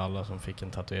synd om er alla som fick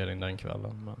en tatuering den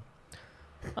kvällen. Men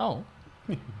ja.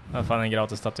 Ja, fan, en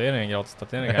gratis tatuering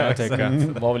kan jag tycka.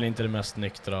 Det var väl inte det mest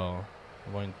nyktra och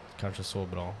det var inte kanske så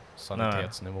bra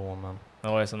sanitetsnivå. Men det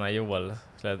var ju så när Joel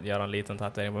skulle göra en liten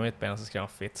tatuering på mitt ben, så skulle han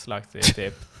fittslagt i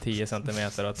typ 10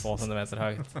 cm och 2 cm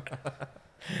högt.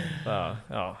 Så,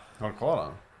 ja. Har du kvar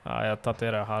den? Ja, jag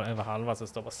tatuerar över halva så det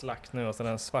står på slakt nu och sen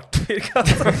en svart fyrkant.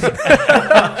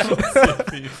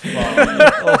 Fy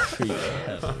fan. Fy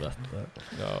helvete.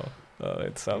 Ja,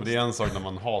 inte sämst. Det är en sak när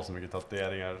man har så mycket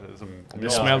tatueringar som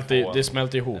det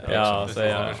smälter ihop. Ja, liksom.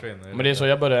 Men det är så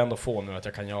jag börjar ändå få nu att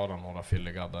jag kan göra några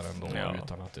fyllegaddar ändå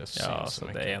utan att det syns så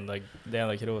mycket. Det är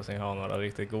enda cruising har några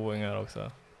riktigt goingar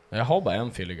också. Jag har bara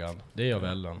en fyllegadd. Det är jag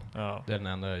Vellen. Ja. Det är den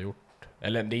enda jag har gjort.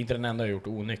 Eller det är inte den enda jag har gjort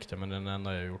onykter, men den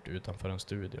enda jag har gjort utanför en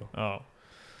studio. Ja.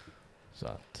 Så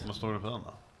att... Vad står det på den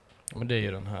då? Men det är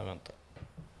ju den här, vänta.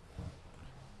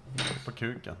 På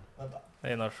kuken. Det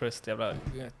är något schysst jävla...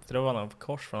 Jag tror det var någon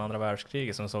kors från andra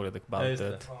världskriget som såg lite ballt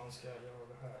ut.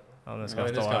 Ja, nu ska han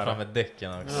stå här. Fram med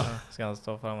däcken också. Ska han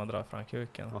stå fram och dra fram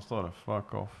kuken. Vad står det?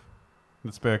 Fuck off. Det är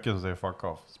ett spöke som säger fuck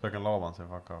off. Spöken lavan säger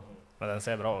fuck off. Men den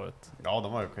ser bra ut. Ja,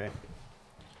 de var okej.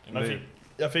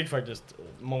 Jag fick faktiskt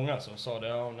många som sa det.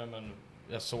 Ja, nej, men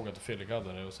jag såg att du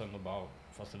fyllegaddade och sen då bara,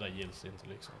 fast det där gills inte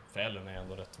liksom. För Ellen är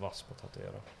ändå rätt vass på att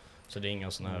tatuera. Så det är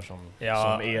inga sån här som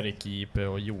Erik, JP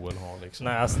och Joel har liksom.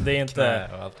 Nej, alltså det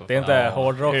är inte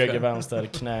hårdrock. Höger, vänster,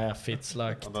 knä,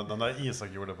 fitslakt. Den där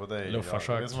Isak gjorde på dig.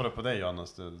 Luffarsök. Det som var det på dig,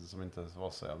 Johannes, som inte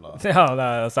var så jävla... Ja, det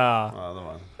är såhär. Ja, det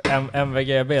var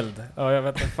MVG-bild. Ja, jag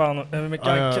vet inte fan hur mycket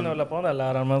jag knullar på den där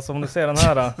läraren, men som du ser den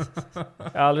här då.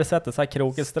 Jag har aldrig sett ett så här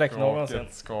krokigt streck någonsin.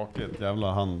 Skakigt,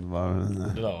 jävla hand var...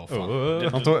 Det där var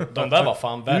fan. De där var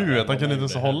fan värre. Nu, han kunde inte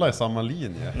så hålla i samma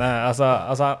linje. Nej,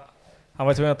 alltså han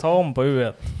var tvungen att ta om på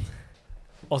U1.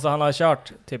 Och så han har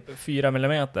kört typ 4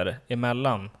 mm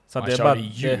emellan. Så att han det körde bara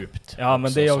djupt. Ja,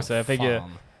 men det är också. Jag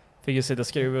fick ju sitta och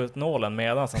skruva ut nålen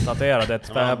medan han tatuerade.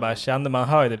 Jag bara kände man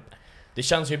höjde. Det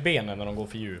känns ju i benen när de går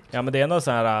för djupt. Ja, men det är nog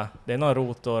så här, det är någon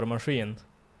rotormaskin.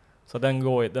 Så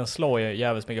den slår ju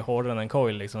jävligt mycket hårdare än en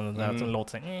coil liksom, den där som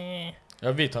låter så här.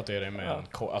 Ja, vi tatuerar med ett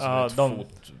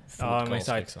fotkast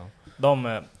liksom.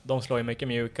 De slår ju mycket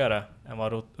mjukare än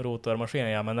vad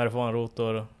rotormaskinen gör, men när du får en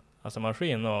rotor, alltså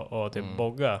maskin och typ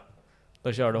bogga,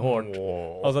 då kör du hårt.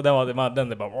 Och så den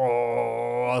bara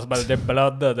och så bara det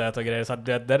blödde det och grejer, så att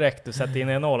direkt du sätter in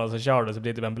i nålen så kör du, så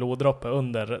blir det typ en bloddroppe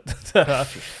under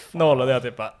nålen, och det är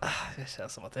typ bara, det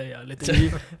känns som att det är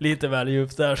lite väl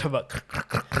djupt där, så bara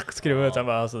skruva ut,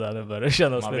 bara så där, det börjar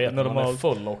kännas man lite vet normalt. Man är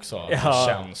full också, ja.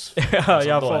 Det känns.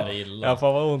 Jag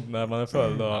får vara ont när man är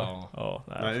full då. Ja.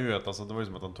 Nej, alltså, det var ju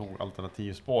som att han tog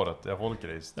alternativspåret i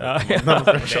folkrace.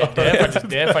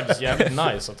 Det är faktiskt jävligt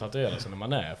nice att tatuera sig när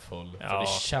man är full. För det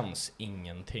känns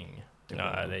ingenting.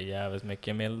 Nej, det är jävligt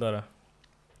mycket mildare.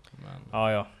 Men.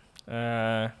 Ja.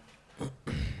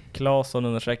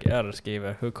 Claesson_R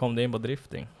skriver: hur kom det in på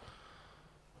drifting?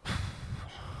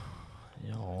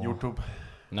 Ja. YouTube.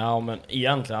 Nej, men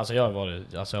egentligen, alltså jag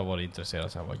har varit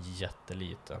intresserad sedan jag var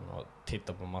jätteliten och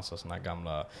tittat på massa såna här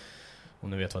gamla, om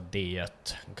ni vet vad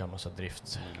D1, gamla så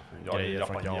driftgrejer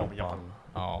från Japan.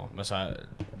 Ja, men så här,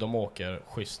 de åker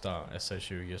schyssta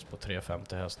SR20 på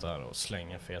 350 hästar och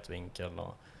slänger fet vinkel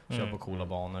och kör på coola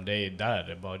banor. Det är där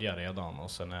det börjar redan,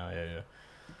 och sen är jag ju,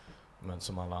 men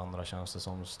som alla andra känns det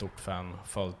som stort fan,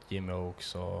 följt Jimmy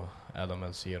Oaks och Adam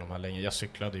LC de här länge. Jag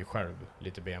cyklade ju själv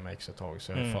lite BMX ett tag,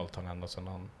 så jag har följt han ända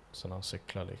sedan han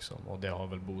cyklade liksom, och det har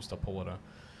väl boostat på det.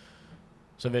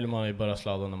 Så vill man ju börja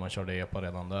sladda när man körde EPA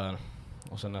redan där,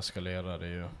 och sen eskalerar det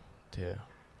ju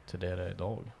till det är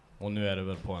idag. Och nu är det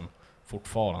väl på en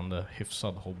fortfarande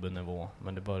hyfsad hobbynivå,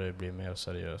 men det börjar ju bli mer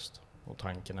seriöst. Och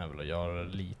tanken är väl att göra det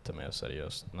lite mer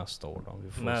seriöst nästa år då.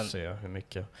 Vi får se hur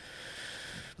mycket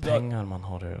pengar man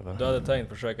har över. Du hade tänkt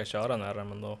försöka köra en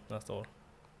RM då nästa år?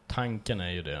 Tanken är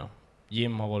ju det.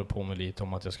 Jim har varit på mig lite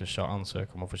om att jag ska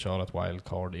ansöka om att få köra ett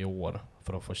wildcard i år,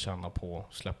 för att få känna på,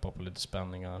 släppa på lite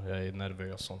spänningar. Jag är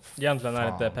nervös som egentligen är det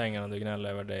inte pengarna du gnäller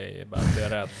över, det är bara att du är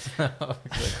rädd.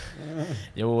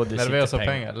 Jo, det nervösa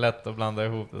pengar, lätt att blanda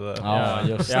ihop det där. Ja,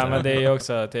 just det. Ja, men det är ju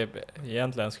också typ,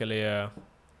 egentligen skulle jag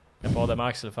bad med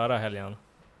Axel förra helgen.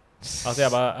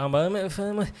 Alltså han bara, men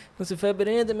fan, jag måste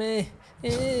förbereda mig.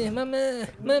 Mamma.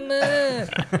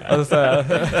 Alltså,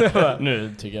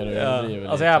 nu tycker jag det är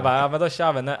alltså jag bara, men då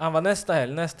kör vi. Han var nästa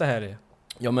helg.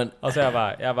 Ja, men alltså jag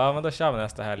bara, men då kör vi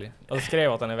nästa helg. Och så skrev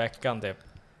jag åt han i veckan typ.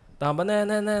 Då han bara,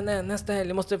 nej, nästa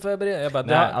helg måste jag förbereda. Jag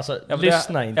bara,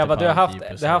 lyssna inte. Jag bara, du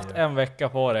har haft en vecka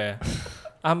på dig.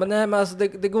 Han bara, nej men alltså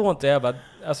det går inte.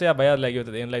 Jag lägger ut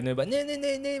ett inlägg nu. Bara, nej,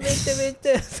 vänta.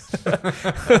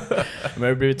 Men jag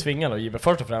har blivit tvingad att ge.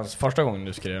 Först och främst, första gången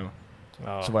du skrev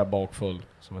så var jag bakfull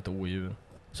som ett odjur.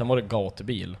 Sen var det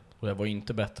gatubil och jag var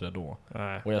inte bättre då.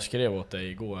 Nej. Och jag skrev åt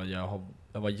dig igår, jag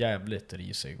var jävligt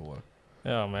risig igår.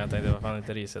 Ja, men jag tänkte, vad fan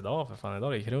inte risig idag? För fan,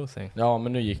 idag är det cruising. Ja,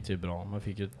 men nu gick det ju bra. Man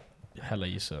fick ju hälla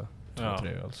i sig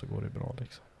 2-3 öl, så går det bra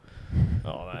liksom.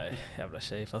 Ja, nej, jävla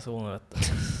tjejfasoner vet du.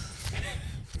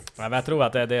 Men jag tror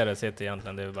att det är det sitter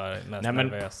egentligen. Det är bara mest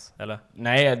nervös, eller?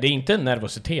 Nej, det är inte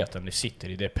nervositeten det sitter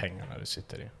i, det är pengarna det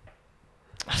sitter i.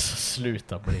 Alltså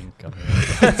sluta blinka nu.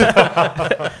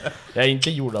 Jag är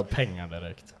inte gjord av pengar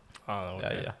direkt.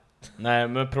 Okay. Ja. Nej,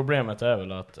 men problemet är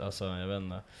väl att, alltså, jag vet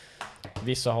inte.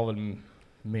 Vissa har väl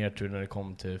mer tur när det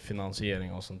kommer till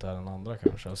finansiering och sånt där än andra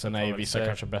kanske. Och sen är ju vissa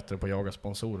kanske bättre på att jaga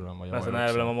sponsorer än vad jag är. Men sen är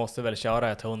det väl, man måste väl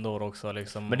köra ett hundår också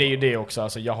liksom. Men det är ju det också,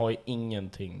 alltså jag har ju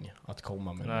ingenting att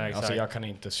komma med. Nej, alltså jag kan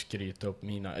inte skryta upp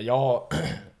mina. Jag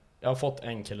har fått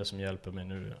en kille som hjälper mig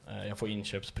nu. Jag får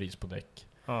inköpspris på däck.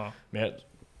 Ja. Men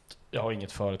jag har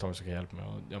inget företag som kan hjälpa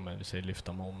mig att säg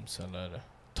lyfta moms eller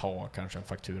ta kanske en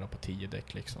faktura på 10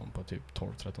 däck liksom på typ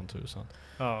 12-13 tusen.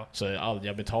 Ja. Så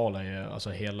jag betalar ju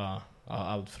alltså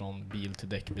allt från bil till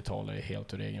däck betalar jag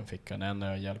helt ur egen ficka. Det enda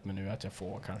jag hjälpt mig nu är att jag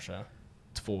får kanske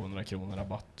 200 kronor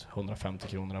rabatt, 150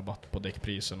 kronor rabatt på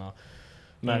däckpriserna.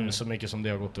 Men så mycket som det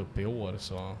har gått upp i år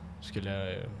så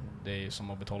det är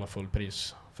som att betala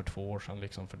fullpris för 2 år sedan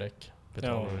liksom för däck.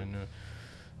 Betalar det nu.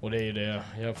 Och det är ju det,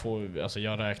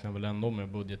 jag räknar väl ändå med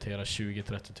att budgetera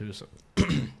 20-30 tusen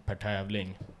per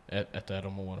tävling ett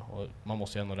om år. Och man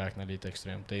måste ju ändå räkna lite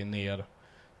extremt. Det är ner,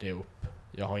 det är upp.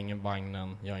 Jag har ingen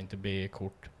vagnen, jag har inte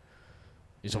B-kort.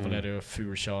 I så fall är det att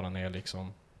fulköra ner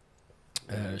liksom.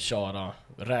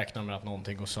 Räkna med att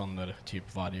någonting går sönder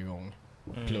typ varje gång.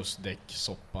 Plus däck,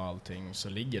 soppa, allting. Så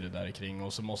ligger det där kring.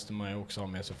 Och så måste man ju också ha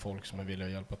med sig folk som är villiga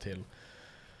att hjälpa till.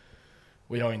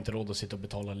 Och jag har inte råd att sitta och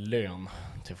betala lön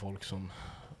till folk som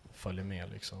följer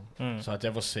med liksom. Så att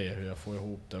jag får se hur jag får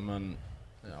ihop det. Men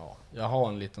ja, jag har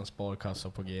en liten sparkassa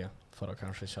på G för att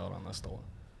kanske köra nästa år.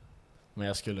 Men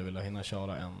jag skulle vilja hinna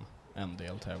köra en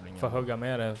deltävling. Får hugga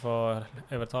med det, får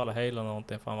övertala Halo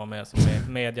någonting, för han var med som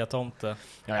mediatomte.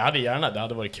 Ja, jag hade gärna, det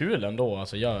hade varit kul ändå.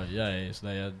 Alltså jag är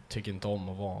sådär, jag tycker inte om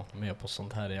att vara med på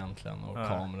sånt här egentligen. Och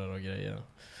kameror och grejer.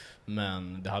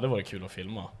 Men det hade varit kul att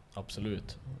filma,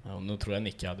 absolut. Ja, nu tror jag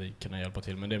Nicke hade kunnat hjälpa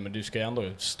till med det. Men du ska ju ändå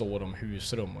stå om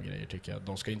husrum och grejer tycker jag.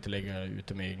 De ska inte lägga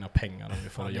ute med egna pengar om vi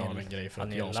får göra en grej för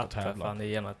att jag ska tävla. Han är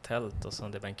gärna ett tält och så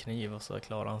det är en kniv och så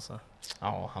klarar han sig.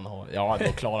 Ja,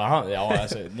 då klarar han. Ja,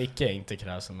 alltså Nicke är inte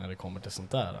kräsen när det kommer till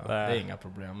sånt där. Det är inga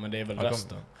problem, men det är väl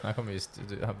resten. Han kommer just,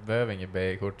 han behöver inget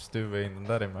B-kort, stuva in den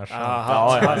där i marschen.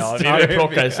 Ja, vi vill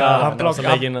plocka isär.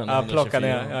 Han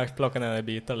plockar ner i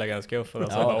bitar och lägger en skuff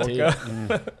och så åka.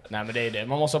 Nej, men det är det.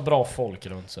 Man måste ha bra folk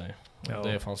runt sig. Ja.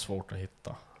 Det är fan svårt att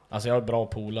hitta. Alltså jag har bra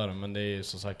polare, men det är ju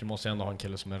som sagt, du måste ändå ha en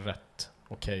kille som är rätt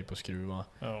okej på skruva.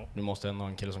 Ja. Du måste ändå ha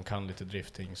en kille som kan lite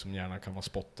drifting, som gärna kan vara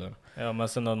spotter. Ja, men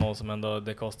sen då någon som ändå,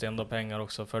 det kostar ändå pengar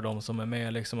också för de som är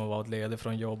med liksom, och vara ledig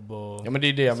från jobb och... Ja, men det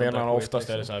är det jag menar. Oftast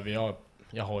liksom. Är det så här,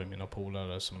 jag har ju mina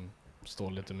polare som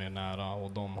står lite mer nära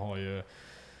och de har ju...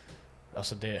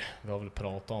 Alltså det, vi har väl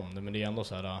pratat om det, men det är ändå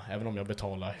så här, även om jag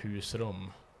betalar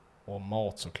husrum och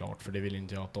mat såklart, för det vill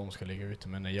inte jag att de ska ligga ute,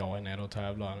 men när jag är nere och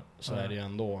tävlar så är det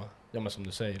ändå, ja men som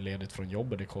du säger, ledigt från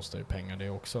jobbet, det kostar ju pengar det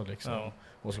också liksom. Ja.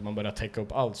 Och ska man börja täcka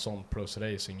upp allt sånt plus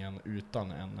racingen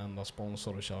utan en enda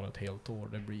sponsor och köra ett helt år,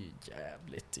 det blir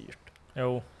jävligt dyrt.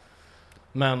 Jo.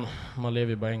 Men man lever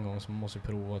ju bara en gång, så man måste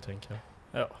prova, tänker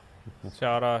jag.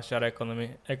 Ja. Köra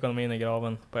ekonomin i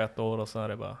graven på 1 år och så är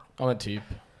det bara... Ja men typ.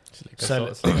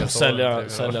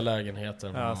 Sälja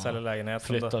lägenheten. Ja, sälja lägenheten.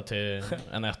 Flytta till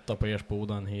en etta på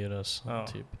Ersboda, en hyres. Ja.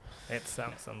 Typ. Ett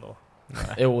sämst ändå.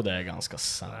 Jo, det är ganska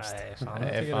sämst. Nej,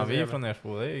 fan, vi är från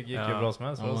Ersboda. Det gick ju bra som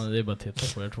helst. Ja, det är bara att titta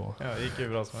på er två. Ja, det gick ju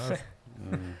bra som helst.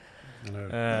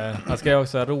 Jag ska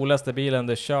också roligaste bilen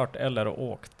du kört eller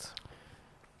åkt.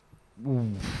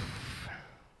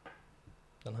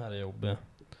 Den här är jobbig.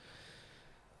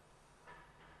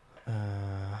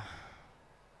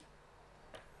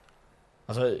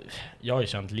 Alltså, jag har ju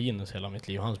känt Linus hela mitt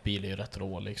liv. Hans bil är ju rätt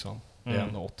rå liksom. Det är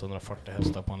ändå 840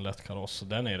 hästar på en lätt kaross, så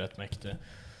den är ju rätt mäktig.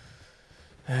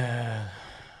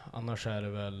 Annars är det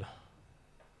väl...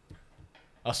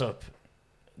 Alltså,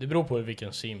 det beror på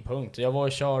vilken synpunkt.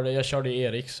 Jag körde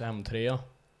Eriks M3.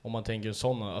 Om man tänker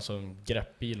sådana, alltså en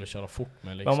greppbil att köra fort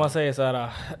med liksom. Om man säger så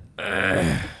här...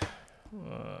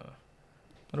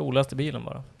 roligaste bilen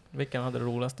bara. Vilken hade du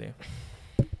roligast i?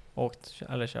 Åkt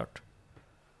eller kört?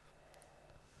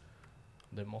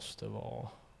 Det måste vara...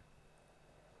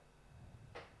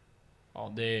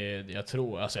 Ja, det är... Jag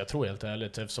tror helt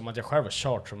ärligt, eftersom att jag själv har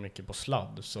kört så mycket på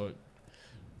sladd, så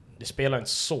det spelar inte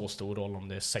så stor roll om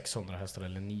det är 600 hästar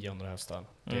eller 900 hästar.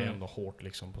 Det är ändå hårt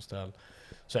liksom på ställ.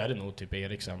 Så är det nog typ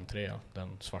Eriks M3,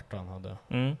 den svarta han hade.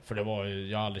 För det var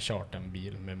jag har aldrig kört en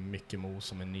bil med mycket mos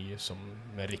som är ny, som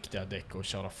med riktiga däck och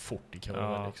köra fort i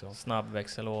kurvor liksom. Snabb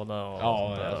växellåda och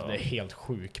alltså, det är helt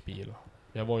sjuk bil.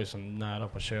 Jag var ju så nära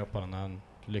på att köpa den när han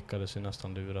lyckades ju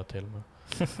nästan lura till mig.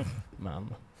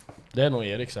 Men det är nog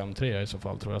Eriks M3 i så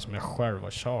fall, tror jag, som jag själv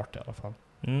har kört i alla fall.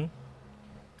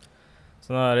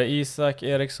 Sen är det Isak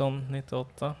Eriksson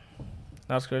 98.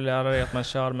 När skulle du lära dig att man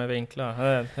kör med vinklar?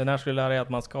 När skulle du lära dig att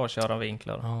man ska köra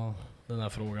vinklar? Ja, den här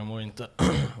frågan var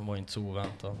inte så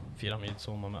oväntad. 4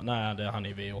 midsommar. Men nej, han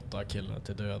är V8-killen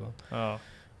till döden. Ja.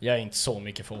 Jag är inte så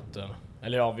mycket för åttor.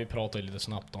 Eller ja, vi pratade lite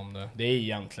snabbt om det. Det är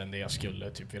egentligen det jag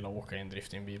skulle typ vilja åka i en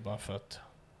driftingbil, bara för att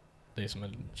det är som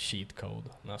en cheat code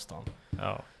nästan.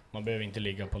 Ja. Man behöver inte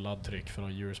ligga på laddtryck för att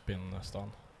ha hjulspinn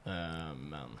nästan.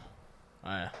 Men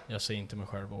nej, jag ser inte mig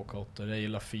själv åka åttor. Jag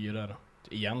gillar 4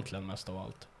 egentligen mest av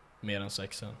allt. Mer än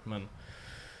 6. Men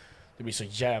det blir så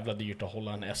jävla dyrt att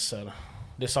hålla en SR.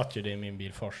 Det satt ju det i min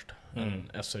bil först.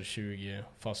 En SR20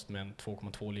 fast med en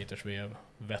 2,2 liters vev.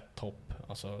 Vetttopp,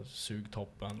 alltså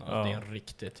sugtoppen. Alltså det är en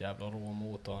riktigt jävla rå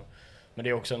motor. Men det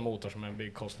är också en motor som är en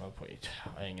byggkostnad på,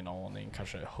 jag har ingen aning,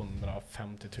 kanske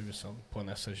 150 000 på en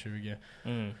SR20.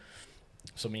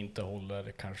 Som inte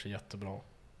håller kanske jättebra.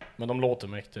 Men de låter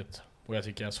mäktigt. Och jag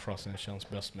tycker S-chassin känns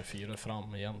bäst med 4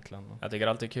 fram egentligen. Jag tycker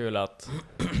alltid kul att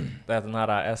det är den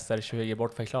här SR20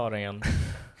 bortförklaringen.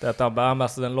 Det är att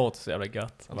alltså, den låter så jävla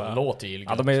gött. Ja, den låter ju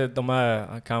gött. Ja,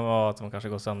 de kan vara att de kanske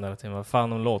går sönder till mig. Fan,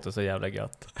 de låter så jävla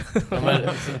gött. Ja,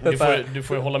 men, du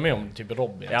får ju hålla med om typ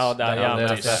Robins. Ja, det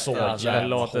är så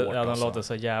jävla hårt. Ja, de låter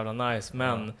så jävla nice.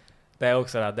 Men det är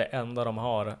också det enda de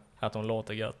har, att de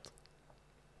låter gött.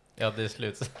 Ja, det är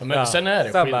slut. Men sen är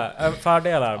det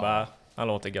fördelar bara, han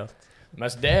låter gött. Men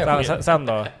det är sen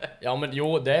då? Ja, men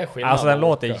jo, det är skillnad. Alltså den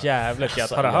låter jävligt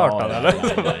gött. Har du hört den eller?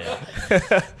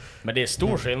 Ja. Men det är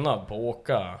stor skillnad på att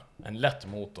åka en lätt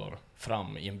motor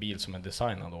fram i en bil som är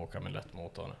designad att åka med lätt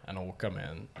motor än att åka med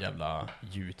en jävla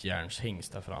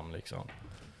gjutjärnshingst där fram liksom.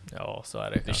 Ja, så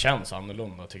är det. Det känns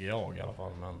annorlunda tycker jag i alla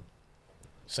fall, men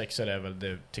 6 är väl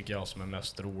det tycker jag som är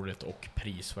mest roligt och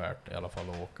prisvärt i alla fall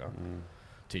att åka.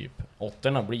 Typ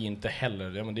 8 blir inte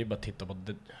heller, ja, men det är bara att titta på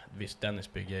visst,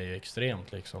 Dennisbygge är ju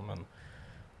extremt liksom, men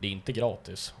det är inte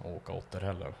gratis att åka 8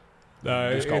 heller.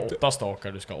 Nej, du ska ha 8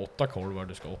 stakar, du ska ha 8 kolvar,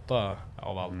 du ska ha 8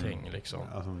 av allting liksom.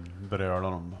 Alltså berörar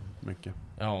dem mycket.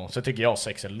 Ja, så tycker jag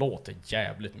 6 låter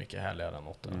jävligt mycket härligare än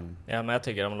 8. Ja, men jag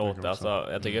tycker de låter, alltså,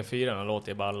 jag tycker 4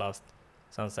 låter ju ballast,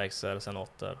 sen 6 sen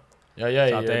 8.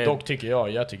 Ja, dock tycker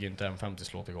jag tycker inte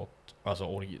M50 låter gott.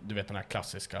 Alltså du vet den här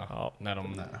klassiska när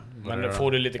de men då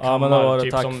får du lite kammar, men då var det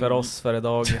typ tack som för oss för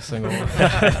idag sen gång.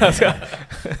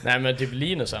 Nej, men typ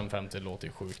Linus M50 låter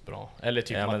ju sjukt bra. Eller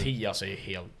typ Mattias är ju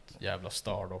helt jävla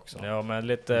störd också. Ja, men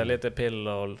lite pill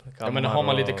och kammar. Ja, men har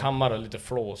man lite kammar och lite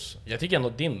flås. Jag tycker ändå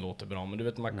din låter bra, men du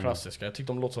vet de här klassiska. Jag tycker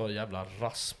de låter så jävla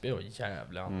raspiga och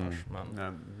jävla annars.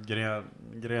 Men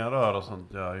grenrör och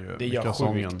sånt gör ju det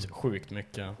gör sjukt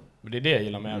mycket. Men det är det jag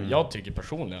gillar med. Jag tycker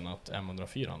personligen att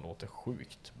M104 låter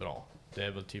sjukt bra. Det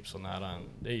är väl typ så nära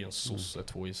det är ju en Sosse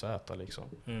 2JZ liksom.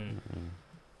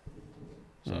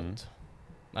 Så att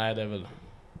nej, det är väl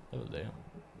det.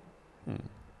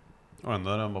 Och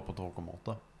ändå är den bara på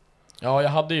 2,8. Ja, jag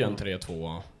hade ju en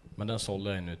 3.2, men den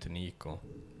sålde jag nu till Nico.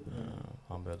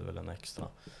 Han behövde väl en extra.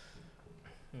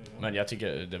 Men jag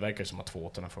tycker det verkar som att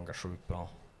 2.8 funkar sjukt bra.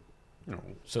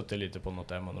 Suttit lite på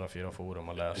något M104 forum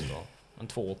och läst då. En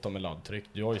 2.8 med laddtryck.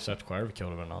 Du har ju sett själv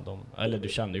kurvorna. Eller du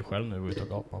kände ju själv när du var ute och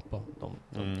gapmappa.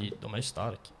 De är ju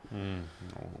stark.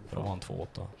 För att ha en 2.8.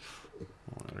 Ja,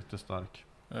 riktigt stark.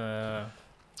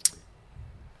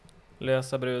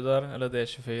 Lösa brudar eller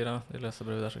D24. Det är lösa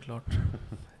brudar såklart.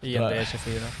 I en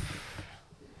D24.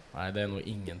 Nej, det är nog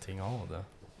ingenting av det.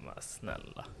 Men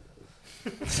snälla.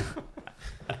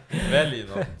 Välj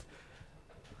något.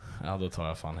 Ja, då tar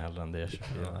jag fan hellre en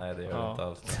D24. Nej, det gör inte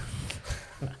alls.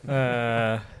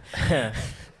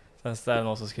 Sen är det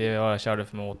någon som skriver jag körde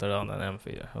för motorn en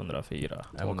M4 104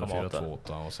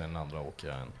 2,8 och sen andra åker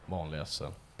jag en vanlig SL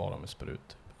bara med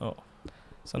sprut. Ja.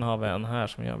 Sen har vi en här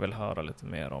som jag vill höra lite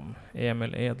mer om.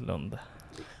 Emil Edlund.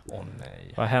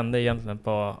 Nej. Vad hände egentligen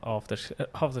på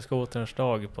afterskoterns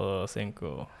dag på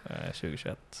Cinco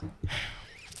 2021?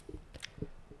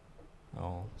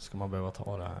 Ja, ska man behöva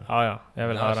ta det här? Ja, jag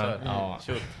vill höra.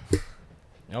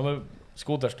 Ja, men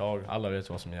skoters dag, alla vet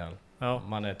vad som gäller. Ja.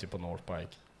 Man är typ på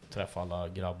Northbike, träffar alla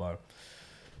grabbar,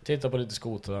 tittar på lite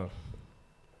skoter,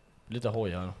 lite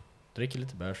hojar, dricker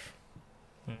lite bärs.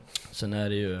 Sen är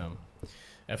det ju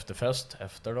efterfest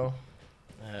efter då.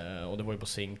 Och det var ju på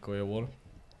Cinco i år.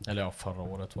 Eller ja, förra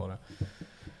året var det.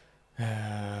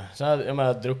 Så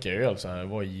jag druckit öl så här. Jag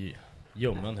var i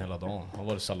ljummen hela dagen. Har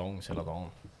varit salongs hela dagen.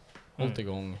 Hållit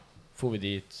igång. Får vi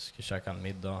dit, ska käka en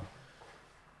middag.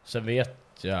 Sen vet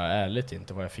jag ärligt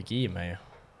inte vad jag fick i mig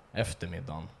efter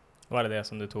middagen. Var det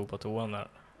som du tog på toan där?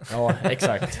 Ja,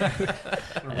 exakt.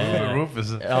 Rufus.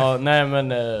 Ja, nej men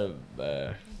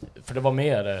för det var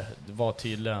mer, det var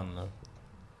tydligen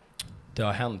det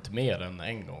har hänt mer än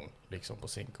en gång liksom på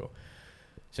Zinco.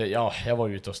 Så jag var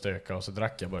ute och stökade och så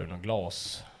drack jag bara någon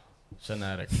glas. Sen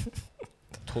är det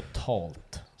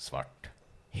totalt svart.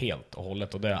 Helt och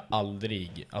hållet. Och det är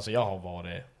aldrig... Alltså jag har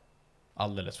varit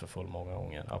alldeles för full många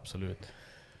gånger, absolut.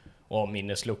 Och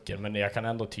minnesluckor, men jag kan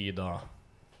ändå tyda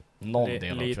någon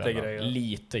del av kvällen.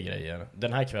 Lite grejer.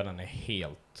 Den här kvällen är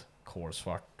helt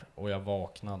kolsvart. Och jag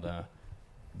vaknade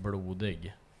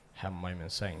blodig hemma i min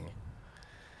säng.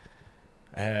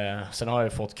 Sen har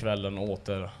jag fått kvällen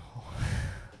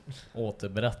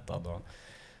återberättad då.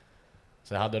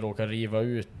 Så jag hade råkat riva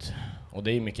ut, och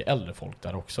det är mycket äldre folk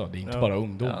där också. Det är inte bara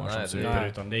ungdomar som super,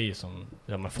 utan det är ju som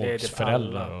folks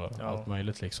föräldrar och allt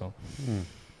möjligt liksom.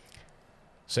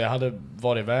 Så jag hade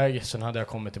varit iväg, sen hade jag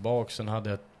kommit tillbaka, sen hade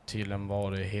jag tydligen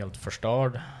varit helt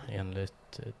förstörd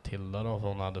enligt Tilda då.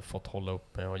 Hon hade fått hålla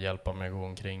uppe och hjälpa mig att gå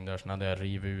omkring där. Sen hade jag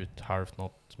rivit ut halvt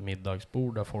något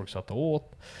middagsbord där folk satt och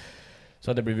åt.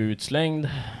 Så hade jag blivit utslängd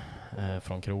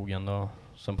från krogen då.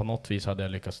 Sen på något vis hade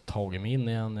jag lyckats ta mig in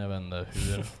igen, jag vet inte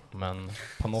hur, men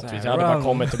på något vis, jag hade bara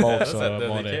kommit tillbaka så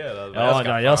var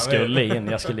det,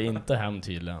 jag skulle inte hem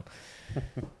tydligen.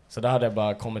 Så där hade jag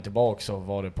bara kommit tillbaka och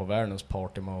varit på världens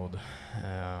party mode.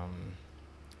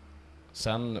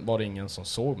 Sen var det ingen som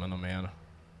såg mig något mer.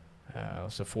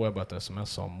 Så får jag bara ett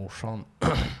sms av morsan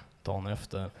dagen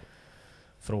efter.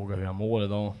 Fråga hur jag mår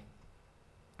idag.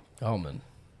 Ja men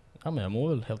jag mår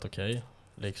väl helt okej.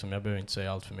 Liksom, jag behöver inte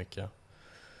säga allt för mycket.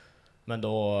 Men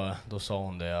då sa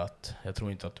hon det att jag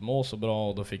tror inte att du mår så bra,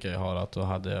 och då fick jag ju höra att då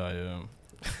hade jag ju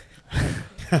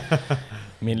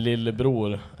min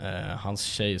lillebror, hans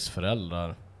tjejs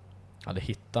föräldrar hade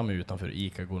hittat mig utanför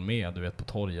Ica Gourmet, du vet, på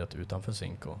torget utanför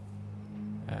Zinco.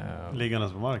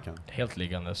 Liggandes på marken? Helt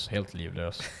liggandes, helt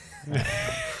livlös.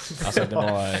 Alltså det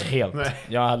var helt...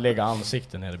 Jag hade legat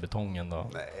ansikten ner i betongen då.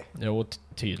 Nej. Jo,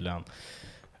 tydligen.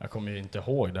 Jag kommer ju inte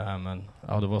ihåg det här, men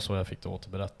ja, det var så jag fick det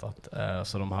återberättat.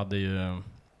 Så de hade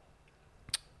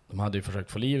ju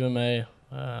försökt få liv i mig.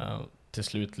 Till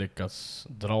slut lyckats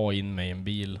dra in mig i en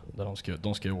bil där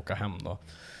de skulle åka hem då.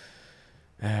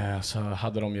 Så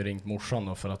hade de ju ringt morsan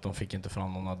då, för att de fick inte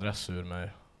fram någon adress ur mig.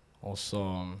 Och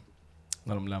så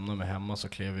när de lämnade mig hemma så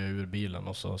klev jag ur bilen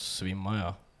och så svimmade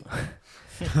jag.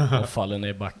 Och faller ner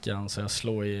i backen, så jag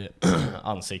slår i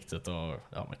ansiktet och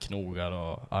med knogar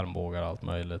och armbågar och allt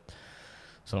möjligt.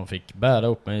 Så de fick bära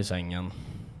upp mig i sängen.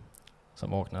 Sen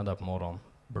vaknade jag där på morgonen,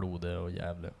 blodig och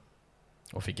jävlig.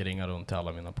 Och fick ringa runt till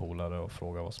alla mina polare och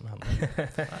fråga vad som hände.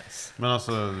 Nice. Men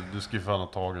alltså, du ska ju fan ha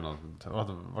tagit något.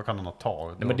 Vad kan den ha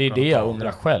tagit? Nej, men det är det jag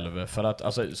undrar själv. För att,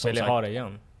 alltså, vill jag ha det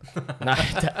igen?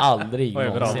 Nej, det är aldrig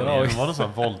någonsin. Det var någon sån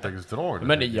här våldtäktsdrag.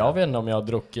 Men jag vet inte om jag har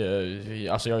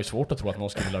druckit... Alltså jag är svårt att tro att någon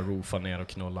skulle vilja roofa ner och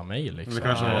knulla mig liksom. Det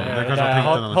kanske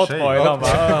var hotboy.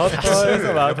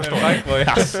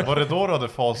 Var det då du hade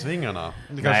fasvingarna?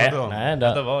 Nej,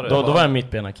 då var jag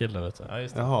mittbena kille, vet du. Ja,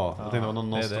 just det. Jaha, jag tänkte det var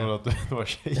någon som trodde att det var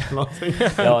tjej eller någonting.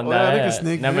 Ja,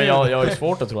 nej men jag är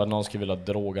svårt att tro att någon skulle vilja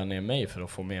droga ner mig för att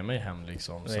få med mig hem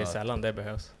liksom. Det är sällan det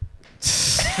behövs.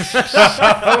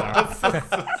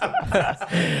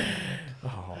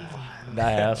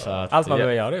 Nej, så att allt man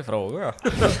behöver göra är frågor.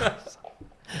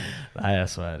 Nej,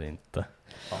 så är det inte.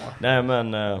 Nej,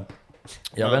 men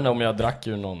jag vet inte om jag drack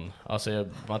ur någon. Alltså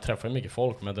man träffar ju mycket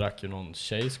folk, men jag drack ju någon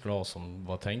tjejs glas som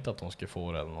var tänkt att de skulle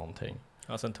få det eller någonting.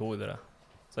 Ja, sen tog det.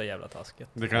 Så jävla taskigt.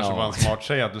 Det kanske var en smart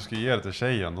tjej att du skulle ge det till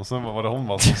tjejen. Och sen var det hon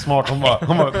var så smart. Hon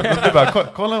bara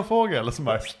kolla en fågel. Och så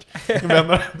bara...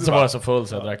 Så var jag så full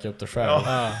så jag drack upp det själv.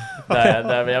 Ja.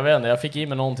 Jag vet inte, jag fick i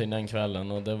mig någonting den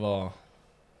kvällen. Och det var...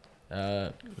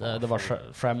 det var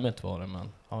skämmigt var det,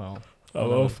 men... Ja.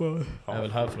 Jag är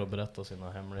väl här för att berätta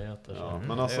sina hemligheter. Ja,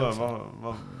 men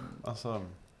alltså...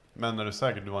 Men är du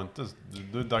säker? Du var inte...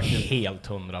 Du drack helt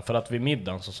 100. För att vid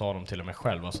middagen så sa de till och med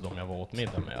själv, alltså de jag var åt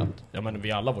middag med, att ja, men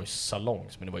vi alla var i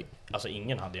salongs, men det var alltså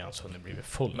ingen hade ens hunnit blivit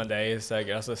full. Men det är ju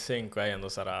säkert, alltså Zinco är ändå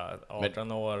sådär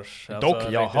 18 års... Alltså,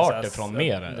 dock, jag har hört det från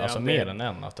mer än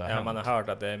en att det har hänt. Man har hört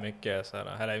att det är mycket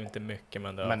sådär, eller inte mycket,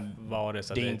 men det har varit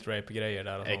så date-rape-grejer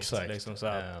där och exakt. Sånt, liksom,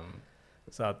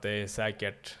 så att det är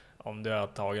säkert... Om du har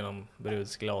tagit någon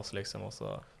brudsglas liksom och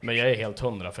så... Men jag är helt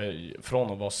 100, för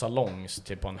från att vara salongs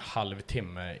till på en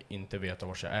halvtimme inte veta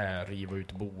var jag är, riva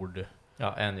ut bord.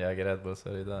 Ja, en jäger Red Bull så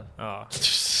är det där. Ja.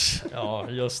 Ja,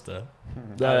 just det.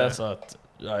 Det är så att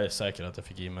jag är säker att jag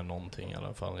fick i mig någonting i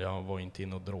alla fall. Jag var inte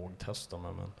inne och drogtestade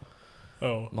mig, men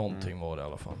någonting var det i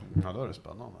alla fall. Ja, då är det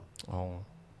spännande. Ja.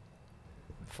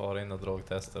 Far in och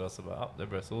drogtester och så bara, det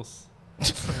blir sås.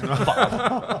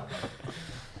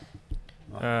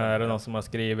 Är det någon som har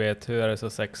skrivit hur är det så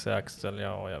sexig Axel?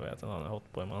 Ja, jag vet inte, han är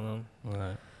hotboy-mannen.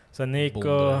 Nej. Sen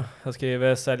Nico har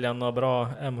skrivit sälja några bra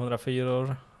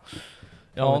M104.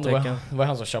 Ja, det var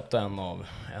han som köpte en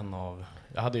av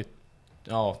jag hade ju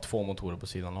 2 motorer på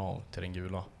sidan av till den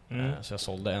gula. Så jag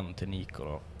sålde en till Nico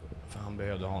då. För han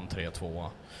behövde ha en 3.2.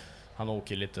 Han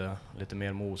åker lite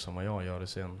mer mos än vad jag gör i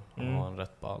sin. Han har en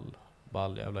rätt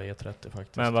ball jävla E30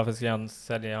 faktiskt. Men varför ska han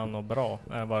sälja han något bra?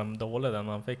 Var den dålig den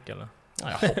han fick eller? Ja,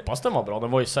 jag hoppas den var bra.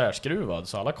 Den var ju särskruvad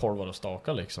så alla korvar och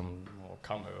stakar liksom och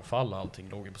kamöverfall, allting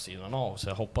låg ju på sidan av. Så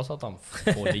jag hoppas att han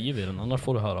får liv i den, annars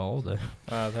får du höra av dig.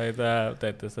 Jag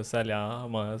tänkte sälja,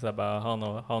 om man säger bara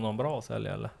ha någon bra att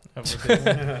sälja eller?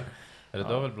 Är det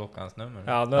då väl blocka hans nummer?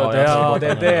 Ja, det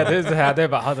är så här, det är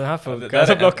bara, den här funkar,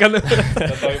 så blockar nu.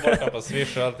 Jag tar ju bort den på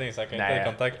Swish och allting så jag kan inte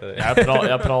kontakta dig.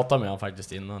 Jag pratade med honom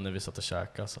faktiskt innan när vi satt och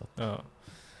käkade så att.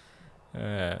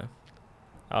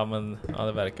 Ja, men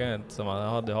det verkar ju inte som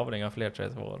att du har väl inga fler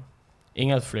 3-2-år?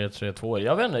 Inga fler 3-2-år.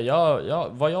 Jag vet inte,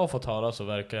 vad jag har fått höra så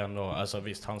verkar ändå, alltså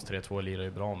visst hans 3-2 lirar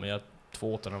ju bra, men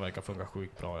 2-8 verkar funka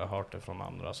sjukt bra. Jag har hört det från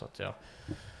andra så att jag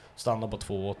stannar på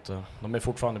 2-8. De är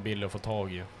fortfarande billiga att få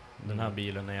tag i. Den här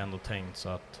bilen är ändå tänkt så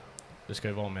att det ska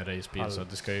ju vara med racebil så att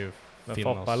det ska ju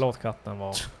finnas. Foppa, låt katten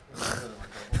vara.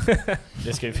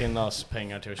 Det ska ju finnas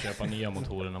pengar till att köpa nya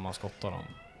motorer när man skottar dem.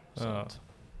 Så att.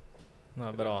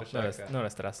 Ja, bra. Nu är det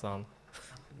stressande.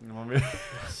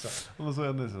 Men så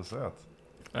är det så söt.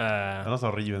 Det är någon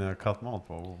som river ner kattmat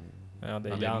på. Ja, det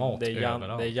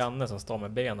är Janne som står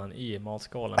med benen i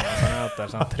matskålen när han äter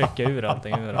så han trycker ur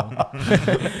allting ur den.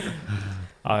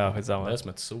 Ja, skitsamma. Det är som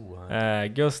ett zoo.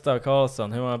 Gustav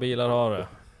Karlsson, hur många bilar har du?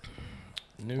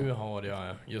 Nu har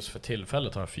jag, just för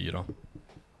tillfället har jag 4.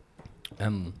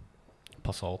 En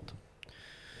Passat.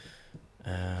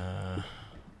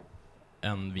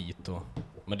 En Vito.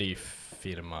 Men det är ju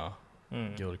firma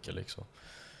Gurke liksom.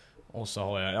 Och så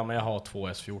har jag har 2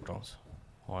 S14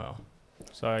 har jag.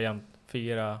 Så har jag jämt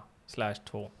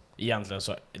 4/2. Egentligen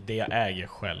så det jag äger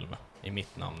själv i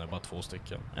mitt namn är bara 2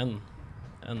 stycken.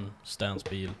 En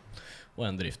stansbil och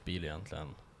en driftbil egentligen.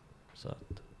 Så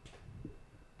att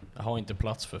jag har inte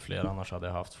plats för fler, annars hade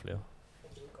jag haft fler.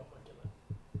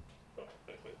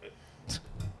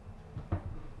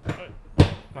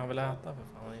 Man vill äta för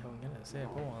fan, han är hungrig. Se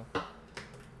på honom.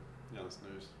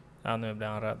 Ja, nu blir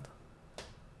han rädd.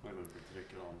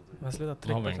 Men sluta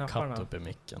trycka på knapparna. Har vi en katt uppe i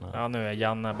micken här? Ja, nu är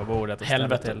Janne på bordet och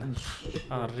helvete till.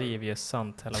 Han river ju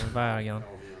sant hela vägen.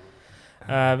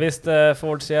 Visst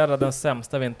Ford Sierra den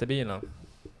sämsta vinterbilen?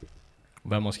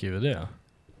 Vem har skrivit det?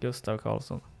 Gustav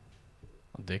Karlsson.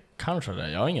 Det kanske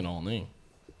det, jag har ingen aning.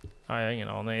 Ja, jag har ingen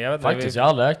aning. Jag vet faktiskt, jag har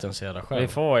aldrig ägt en Sierra själv. Vi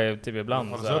får ju typ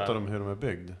ibland. Har du sett hur de är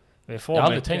byggd? Jag har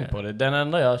aldrig tänkt på det. Den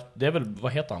enda det är väl,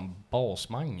 vad heter han?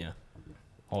 Basmange.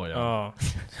 Har jag.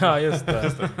 Ja, just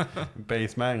det.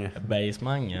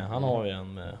 Basemange. Han har ju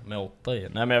en med 8 i.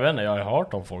 Nej men jag vet inte, jag har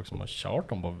hört om folk som har kört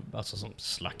dem på, alltså som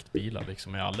slaktbilar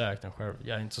liksom. Jag har aldrig ägt den själv.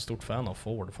 Jag är inte så stort fan av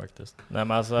Ford faktiskt. Nej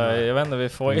men alltså, jag vet inte, vi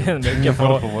får in mycket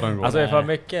frågor. Alltså vi får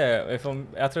mycket,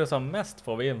 jag tror som mest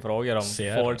får vi in frågor om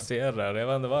Sierra. Ford Sierra. Jag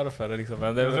vet inte varför det liksom.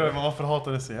 Men det, varför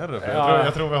hatar ni Sierra? För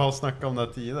jag tror vi har snackat om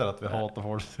det tidigare, att vi hatar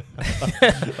Ford Sierra.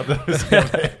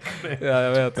 Ja,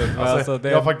 jag vet inte. Alltså,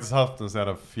 jag har faktiskt haft en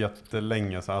Sierra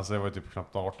jättelänge, alltså jag var typ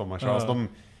knappt 18 man kör. Alltså,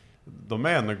 de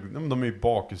är ju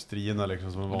bakhjulsdrivna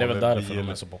liksom, som en det är väl därför de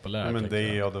är så populära. Men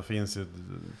det finns ju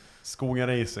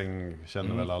Skogen Racing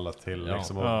känner väl alla till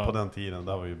liksom, och på den tiden,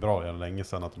 det var ju bra jävla länge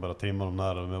sedan att de bara trimma dem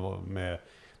där med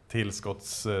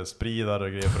tillskottsspridare och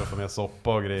grejer för att få med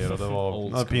soppa och grejer, och det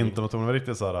var pintomotorn var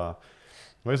riktigt så här.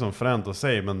 Det var ju som fränt att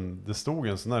säga, men det stod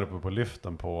en sån här uppe på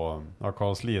lyften på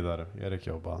Karlslid där Erik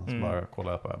jobbade. Så bara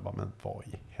kollade jag på det, bara, men vad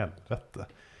i helvete.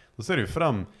 Då ser du ju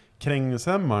fram,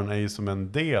 krängningshämmaren är ju som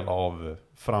en del av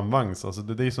framvagns. Alltså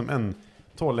det är ju som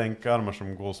 2 länkarmar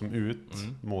som går som ut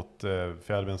mot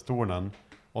fjärrbenstornen.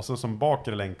 Och så som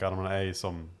bakre länkarmarna är ju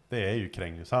som, det är ju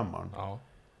krängningshämmaren. Ja.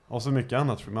 Och så mycket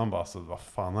annat, för man bara, alltså, vad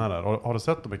fan är det här? Har du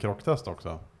sett dem i krocktest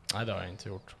också? Nej, det har jag inte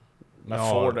gjort. Men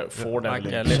Ford är väl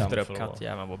inte lyfter upp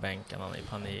kattjäveln på bänken, han är i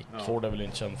panik. Ja. Ford är väl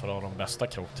inte känd för att ha de bästa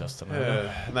krocktesterna.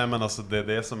 Nej men alltså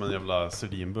det är som en jävla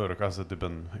sardinburk, alltså typ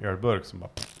en ölburk som bara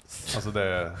alltså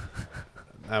det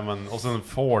nej men, och sen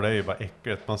Ford är ju bara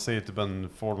äckligt. Man ser typ en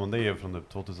Ford Mondeo från typ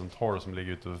 2012 som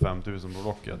ligger ute över 5000 på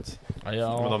blocket.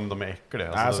 Ja. Men de är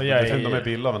äckliga. Alltså, de är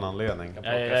billiga av en anledning. Jag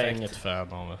är inget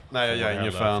fan av det. Nej, jag är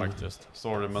ingen fan faktiskt.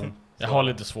 Sorry, men jag har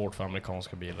lite svårt för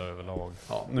amerikanska bilar överlag.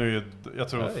 Ja, jag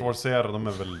tror Ford Sierra, de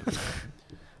är väl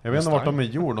Jag vet inte vart de är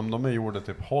gjorda, om de är gjorda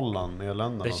typ Holland,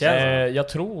 Nederländerna. Det känns, jag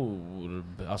tror,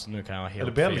 alltså nu kan jag helt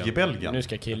eller Belgien, Belgien. Nu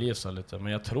ska jag killgissa lite,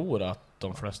 men jag tror att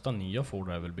de flesta nya Ford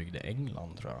är väl byggda i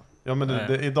England, tror jag. Ja,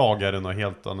 men idag är det nog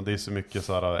helt annat. Det är så mycket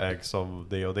så här ägs av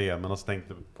det och det. Men alltså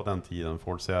tänkte på den tiden,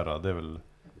 Ford Sierra, det är väl...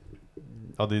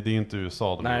 Ja, det är inte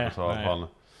USA de gör så i alla fall.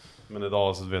 Men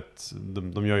idag så vet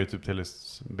de gör ju typ till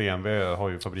BMW har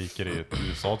ju fabriker i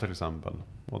USA till exempel.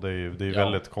 Och det är ju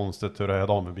väldigt konstigt hur det är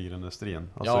idag med bilindustrin.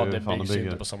 Alltså, ja, det byggs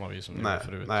inte på samma vis som det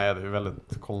förut. Nej, det är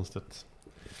väldigt konstigt.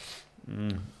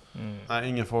 Nej,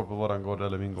 ingen Ford på våran gård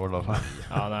eller min gård i alla fall.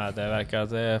 Ja, nej, det verkar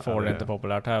att Ford är inte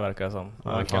populärt här, verkar det som.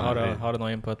 Har du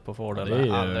någon input på Ford? Ja, det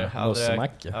är ju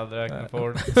Mussemacke. Aldrig ägt en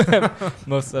Ford.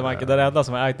 Mussemacke, det är det enda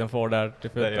som är ägt en Ford där.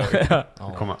 Typ.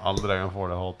 Jag kommer aldrig äga en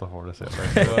Ford, jag hatar Ford.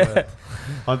 Jag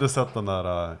har inte sett den där,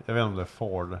 jag vet inte om det är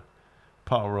Ford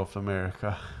Power of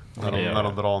America. När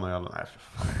de drar någon jävla... Nej, för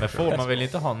fan. Men Ford, man vill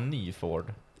inte ha en ny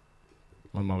Ford.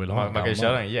 Men man vill ha man kan ju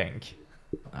köra en jänk.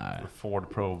 Nej.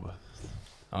 Ford Probe.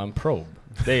 Ja, en Probe.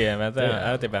 Det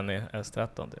är typ en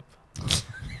S13 typ.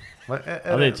 Det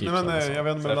är typ jag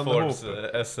vet inte mellan ihop.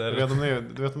 SR.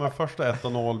 Du vet de här första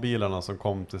etanolbilarna som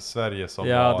kom till Sverige som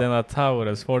ja, var... den här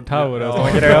Taurus, Ford Taurus,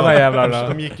 de gröna jävlarna.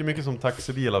 De gick ju mycket som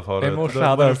taxibilar förut. En morsa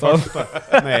hade en sån.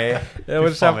 Nej.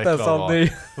 Jag köpte en sån ny.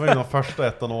 Det var ju de första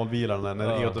etanolbilarna när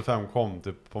E85 kom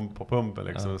typ på pumpen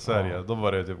liksom i Sverige. Då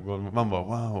var det typ, man bara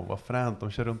wow, vad fränt,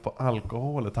 de kör runt på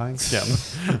alkohol i tanken.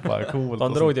 Bara coolt.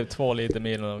 De drog typ 2 liter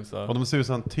milen också. Och de ser ut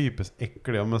som typiskt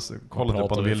äckliga. Man kollar typ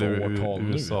på de bilder i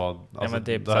USA. Alltså, ja, men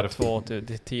typ det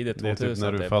är tidigt 2000. Det är typ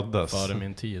när du typ. Föddes. Före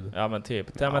min tid. Ja, men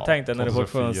typ. Men tänk dig när du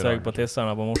fortfarande sög på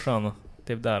tissarna på morsan.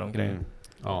 Typ där omkring.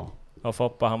 Ja. Och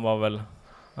Foppa,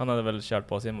 han hade väl kört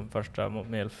på sin första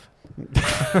milf.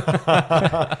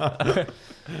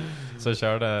 Så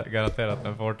körde garanterat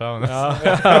med Ford Taunus. Ja.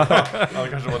 Det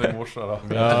kanske var din morsa då.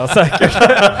 Ja, säkert.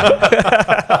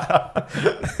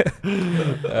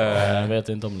 Jag vet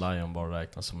inte om Lion bara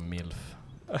räknas som milf.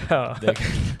 Ja. Det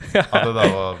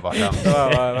där var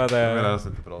hemskt.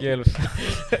 Gilf.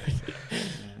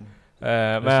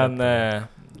 Men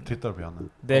tittar på Janne.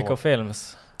 DK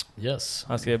Films. Yes.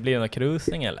 Han ska bli någon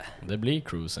cruising eller? Det blir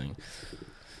cruising.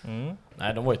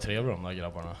 Nej, de var ju trevliga de där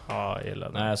grabbarna. Ja, jag gillar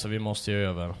det. Nej, så vi måste ju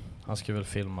över. Han ska väl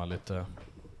filma lite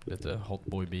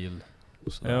hotboy-bil.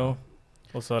 Jo.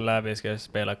 Och så lär vi ska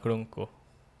spela Klunko.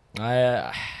 Nej,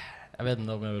 jag vet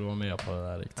inte om jag vill vara med på det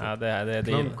där riktigt. Ja, det är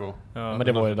Klunko. Ja. Men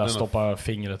det var ju där stoppa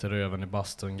fingret i röven i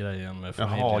bastun-grejen med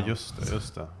familjen. Jaha,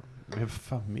 just det. Med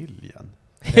familjen.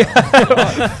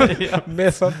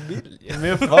 Med familjen.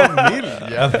 Med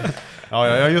familjen.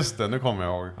 Ja, just det. Nu kommer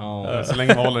jag ihåg. Ja. Så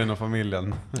länge man håller inom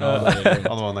familjen. Ja, det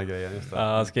var den där grejen. Just det.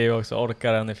 Ja, han skrev också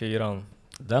orkar den i 4.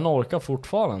 Den orkar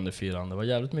fortfarande i 4. Det var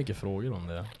jävligt mycket frågor om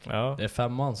det. Ja. Det är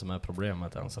 5 som är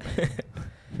problemet än så länge.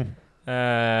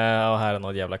 Och här är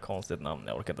något jävla konstigt namn.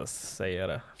 Jag orkar inte säga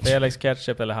det. Felix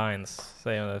Ketchup eller Heinz.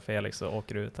 Säger det Felix och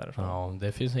åker ut härifrån. Ja,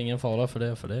 det finns ingen fara för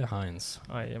det är Heinz.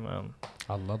 Jajamän.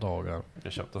 Alla dagar.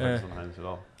 Jag köpte faktiskt en Heinz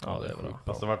idag. Ja, det är bra.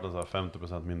 Fast det vart så här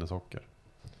 50% mindre socker.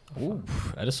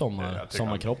 Är det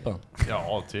sommarkroppen?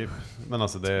 Ja, typ. Men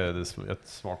alltså det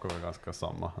smakar väl ganska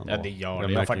samma ändå. Ja, det gör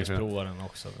det. Jag har faktiskt provat den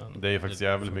också. Det är ju faktiskt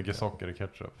jävligt mycket socker i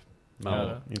ketchup.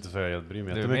 Men inte så jag bryr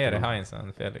mig. Du är mer i Heinz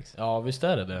än Felix. Ja, visst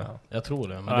är det. Ja. Jag tror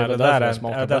det. Men det är väl därför det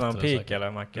smakar bättre. Är det någon pik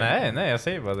eller Macke? Nej, jag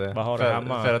säger bara det. Vad har du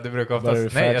hemma? För att du brukar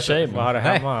oftast... Vad har du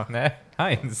hemma? Nej,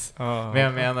 Heinz. Men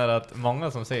jag menar att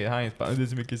många som säger Heinz bara, det är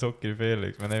så mycket socker i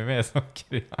Felix, men det är mer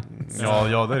socker i Heinz.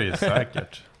 Ja, det är ju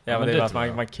säkert. Ja, men det är bara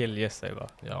att man killgissar ju bara.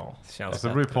 Ja. Alltså,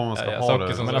 det beror på om man ska ha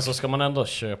det. Men alltså, ska man ändå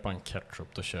köpa en ketchup,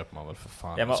 då köper man väl för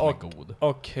fan som är god.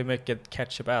 Och hur mycket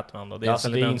ketchup äter man då? Det är, alltså,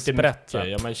 det är inte sprätt.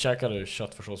 Ja, men käkar du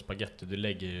köttfärssås spagetti, du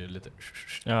lägger ju lite...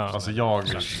 Ja. Alltså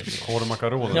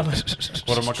korvmakaron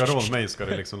för mig ska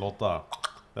det liksom låta...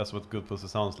 That's what good pussy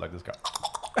sounds like. Det ska...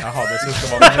 Jaha,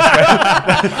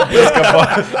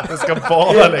 det ska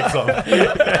bara liksom.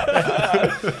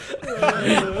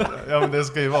 Ja, men det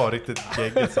ska ju vara riktigt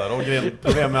geggigt så här. Och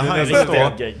grejen med Heinz då,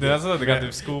 det är så att du kan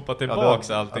typ skopa tillbaks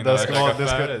allting. Det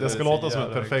ska låta som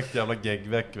ett perfekt jävla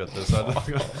geggväck, vet du. Så här, det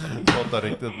ska låta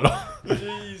riktigt bra.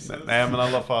 Nej, men i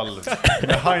alla fall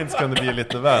med Heinz kan det bli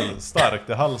lite väl starkt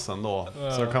i halsen då.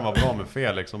 Så det kan vara bra med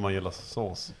Felix om man gillar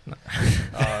sås.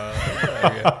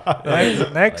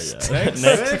 Next.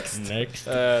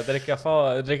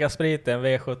 Dricka sprit en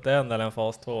V71 eller en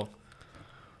fas 2.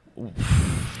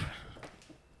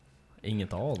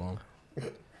 Inget av dem.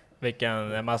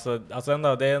 Vilken, alltså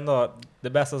ändå, det är ändå det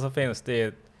bästa som finns, det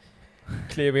är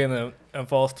kliva in en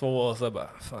fas 2 och så bara,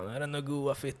 fan, är det några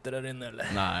goda fitter där inne eller?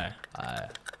 Nej.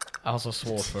 Alltså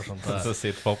svårt för sånt där. Så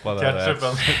sitter Foppa där.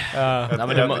 Ketchupen. Nej,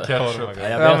 men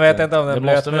Jag vet inte om det är det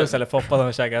måste blötmus eller Foppa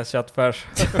som käkar köttfärs.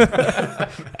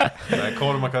 Nej,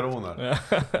 korvmakaroner.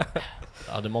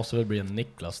 Ja, det måste väl bli en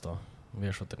Niklas då.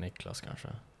 V70 Niklas kanske.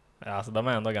 Ja, alltså de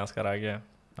är ändå ganska raggiga.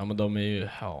 Ja, men de är ju,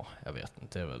 ja, jag vet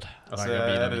inte, det är väl Alltså,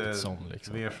 raggarbilar är vilket det som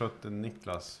liksom. V70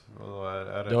 Niklas? Vadå,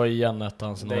 är Du har ju igen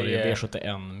ettan, sen Det har du är-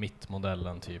 V71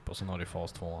 mittmodellen typ, och sen har du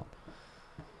fas 2.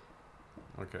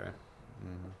 Okej.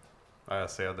 Ja, jag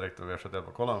ser direkt att V71. Jag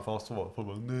bara, kolla en fas 2. Folk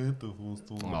bara, nej inte fas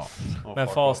 2. Ja. Men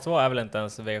fas 2 är väl inte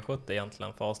ens V70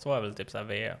 egentligen. Fas 2 är väl typ så här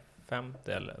V50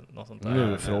 eller något sånt där.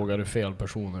 Nu frågar du fel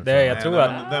personer. Det jag tror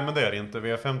att... Nej, men det är inte.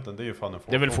 V15, det är ju fan en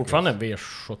Det är väl fortfarande en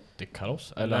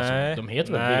V70-kaross? Eller Nej, alltså, de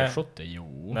heter väl nej. V70?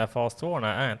 Jo. Nej, fas 2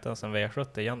 är inte ens en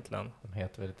V70 egentligen. De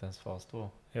heter väl inte ens fas 2?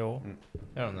 Jo.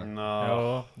 Gör de det? Nå.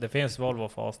 Jo, det finns Volvo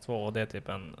fas 2 och det är typ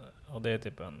en... Och det är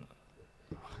typ en...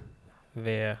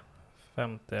 V50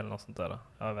 eller något sånt där.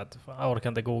 Jag vet inte, jag orkar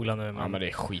inte googla nu. Ja, men det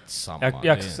är skitsamma.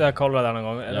 Jag kollade där någon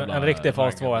gång. Jävla En riktig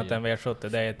fas 2 är raggarbil. inte en V70.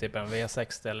 Det är typ en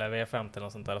V60 eller V50 eller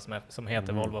något sånt där som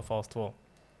heter Volvo fas 2.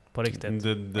 På riktigt.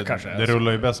 Det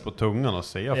rullar ju bäst på tungan att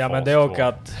säga Ja, fas men det är 2. också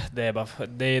att det är bara...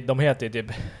 de heter ju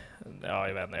typ... Ja,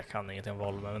 jag vet inte, jag kan ingenting om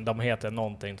Volvo. Men de heter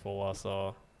någonting 2,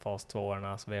 alltså fas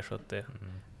 2-orna, alltså V70.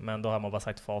 Men då har man bara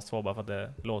sagt fas 2 bara för att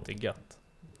det låter gött.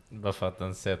 Bara för att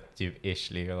den ser typ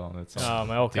ish likadan ut som Ja,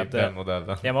 men och typ att den modellen.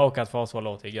 Ja, men och att fas 2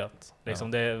 låter gött.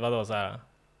 Liksom det, vadå så här,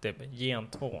 typ Gen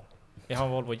 2. Jag har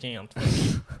en Volvo Gen 2.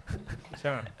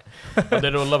 Tjena. Ja,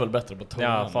 det rullar väl bättre på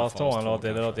tungan. Ja, än fas 2 2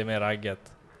 låter, det låter mer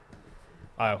ragget.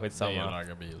 Ja, Det är en skitsamma.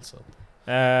 raggarbil så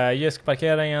att.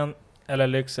 Jysk-parkeringen eller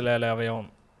Lycksele eller Avion?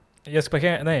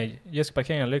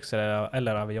 Jysk-parkeringen Lycksele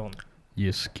eller Avion?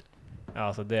 Jysk. Ja,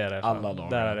 alltså det är det. Alla Fan, dagar.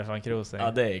 där är det fan cruising.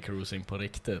 Ja, det är cruising på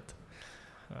riktigt.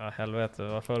 Ja, helvete,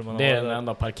 vad full man Det är har den där.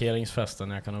 enda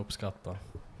parkeringsfesten jag kan uppskatta.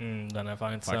 Den är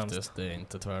fan inte sämst. Faktiskt, det är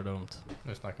inte tvärdumt.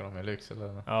 Nu snackar de med lyx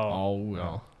eller?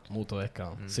 Ja.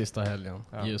 Motorveckan. Sista helgen.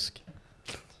 Ja. Jysk.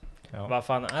 Ja. Vad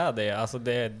fan är det? Alltså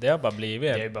det har bara blivit...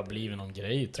 Det har ju bara blivit någon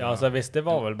grej tror Ja, jag. alltså visst, det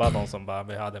var väl bara de som bara,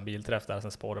 vi hade en bilträff där,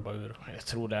 sen spårade bara ur. Jag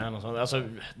tror det är något sånt. Alltså,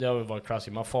 det har väl varit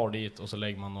klassiskt. Man far dit och så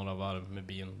lägger man några varv med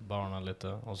bilen, barnen lite.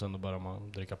 Och sen då börjar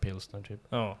man dricka pilsner typ.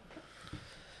 Ja.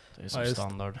 Det är som just.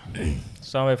 standard.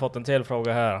 Så har vi fått en till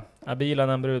fråga här. Är bilen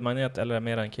en brudmagnet eller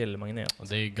mer en killmagnet? Och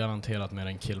det är ju garanterat mer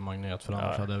en killmagnet. För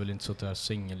annars hade jag väl inte suttit här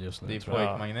singel just nu. Det är tror jag.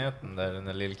 pojkmagneten där, den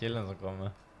där lillkillen som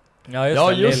kommer.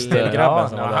 Ja, Just det. grabben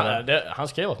som var han, där. han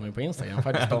skrev åt mig på Instagram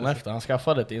faktiskt dagen efter. Han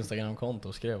skaffade ett Instagram-konto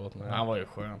och skrev åt mig. Han var ju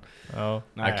skön. Ja.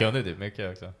 Han kunde typ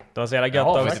mycket också. Det var så jävla gött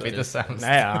Ja, också. faktiskt. Inte sämst.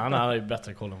 Nej, han hade ju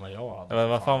bättre koll än vad jag hade. Men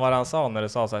vad fan var det han sa när du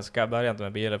sa såhär, ska jag börja inte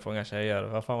med bilar, få inga tjejer?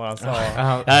 Vad fan var det han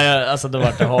sa? Ja, alltså det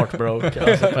var det heartbroke.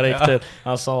 Alltså på riktigt.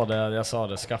 Han sa det, jag sa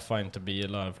det, skaffa inte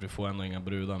bilar för du får ändå inga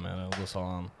brudar med det. Och då sa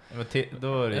han... Men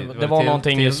då är det var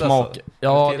någonting i smak.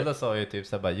 Ja, Tilda sa ju typ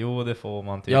såhär bara, jo det får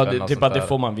man typ. Ja, eller det, något typ sånt att det där.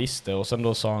 får man visst det. Och sen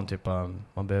då sa han typ att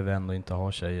man behöver ändå inte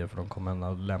ha tjejer för de kommer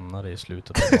ändå lämna det i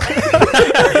slutet.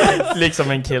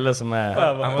 Liksom en kille som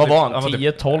är... Vad var han?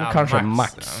 10-12 kanske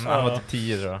max. Han var typ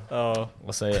 10 då. Ja.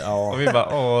 Och säger ja. Och vi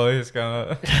bara, hur ska han...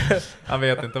 Han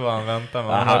vet inte vad han väntar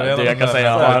med. Aha, det jag kan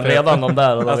säga, har han redan de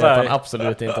där och då vet han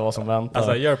absolut inte vad som väntar.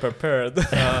 Alltså, you're prepared.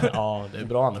 Ja, det är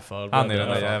bra han är förberedd. Han är den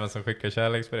där jäveln som skickar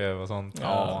kärleksbrev och sånt.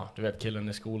 Ja, du vet killen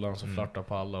i skolan som flörtar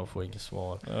på alla och får inget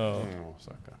svar.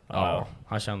 Säkert. Ja,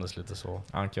 han kändes lite så.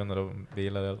 Han kunde då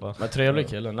bilar i alla fall. Men trevlig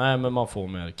kille. Nej, men man får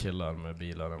mer killar med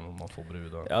bilar än vad man får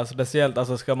brudar. Ja, speciellt,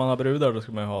 alltså ska man ha brudar då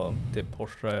ska man ju ha typ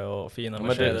Porsche och fina Men det,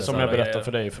 Mercedes. som jag alla berättade grejer.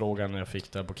 för dig i frågan när jag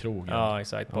fick det på krogen. Ja,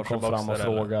 exakt. Hon kom Porsche fram och Boxer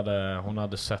eller- frågade, hon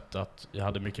hade sett att jag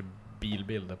hade mycket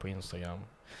bilbilder på Instagram.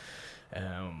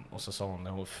 Och så sa hon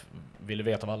att hon ville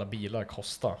veta vad alla bilar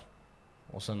kostar.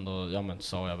 Och sen då, ja men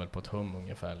sa jag väl på ett hum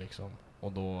ungefär liksom.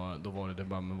 Och då var det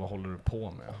bara, men vad håller du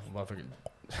på med? Varför?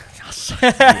 Alltså,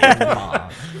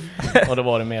 och då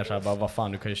var det mer så här, bara, vad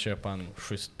fan, du kan ju köpa en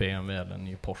schysst BMW eller en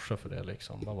ny Porsche för det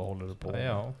liksom. Bara, vad håller du på med?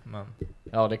 Ja, men...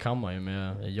 Ja, det kan man ju,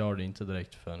 men jag gör det inte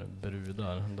direkt för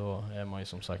brudar. Då är man ju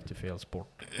som sagt i fel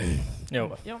sport.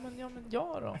 Jo.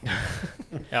 Ja då.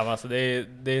 Ja, men alltså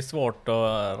det är svårt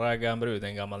att ragga en brud i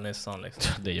en gammal Nissan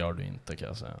liksom. Det gör du inte kan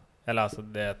jag säga. Eller alltså,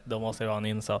 då måste det vara en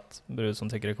insatt brud som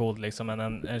tycker det är coolt liksom.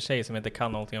 Men en tjej som inte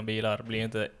kan någonting om bilar blir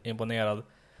inte imponerad.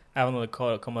 Även om det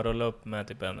kommer rulla upp med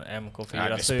typ en MK4 Nej,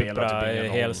 det spelar Supra, typ ingen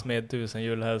roll. helsmed 1000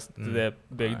 hjulhäst, det är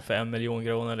byggd för 1 miljon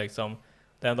kronor liksom.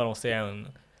 Det enda de ser är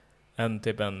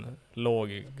en låg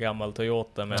gammal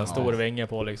Toyota med en stor vinge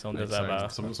på liksom. Det är så här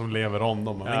bara, Som lever om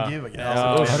dem. Ja. Men gud vad Ja,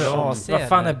 alltså, vad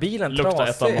fan är bilen luktar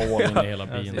trasig? etanol in i hela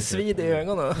bilen. Det svider i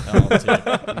ögonen. Ja, typ.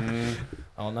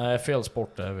 Ja, nej, fel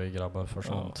sport är vi grabbar för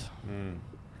sånt.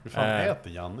 Hur fan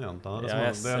äter Janne egentligen? Det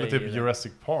är typ det.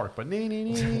 Jurassic Park. Bara,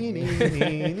 nej.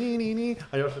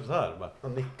 Han gör typ så här. Bara,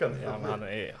 han nickar. Ja, men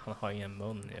han har ingen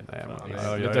mun. Nej,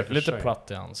 Lite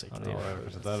platt i ansiktet. Ja, jag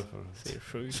kanske därför. Ser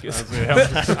sjuk ut.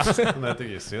 Nej, jag tycker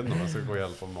det är synd om man ska gå och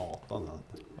hjälpa matan.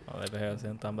 Ja, det behövs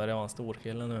inte. Han börjar vara en stor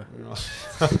kille nu.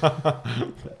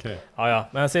 Okay. Ja,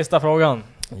 men sista frågan.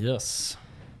 Yes.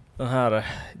 Den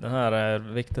här är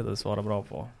viktigt att svara bra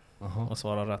på. Och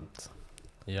svara rätt.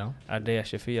 Ja. Är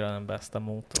D24 den bästa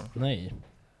motorn? Nej.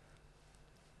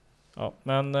 Ja,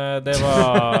 men det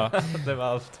var... det var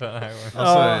allt för den här gången.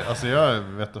 Alltså jag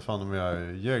vet inte fan om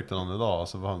jag ljög till någon idag.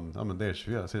 Alltså han, ja men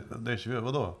D24,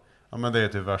 vadå? Ja men det är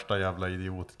typ värsta jävla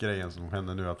idiotgrejen som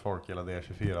händer nu, att folk gillar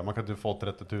D24. Man kan typ få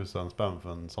 30 000 spänn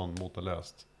för en sån motor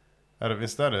löst.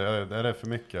 Visst är det för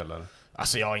mycket eller?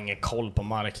 Alltså jag har ingen koll på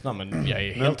marknaden, men jag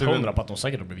är helt hundra på att de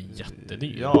säkert har blivit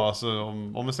jättedyr. Ja, alltså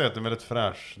om vi säger att det är en väldigt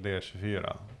fräsch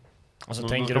D24. Alltså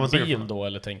tänker du bil då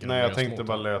eller tänker du Nej, jag lösmotor? tänkte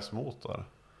bara lösmotor.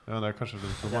 Ja, det kanske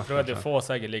jag tror att du får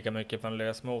säkert lika mycket för en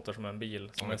lösmotor som en bil.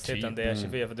 Som sitter en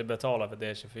D24 för du betalar för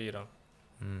D24.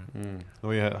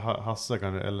 Då är Hasse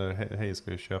kanske, eller Hej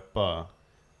ska ju köpa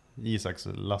Isaks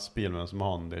lastbil med som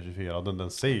har en D24.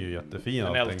 Den ser ju jättefin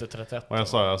ut. En LT31. Och jag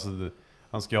sa alltså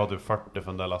han ska ju ha typ 40 för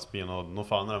den där lastbilen och nog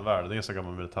fan är den värd. Det är så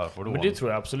gammal militärfordon. Men det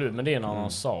tror jag absolut, men det är en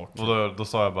annan sak. Och då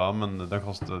sa jag bara, men den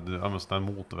kostar, ja men sån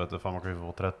här motor vet du, fan man kan ju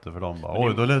få 30 för dem. Bara,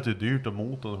 oj, då lät det dyrt om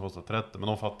motorn kostar 30, men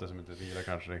de fattar som inte bilar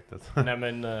kanske riktigt. Nej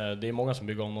men det är många som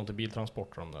bygger om dem till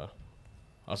biltransporter de där.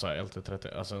 Alltså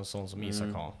LT30, alltså en sån som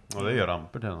Isak har. Och det är ju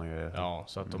ramper till den grejer. Ja,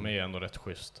 så att de är ju ändå rätt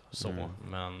schysst så,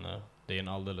 men det är en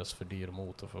alldeles för dyr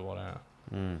motor för vad det är.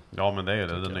 Ja men det är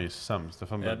det, den är ju sämst.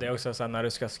 Ja, det är också så här, när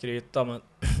du ska skryta med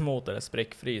motor är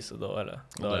sprickfri, så då är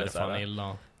det fan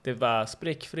illa. Det är bara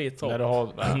sprickfri topp.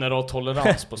 När du har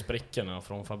tolerans på sprickorna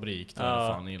från fabrik, då är det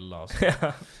fan illa alltså.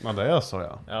 Men det är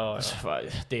så ja. Alltså,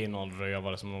 det är någon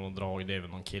rövare som någon har dragit, det är väl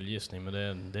någon killgissning, men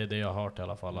det är det jag har hört i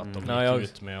alla fall, att de gick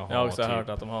ut med att ha jag har också hört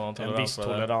att de har någon en viss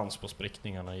tolerans på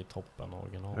sprickningarna i toppen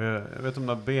original. Jag vet om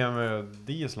den BMW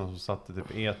dieseln som satte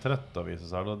typ E30 visade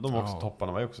så här, de också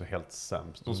topparna var ju också helt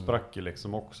sämst. De sprack ju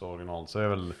liksom också original, så är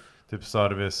väl typ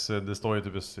service, det står ju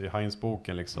typ i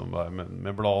Heinz-boken liksom bara,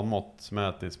 med bladmått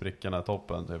mät i sprickorna i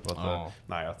toppen typ att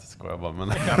nej jag skojar bara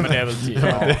men ja, men det är väl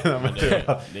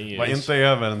det var inte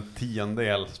över en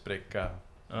 10-del spricka.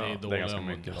 Det är dåliga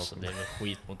mycket alltså, det är väl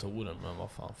skitmotoren, men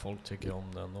vad fan, folk tycker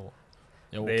om den då.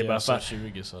 Det är bara för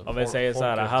 20 så. Om vi säger så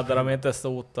här, hade de inte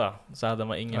sota så hade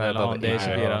man ingen velat ha en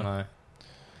D24. Nej.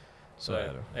 Så är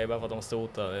det. Det är bara för att de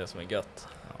stotar, det är som är gött.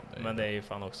 Men det är ju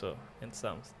fan också inte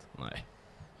sämst. Nej.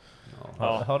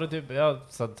 Har du typ, jag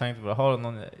tänkte på det, har du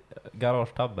någon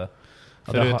garagetabbe?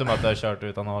 Förutom att du har kört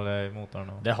utan att hålla i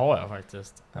motorn. Det har jag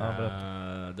faktiskt. Ja,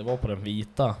 det var på den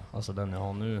vita, alltså den jag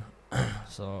har nu.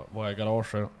 Så var jag i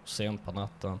garaget sent på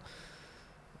natten.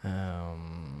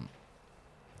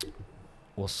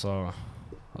 Och så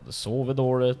hade sovit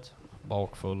dåligt,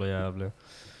 bakfull och jävlig.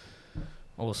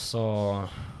 Och så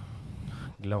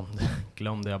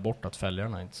glömde jag bort att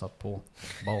fälgarna inte satt på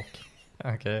bak.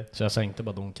 Okay. Så jag sänkte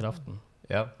bara domkraften.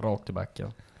 Ja. Rakt i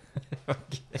backen.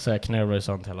 Okay. Så jag knävde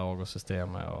sånt hela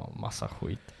avgassystemet och massa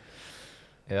skit.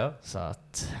 Ja. Så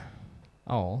att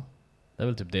ja, det är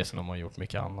väl typ det som de har gjort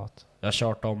mycket annat. Jag har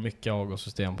kört av mycket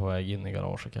avgassystem på väg in i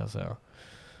garaget kan jag säga.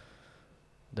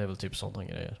 Det är väl typ sådana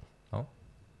grejer. Ja.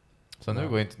 Så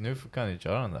nu kan du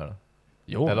köra den där?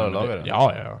 Jo, eller lagar den?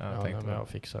 Ja, jag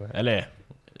fixar det. Eller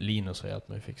Linus har hjälpt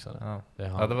mig fixa det.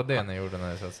 Ja. Det var det ni gjorde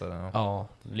när ni satsade. Ja,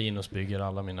 Linus bygger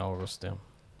alla mina avgassystem.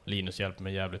 Linus hjälper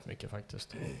mig jävligt mycket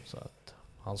faktiskt. Så att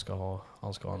han ska ha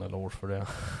en eloge för det.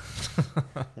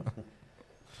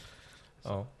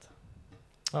 Ja.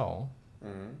 Ja.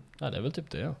 Ja, det är väl typ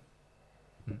det.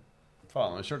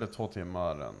 Fan, vi körde 2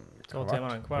 timmar en kvart. 2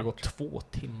 timmar en kvart. Det har gått 2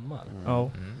 timmar.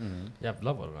 Ja.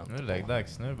 Jävlar vad det väntar. Nu är det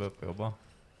läggdags, nu är det upp och jobba.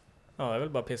 Ja, det är väl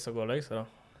bara pissa och gå och lägga sig då.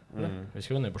 Vi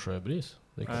ska gå ner på Sjöbris.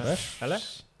 Det är eller?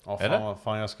 Ja,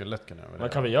 fan jag skulle lätt kunna göra det.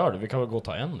 Vad kan vi göra? Vi kan väl gå och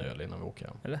ta en öl innan vi åker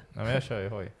hem. Eller? Nej, men jag kör ju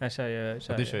hoj. Jag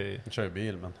kör Du kör ju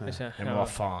bil, men... men vad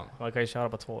fan. Man kan ju köra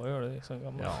på 2 öl, det är så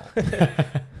gammalt. Ja.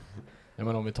 Ja,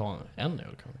 men om vi tar en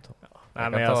öl kan vi ta. Ja. Nej,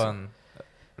 men jag ta en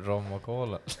rom och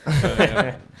cola.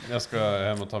 Jag ska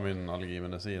hem och ta min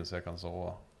allergimedicin så jag kan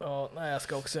sova. Ja, nej jag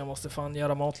ska också, jag måste fan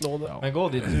göra matlådor. Ja. Men gå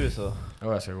dit du så.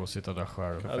 Ja, jag ska gå och sitta där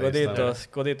själv.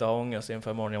 Gå dit och ha ångest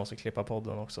inför imorgon, jag måste klippa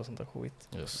podden också, sånt där skit.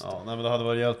 Just. Ja, nej men det hade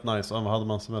varit helt nice. Hade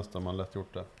man semester man lätt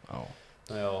gjort det. Ja.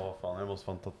 Ja, fan, jag måste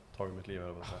fan ta tag i mitt liv.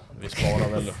 Vi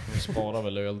sparar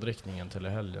väl öldrickningen till i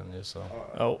helgen. Så.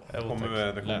 Ja, det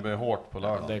kommer bli hårt på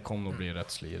lördag. Det kommer nog bli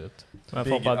rätt slirigt. Men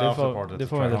Foppa, du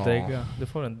får inte dricka. Du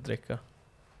får inte dricka.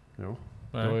 Jo.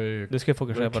 Nej. Du ska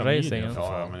fokusera på racingen.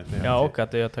 Ja, och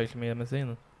att du har tagit med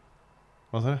medicinen.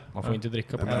 Vad säger du? Man får inte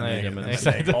dricka på nej, men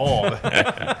exakt. Av.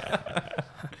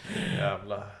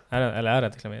 Jävlar. Eller är det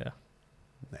inte klamydia?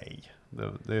 Nej. Det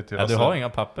är ja, du har inga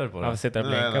papper på det. Jag sitter och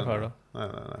blinkar för då. Nej.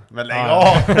 Men lägg av!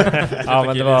 Ja,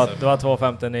 men det var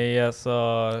 2.59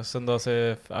 så sen då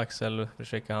så Axel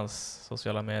försöker hans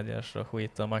sociala medier så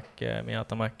skita Macke,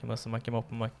 Miata Macke, Mössa Macke,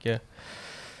 Moppe Macke,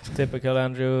 Typical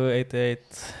Andrew 88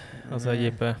 och så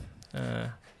JP,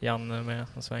 Janne med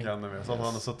en sväng. Janne med, så att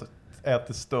han har suttit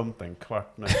ätit stumt en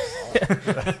kvart nu.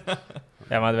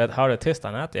 Ja, men du vet, har du tyst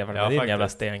han äter för det är din jävla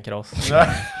stenkross.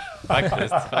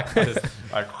 Faktiskt.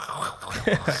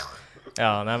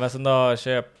 Ja, nej men sen då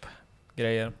köp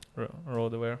grejer,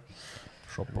 Roadwear.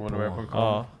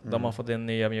 Ja, de har fått in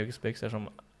nya mjukisbyxor som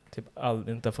typ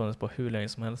inte har funnits på hur länge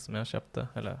som helst som jag köpte.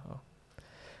 Eller, ja.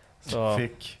 Så,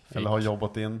 fick. Eller har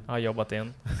jobbat in. Har jobbat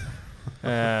in.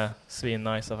 Svin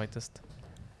nice faktiskt.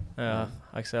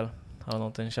 Axel, har du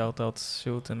någonting? Shoutouts,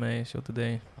 shoot till mig, shoot till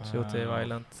dig, shoot till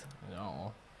Violent.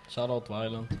 Ja, shoutout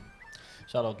Violent.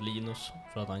 Shoutout Linus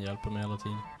för att han hjälper mig hela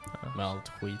tiden med allt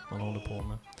skit man håller på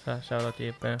med. Shoutout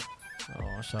JP.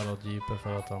 Ja, shoutout JP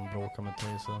för att han bråkar med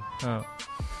Taser.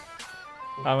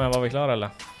 Ja, men var vi klara eller?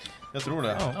 Jag tror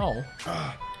det.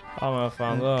 Ja, men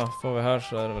fan då får vi höra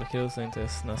så är det väl cruising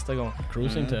tills nästa gång.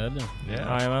 Cruising till helgen.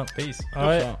 Jajamän. Peace.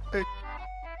 Hej.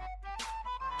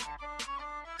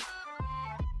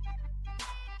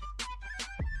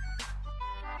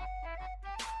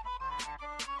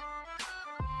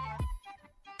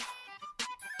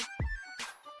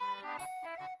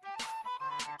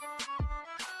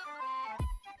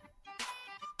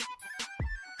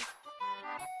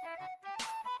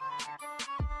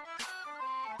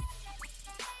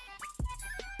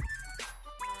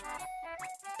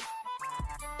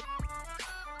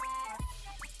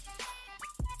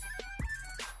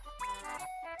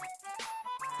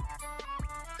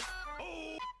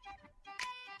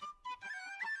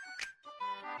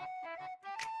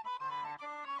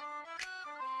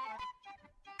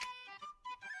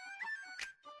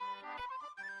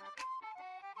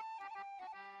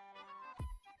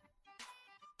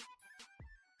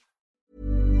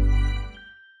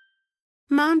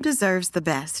 Mom deserves the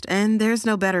best, and there's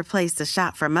no better place to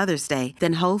shop for Mother's Day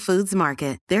than Whole Foods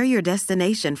Market. They're your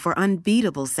destination for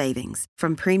unbeatable savings,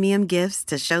 from premium gifts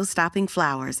to show-stopping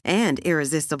flowers and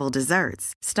irresistible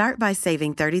desserts. Start by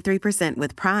saving 33%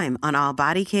 with Prime on all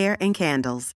body care and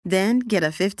candles. Then get a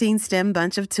 15-stem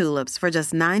bunch of tulips for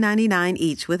just $9.99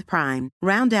 each with Prime.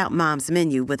 Round out Mom's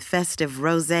menu with festive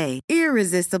rosé,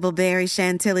 irresistible berry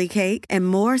chantilly cake, and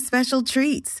more special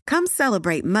treats. Come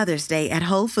celebrate Mother's Day at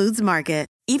Whole Foods Market.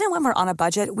 Even when we're on a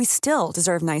budget, we still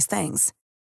deserve nice things.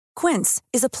 Quince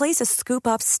is a place to scoop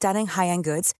up stunning high-end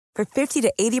goods for 50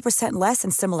 to 80% less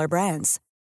than similar brands.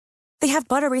 They have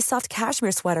buttery soft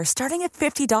cashmere sweaters starting at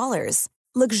 $50,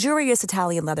 luxurious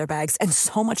Italian leather bags, and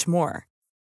so much more.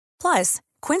 Plus,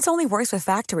 Quince only works with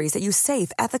factories that use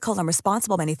safe, ethical, and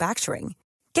responsible manufacturing.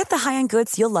 Get the high-end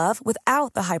goods you'll love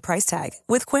without the high price tag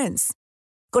with Quince.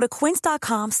 Go to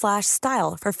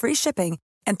quince.com/style for free shipping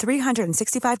and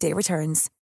 365-day returns.